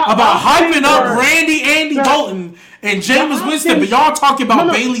me about hyping up Andy Dalton and Jameis Winston, but y'all talking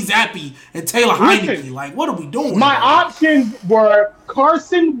about Bailey Zappi and Taylor Heineke. Like, what are we doing? My options were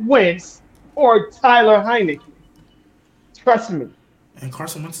Carson Wentz or Tyler Heineke. Trust me. And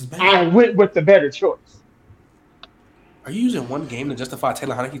Carson Wentz is better. I went with the better choice. Are you using one game to justify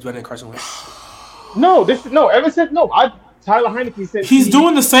Taylor Heineke's better than Carson Wentz? Tyler Heineke said he's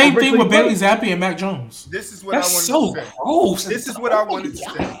doing the same thing with Bailey Zappi and Mac Jones. This is what I wanted to say. Gross. This is what I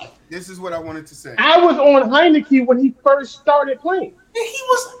wanted to say. I was on Heineke when he first started playing. He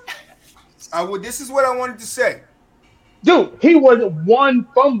was. This is what I wanted to say. Dude, he was one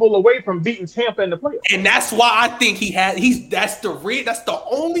fumble away from beating Tampa in the playoffs. And that's why I think that's the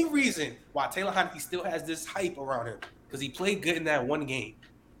only reason why Taylor Heineke still has this hype around him. Because he played good in that one game.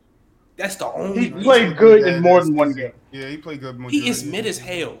 That's the only reason. He played good in more than one game. Yeah, he played good. He is mid as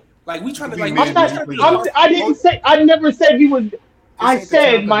hell. Like, we trying to like. I never said he was. I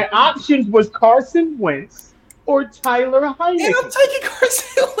said my options was Carson Wentz or Tyler Heineke. And I'm taking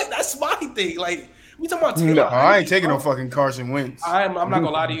Carson Wentz. That's my thing. Like, You talking about Taylor? No, I ain't taking no fucking Carson Wentz. I'm not gonna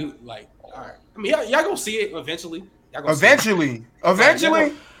lie to you. Like, all right. I mean, y'all gonna see it eventually. Eventually. That's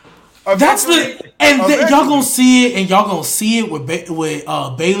the y'all gonna see it, and y'all gonna see it with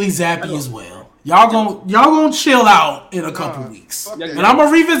Bailey Zappi as well. Y'all gonna chill out in a couple weeks, and I'm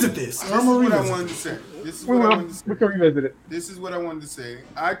gonna revisit this. This is what I wanted to say. We can revisit it. This is what I wanted to say.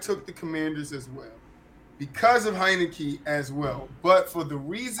 I took the Commanders as well because of Heineke as well, but for the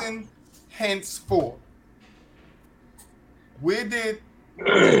reason henceforth, where did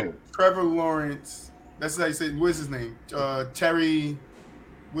Trevor Lawrence? That's how you say. What's his name? Terry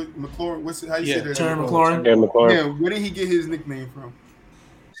McLaurin. How you say that? Terry McLaurin. Yeah. Where did he get his nickname from?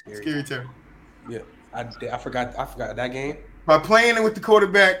 Scary Terry. Yeah, I forgot that game. By playing it with the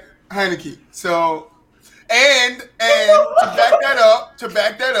quarterback Heineke. So, and to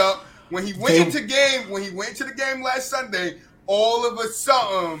back that up, when he went to the game last Sunday, all of a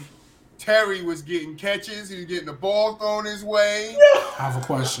sudden, Terry was getting catches. He was getting the ball thrown his way. I have a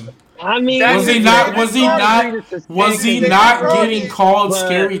question. I mean, was he not getting called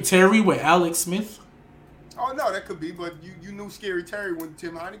Scary Terry with Alex Smith? Oh no, that could be, but you knew Scary Terry when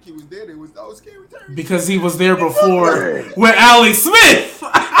Tim Heineke was there. There was no Scary Terry because he was there before with Alex Smith.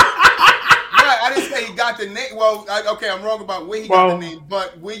 I didn't say he got the name. Well, I'm wrong about where he got the name,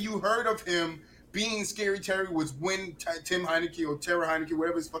 but where you heard of him being Scary Terry was when Tim Heineke or Terry Heineke,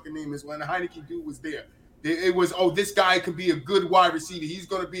 whatever his fucking name is, when the Heineke dude was there. It was, this guy could be a good wide receiver. He's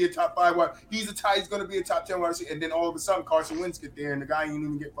going to be a top 5 wide. He's going to be a top 10 wide receiver. And then all of a sudden, Carson Wentz get there, and the guy ain't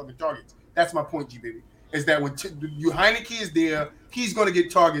even get fucking targets. That's my point, G-Baby. Is that when Heineke is there, he's going to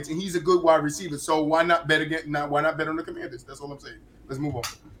get targets, and he's a good wide receiver. So why not bet why not bet on the Commanders? That's all I'm saying. Let's move on.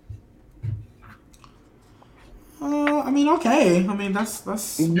 I mean, okay. I mean,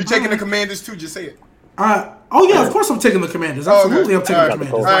 that's. You're taking the Commanders too. Just say it. Oh yeah, of course I'm taking the Commanders. Absolutely, I'm taking the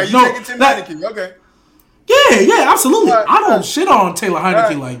Commanders. All right, you're taking Tim Heineke. Okay. Yeah, absolutely. I don't shit on Taylor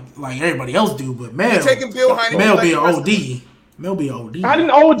Heineke like everybody else do, but Mel taking Bill Heineke. Mel be an OD. Mel be an OD. I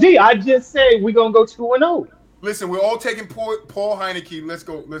didn't OD. I just said we're gonna go 2-0. Listen, we're all taking Paul Heineke. Let's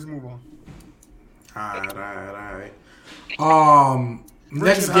go. Let's move on. All right.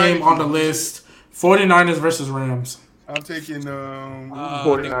 Next game on the list: 49ers versus Rams. I'm taking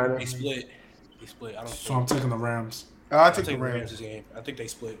 49ers. They split. So I'm taking the Rams. I took the Rams. Game. I think they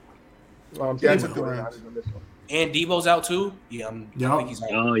split. I took the Rams. And Debo's out too. Yeah, I think he's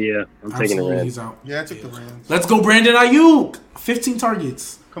out. Oh yeah, I'm taking the Rams. He's out. Yeah, I took the Rams. Let's go, Brandon Ayuk. 15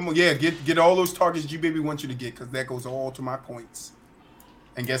 targets. Come on, yeah, get all those targets G-Baby wants you to get, because that goes all to my points.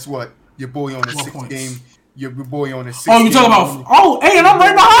 And guess what? Your boy on the 6th game. Your boy on the 6th game. Oh, you talking about? Oh, hey, and I'm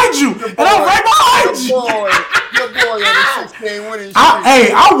right behind you. Your boy on the 6th game winning.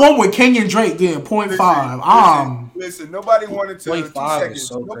 I won with Kenyon Drake getting 0.5. Listen, nobody wanted to. 2 seconds.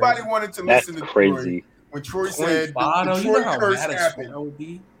 So nobody wanted to listen to Troy when Troy said the Troy curse happened.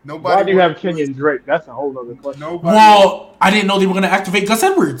 Why do you have Kenyon Drake? That's a whole other question. Well, I didn't know they were going to activate Gus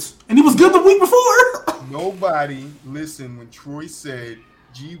Edwards, and he was good the week before. Nobody listened when Troy said,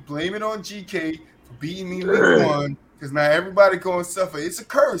 blame it on GK for beating me week 1, because now everybody going to suffer. It's a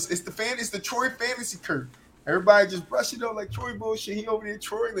curse. It's the Troy fantasy curse. Everybody just brush it up like Troy bullshit. He over there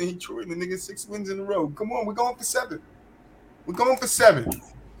Troy, the nigga 6 wins in a row. Come on, we're going for 7. We're going for 7.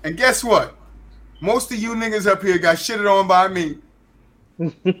 And guess what? Most of you niggas up here got shitted on by me.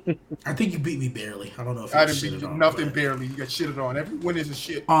 I think you beat me barely. I don't know if I didn't beat you nothing barely. You got shitted on. Every win is a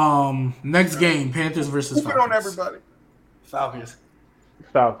shit. Next game, Panthers versus Falcons. Put on everybody. Falcons.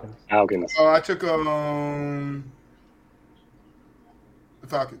 I took the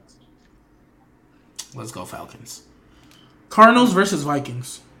Falcons. Let's go Falcons. Cardinals versus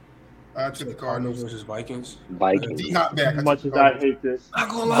Vikings. I took the Cardinals versus Vikings. D-hop back. As much as I hate this. Not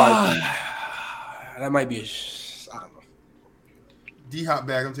gonna lie. That might be I don't know. D-hop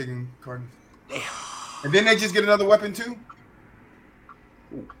back. I'm taking Cardinals. Damn. And then they just get another weapon too?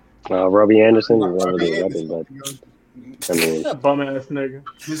 Robbie Anderson is one of the weapons, but I mean, that bum ass nigga.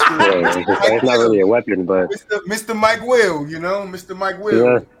 It's not really a weapon, but Mr. Mike Will, Mr. Mike Will.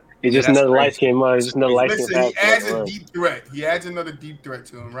 Yeah. He's just another light skin man. He's just another light skin. Listen, he adds a deep threat. He adds another deep threat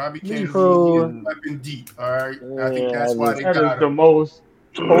to him. Robbie Kennedy is weapon deep. All right, I think that's why they got him. That is the most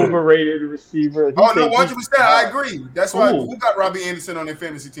overrated receiver. Oh no, 100%. I agree. That's why. Who got Robbie Anderson on their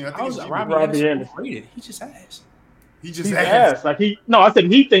fantasy team? I think it's Robbie Anderson. He just ass. He's ass. Like I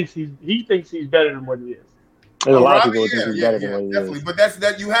said he thinks he's better than what he is. There's a lot of people who think he's better than what he definitely. is. But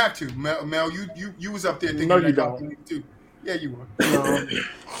that you have to, Mel. You was up there thinking that don't. Too. Yeah, you were.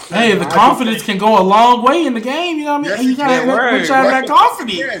 Hey, the confidence can go a long way in the game. You know what I mean? Yes, you gotta have that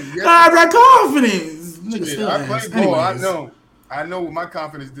confidence. You gotta have that confidence. I play ball. I know. I know what my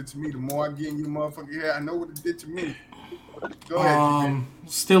confidence did to me. The more I get in your motherfucking head, I know what it did to me. Go ahead.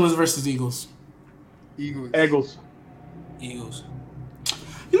 Steelers versus Eagles. Eagles. Eagles.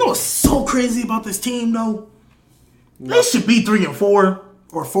 You know what's so crazy about this team, though? No. They should be 3-4 or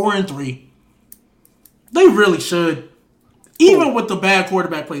 4-3. They really should. Even with the bad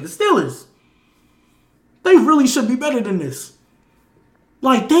quarterback play, the Steelers. They really should be better than this.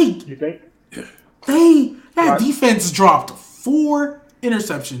 Like, You think? That defense dropped 4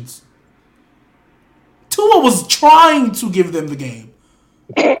 interceptions. Tua was trying to give them the game.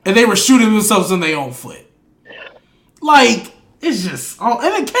 And they were shooting themselves in their own foot. Like, it's just... Oh,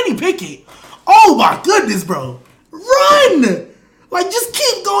 and then Kenny Pickett. Oh, my goodness, bro. Run! Like, just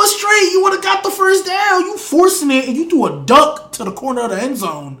keep going straight. You would have got the first down. You forcing it, and you do a duck to the corner of the end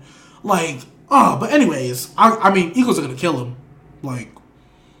zone. Like, but anyways, I mean, Eagles are going to kill him. Like,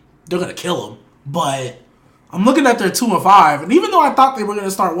 they're going to kill him. But I'm looking at their 2-5, and even though I thought they were going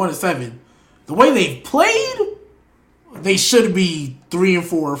to start 1-7, the way they've played, they should be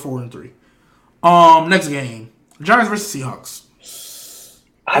 3-4 or 4-3. Next game, Giants versus Seahawks.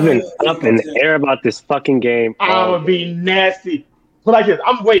 I've been up in the air about this fucking game. I'm gonna be nasty. But like this,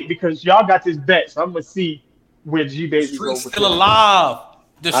 I'm waiting because y'all got this bet, so I'm gonna see where G Baby goes. Still alive.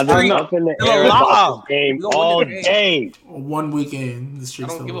 I've been up in the air about this game all day. 1 weekend. I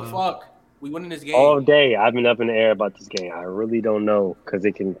don't give a fuck. We winning this game all day. I've been up in the air about this game. I really don't know because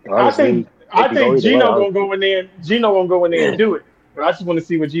it can. Honestly, I think Gino gonna go in there. Gino gonna go in there and do it. But I just want to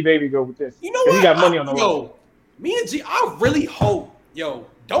see where G Baby go with this. You know what? He got money on the road. Me and G, I really hope,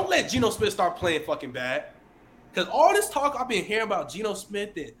 don't let Geno Smith start playing fucking bad. Because all this talk I've been hearing about Geno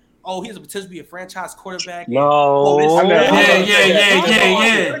Smith that, he has a potential to be a franchise quarterback. No. Yeah.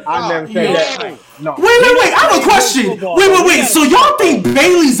 I never said that. No. Wait. I have a question. Wait. So y'all think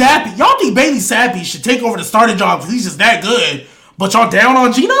Bailey Zappi should take over the starting job because he's just that good? But y'all down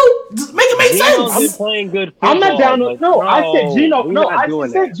on Geno? Make it make sense. Been playing good football, I'm not down on. No, I said Geno. No, I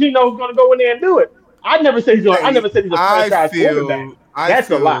said Geno's gonna go in there and do it. I never said he's a franchise quarterback. That's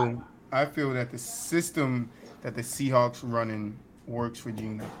a lie. I feel that the system that the Seahawks running works for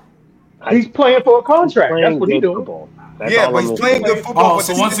Geno. He's playing for a contract. That's what he's doing. But he's playing good football.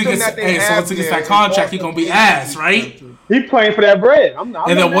 So once he gets that contract, he's gonna be ass, right? He's playing for that bread. And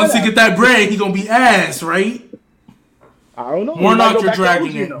then once he get that bread, he's gonna be ass, right? I don't know. Warnock, you're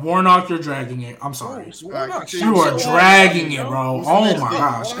dragging it. Warnock, you're dragging it. I'm sorry. You are dragging it, bro. Oh my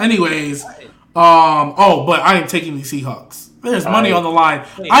gosh. Anyways, but I am taking the Seahawks. There's money on the line.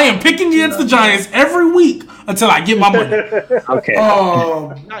 I am picking against the Giants every week until I get my money. Okay.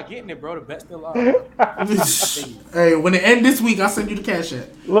 I'm not getting it, bro. The bet's still on. Hey, when it ends this week, I'll send you the cash app.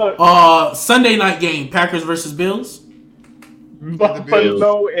 Look. Sunday night game, Packers versus Bills.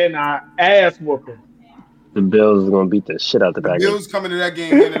 Buffalo and ass whooping. The Bills are gonna beat the shit out the Packers. Bills coming to that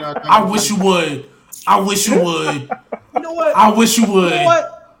game. I wish you would. You know what? I wish you would.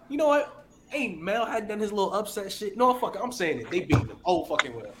 You know what? Ain't Mel had done his little upset shit. No, fuck it. I'm saying it. They beat them. Oh,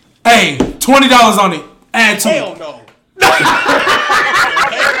 fucking well. Hey, $20 on it. Add to Hell it. no.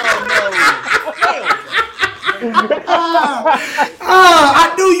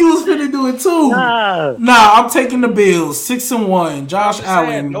 I knew you was finna do it too. Nah, I'm taking the Bills. 6-1. Josh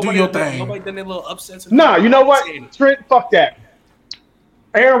Allen, do your thing. Nobody done their little upsets. Nah, you know what? Trent, fuck that.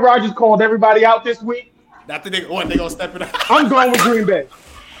 Aaron Rodgers called everybody out this week. Not that they gonna step it up. I'm going with Green Bay.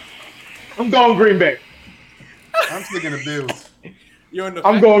 I'm taking the Bills.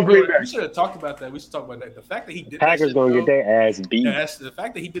 I'm going Green Bay. We should have talked about that. We should talk about that. The fact that he did Packers that shit, gonna get their ass beat. Yeah, the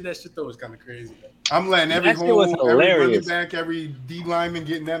fact that he did that shit though is kind of crazy. Man. I'm letting every running back, every D lineman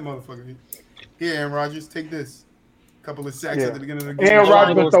getting that motherfucker. Here, Aaron Rodgers, take this. Couple of sacks at the beginning of the game. Aaron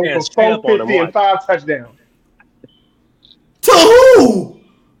Rodgers will throw for 450 and 5 touchdowns. To who?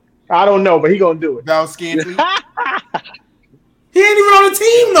 I don't know, but he gonna do it. Val Scantling. He ain't even on the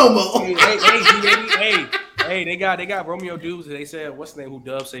team no more. Hey, they got Romeo Dubes. They said, what's the name? Who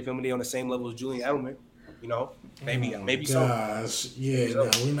Dub say family on the same level as Julian Edelman? You know, maybe so. Gosh, yeah,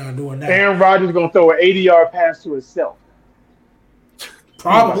 no, we're not doing that. Aaron Rodgers gonna throw an 80-yard pass to himself.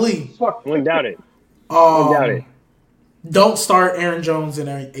 Probably. Wouldn't doubt it. Don't start Aaron Jones and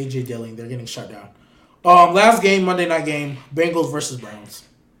AJ Dillon. They're getting shut down. Last game, Monday night game, Bengals versus Browns.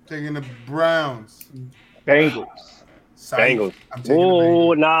 Taking the Browns. Bengals.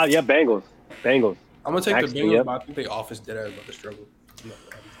 Oh, nah, yeah, Bengals. I'm gonna take the Bengals, but I think their offense dead ass about to struggle.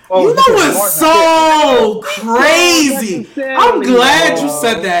 You know what's so crazy? I'm glad you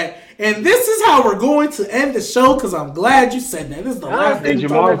said that. And this is how we're going to end the show because I'm glad you said that. This is the last thing.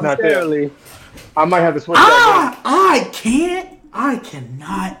 Jamal's not there. I might have to switch that. I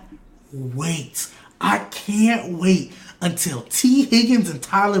cannot wait. I can't wait until T. Higgins and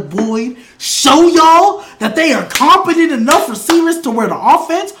Tyler Boyd show y'all that they are competent enough receivers to where the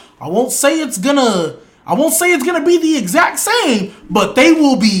offense, I won't say it's gonna be the exact same, but they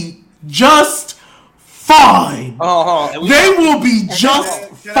will be just fine. They will be just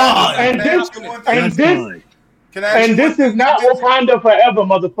fine. And this is not Wakanda forever,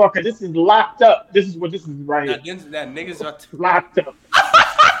 motherfucker. This is locked up. This is what this is right here. That niggas are Locked up.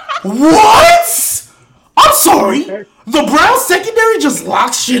 What? I'm sorry. The Browns secondary just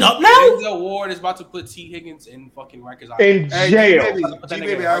locks shit up now? Denzel Ward is about to put T. Higgins in fucking Rikers Island. In jail.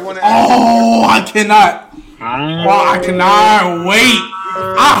 G-Baby, I want to I cannot. I cannot wait.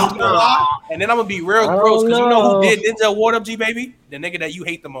 And then I'm going to be real gross because you know who did Denzel Ward up, G-Baby? The nigga that you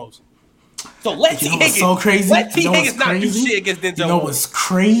hate the most. So let T. Higgins. So crazy. Let T. Higgins not do shit against Denzel. You know what's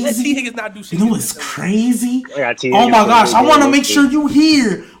crazy? Let T. Higgins not do shit. You know what's crazy? Oh my gosh! I want to make sure you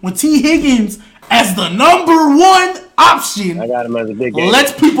hear when T. Higgins as the number one option. I got him as a big game.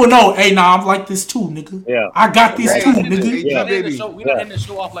 Let people know, hey, I'm like this too, nigga. Yeah. I got this too, nigga. We're not ending the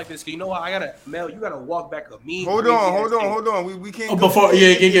show off like this. Cause you know what? Mel, you gotta walk back a mean. Hold on. We can't. Before,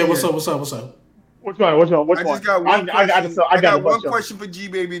 yeah. What's up? Which one? I just got one. I got one question for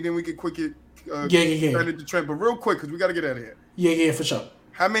G-Baby, then we can quick it. Turn it to Trent, but real quick because we got to get out of here. Yeah, for sure.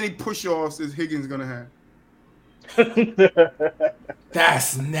 How many push-offs is Higgins gonna have?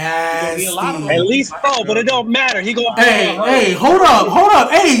 That's nasty. At least 4, but it don't matter. He gonna. Hey, hold up.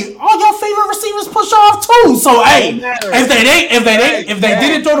 Hey, all your favorite receivers push off too. So hey, if they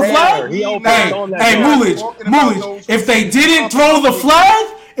didn't throw the flag, hey, Moolage, if they didn't throw the flag,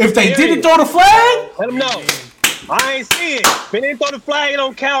 let them know. I ain't see it. If they didn't throw the flag, it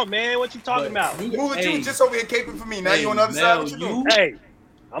don't count, man. What you talking about? You was just over here caping for me. Now you on the other side. What you doing? Hey,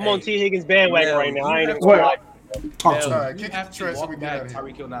 I'm on T. Higgins bandwagon right now. I ain't even talk to me. me. You have to walk back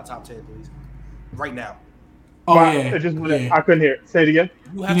Tyreek Hill not top 10, please. Right now. Oh, yeah. I couldn't hear it. Say it again.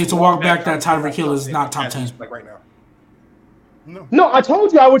 You need to walk back that Tyreek Hill is not top 10. Like right now. No, I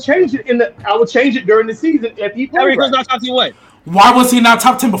told you I would change it during the season if he played. Tyreek Hill's not top 10 what? Why was he not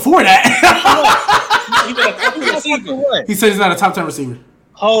top 10 before that? He said he's not a top 10 receiver.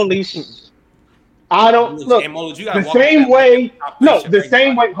 Holy shit. I don't look the same way. No, the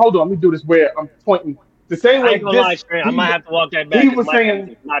same way. Hold on, let me do this where I'm pointing. The same way. I might have to walk that back. He was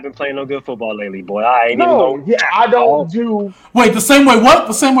saying, "I've been playing no good football lately, boy. I ain't I don't do. Wait, the same way what?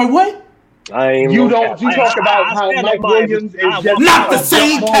 The same way what? You talk about how Mike Williams is just not the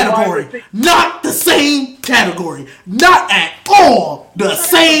same category. Not the same category. Not at all the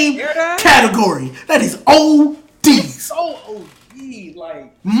same category. That is OD. So OD,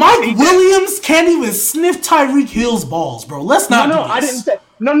 like Mike Williams can't even sniff Tyreek Hill's balls, bro. Let's not. No, I didn't say.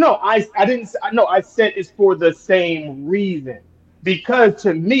 No, I didn't. No, I said it's for the same reason. Because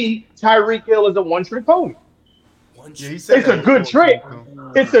to me, Tyreek Hill is a one-trick pony. It's a good trick.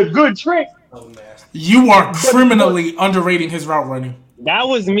 It's a good trick. You are criminally underrating his route running. That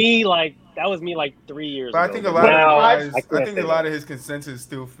was me like 3 years ago. I think a lot of his consensus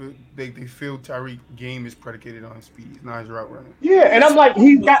still feel they feel Tyreek game is predicated on his speed, not his route running. Yeah, and I'm like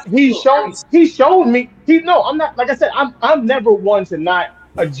he's shown me. I'm not like I said. I'm never one to not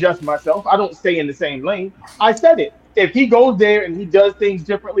adjust myself. I don't stay in the same lane. I said it. If he goes there and he does things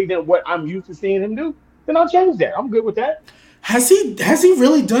differently than what I'm used to seeing him do, then I'll change that. I'm good with that. Has he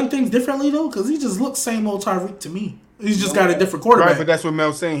really done things differently though? Because he just looks same old Tyreek to me. He's just got a different quarterback. Right, but that's what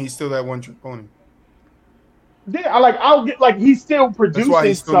Mel's saying. He's still that one trick pony. Yeah, I'll get he's still producing. That's why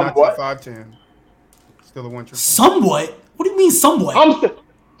he's still somewhat. Not 5'10". Still a one trick. Somewhat. What do you mean somewhat?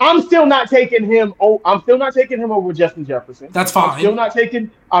 I'm still not taking him. I'm still not taking him over Justin Jefferson. That's fine. I'm still not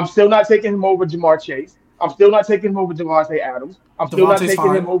taking him over Jamar Chase. I'm still not taking him over Devontae Adams. I'm still not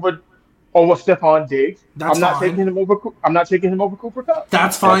taking him over Stephon Diggs. I'm not taking him over Cooper Kupp.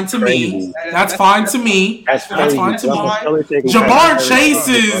 That's fine to me. That's fine to me. That's fine to me. Jamar Chase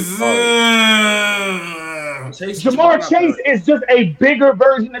is. Jamar Chase is just a bigger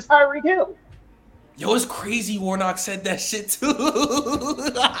version of Tyreek Hill. Yo, it's crazy. Warnock said that shit too.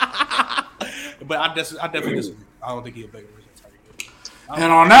 But I definitely disagree. I don't think he's a bigger version of Tyreek Hill.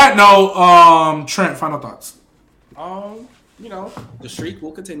 And on that note, Trent, final thoughts. The streak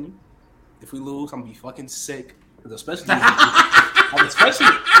will continue. If we lose, I'm gonna be fucking sick. Especially this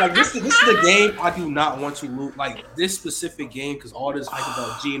is the game I do not want to lose. Like this specific game, because all this hype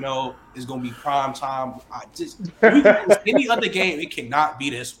about Geno is gonna be prime time. Any other game, it cannot be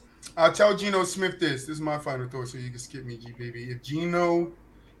this one. I'll tell Geno Smith this. This is my final thought, so you can skip me, G baby.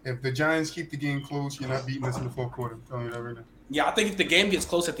 If the Giants keep the game close, you're not beating us in the fourth quarter. I'm telling you that right now. Yeah, I think if the game gets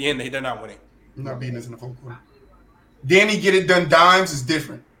close at the end, they're not winning. You're not beating us in the fourth quarter. Danny get it done dimes is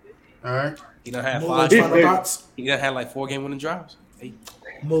different. All right. He done had Mullage, final thoughts? He done had like 4 game-winning drives. Hey.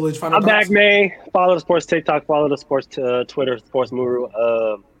 Mullage, final I'm thoughts? back, man. Follow the sports TikTok. Follow the sports Twitter. Sports Muru.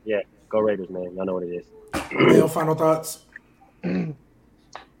 Yeah, go Raiders, man. Y'all know what it is. Male, final thoughts? I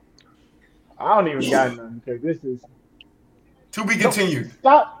don't even got none because this is To be continued.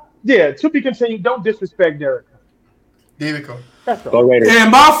 stop. Yeah, to be continued. Don't disrespect Derek. David Cole. That's all. Go Raiders.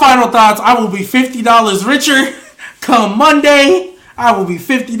 And my final thoughts, I will be $50 richer come Monday. I will be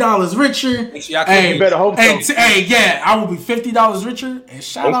 $50 richer. You better hope so. I will be $50 richer. And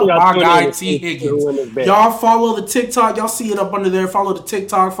shout out y'all my tune guy in T. to Higgins. win this bet. Y'all follow the TikTok. Y'all see it up under there. Follow the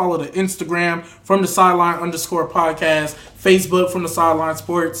TikTok. Follow the Instagram from the sideline _podcast. Facebook from the sideline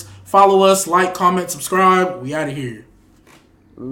sports. Follow us, like, comment, subscribe. We out of here.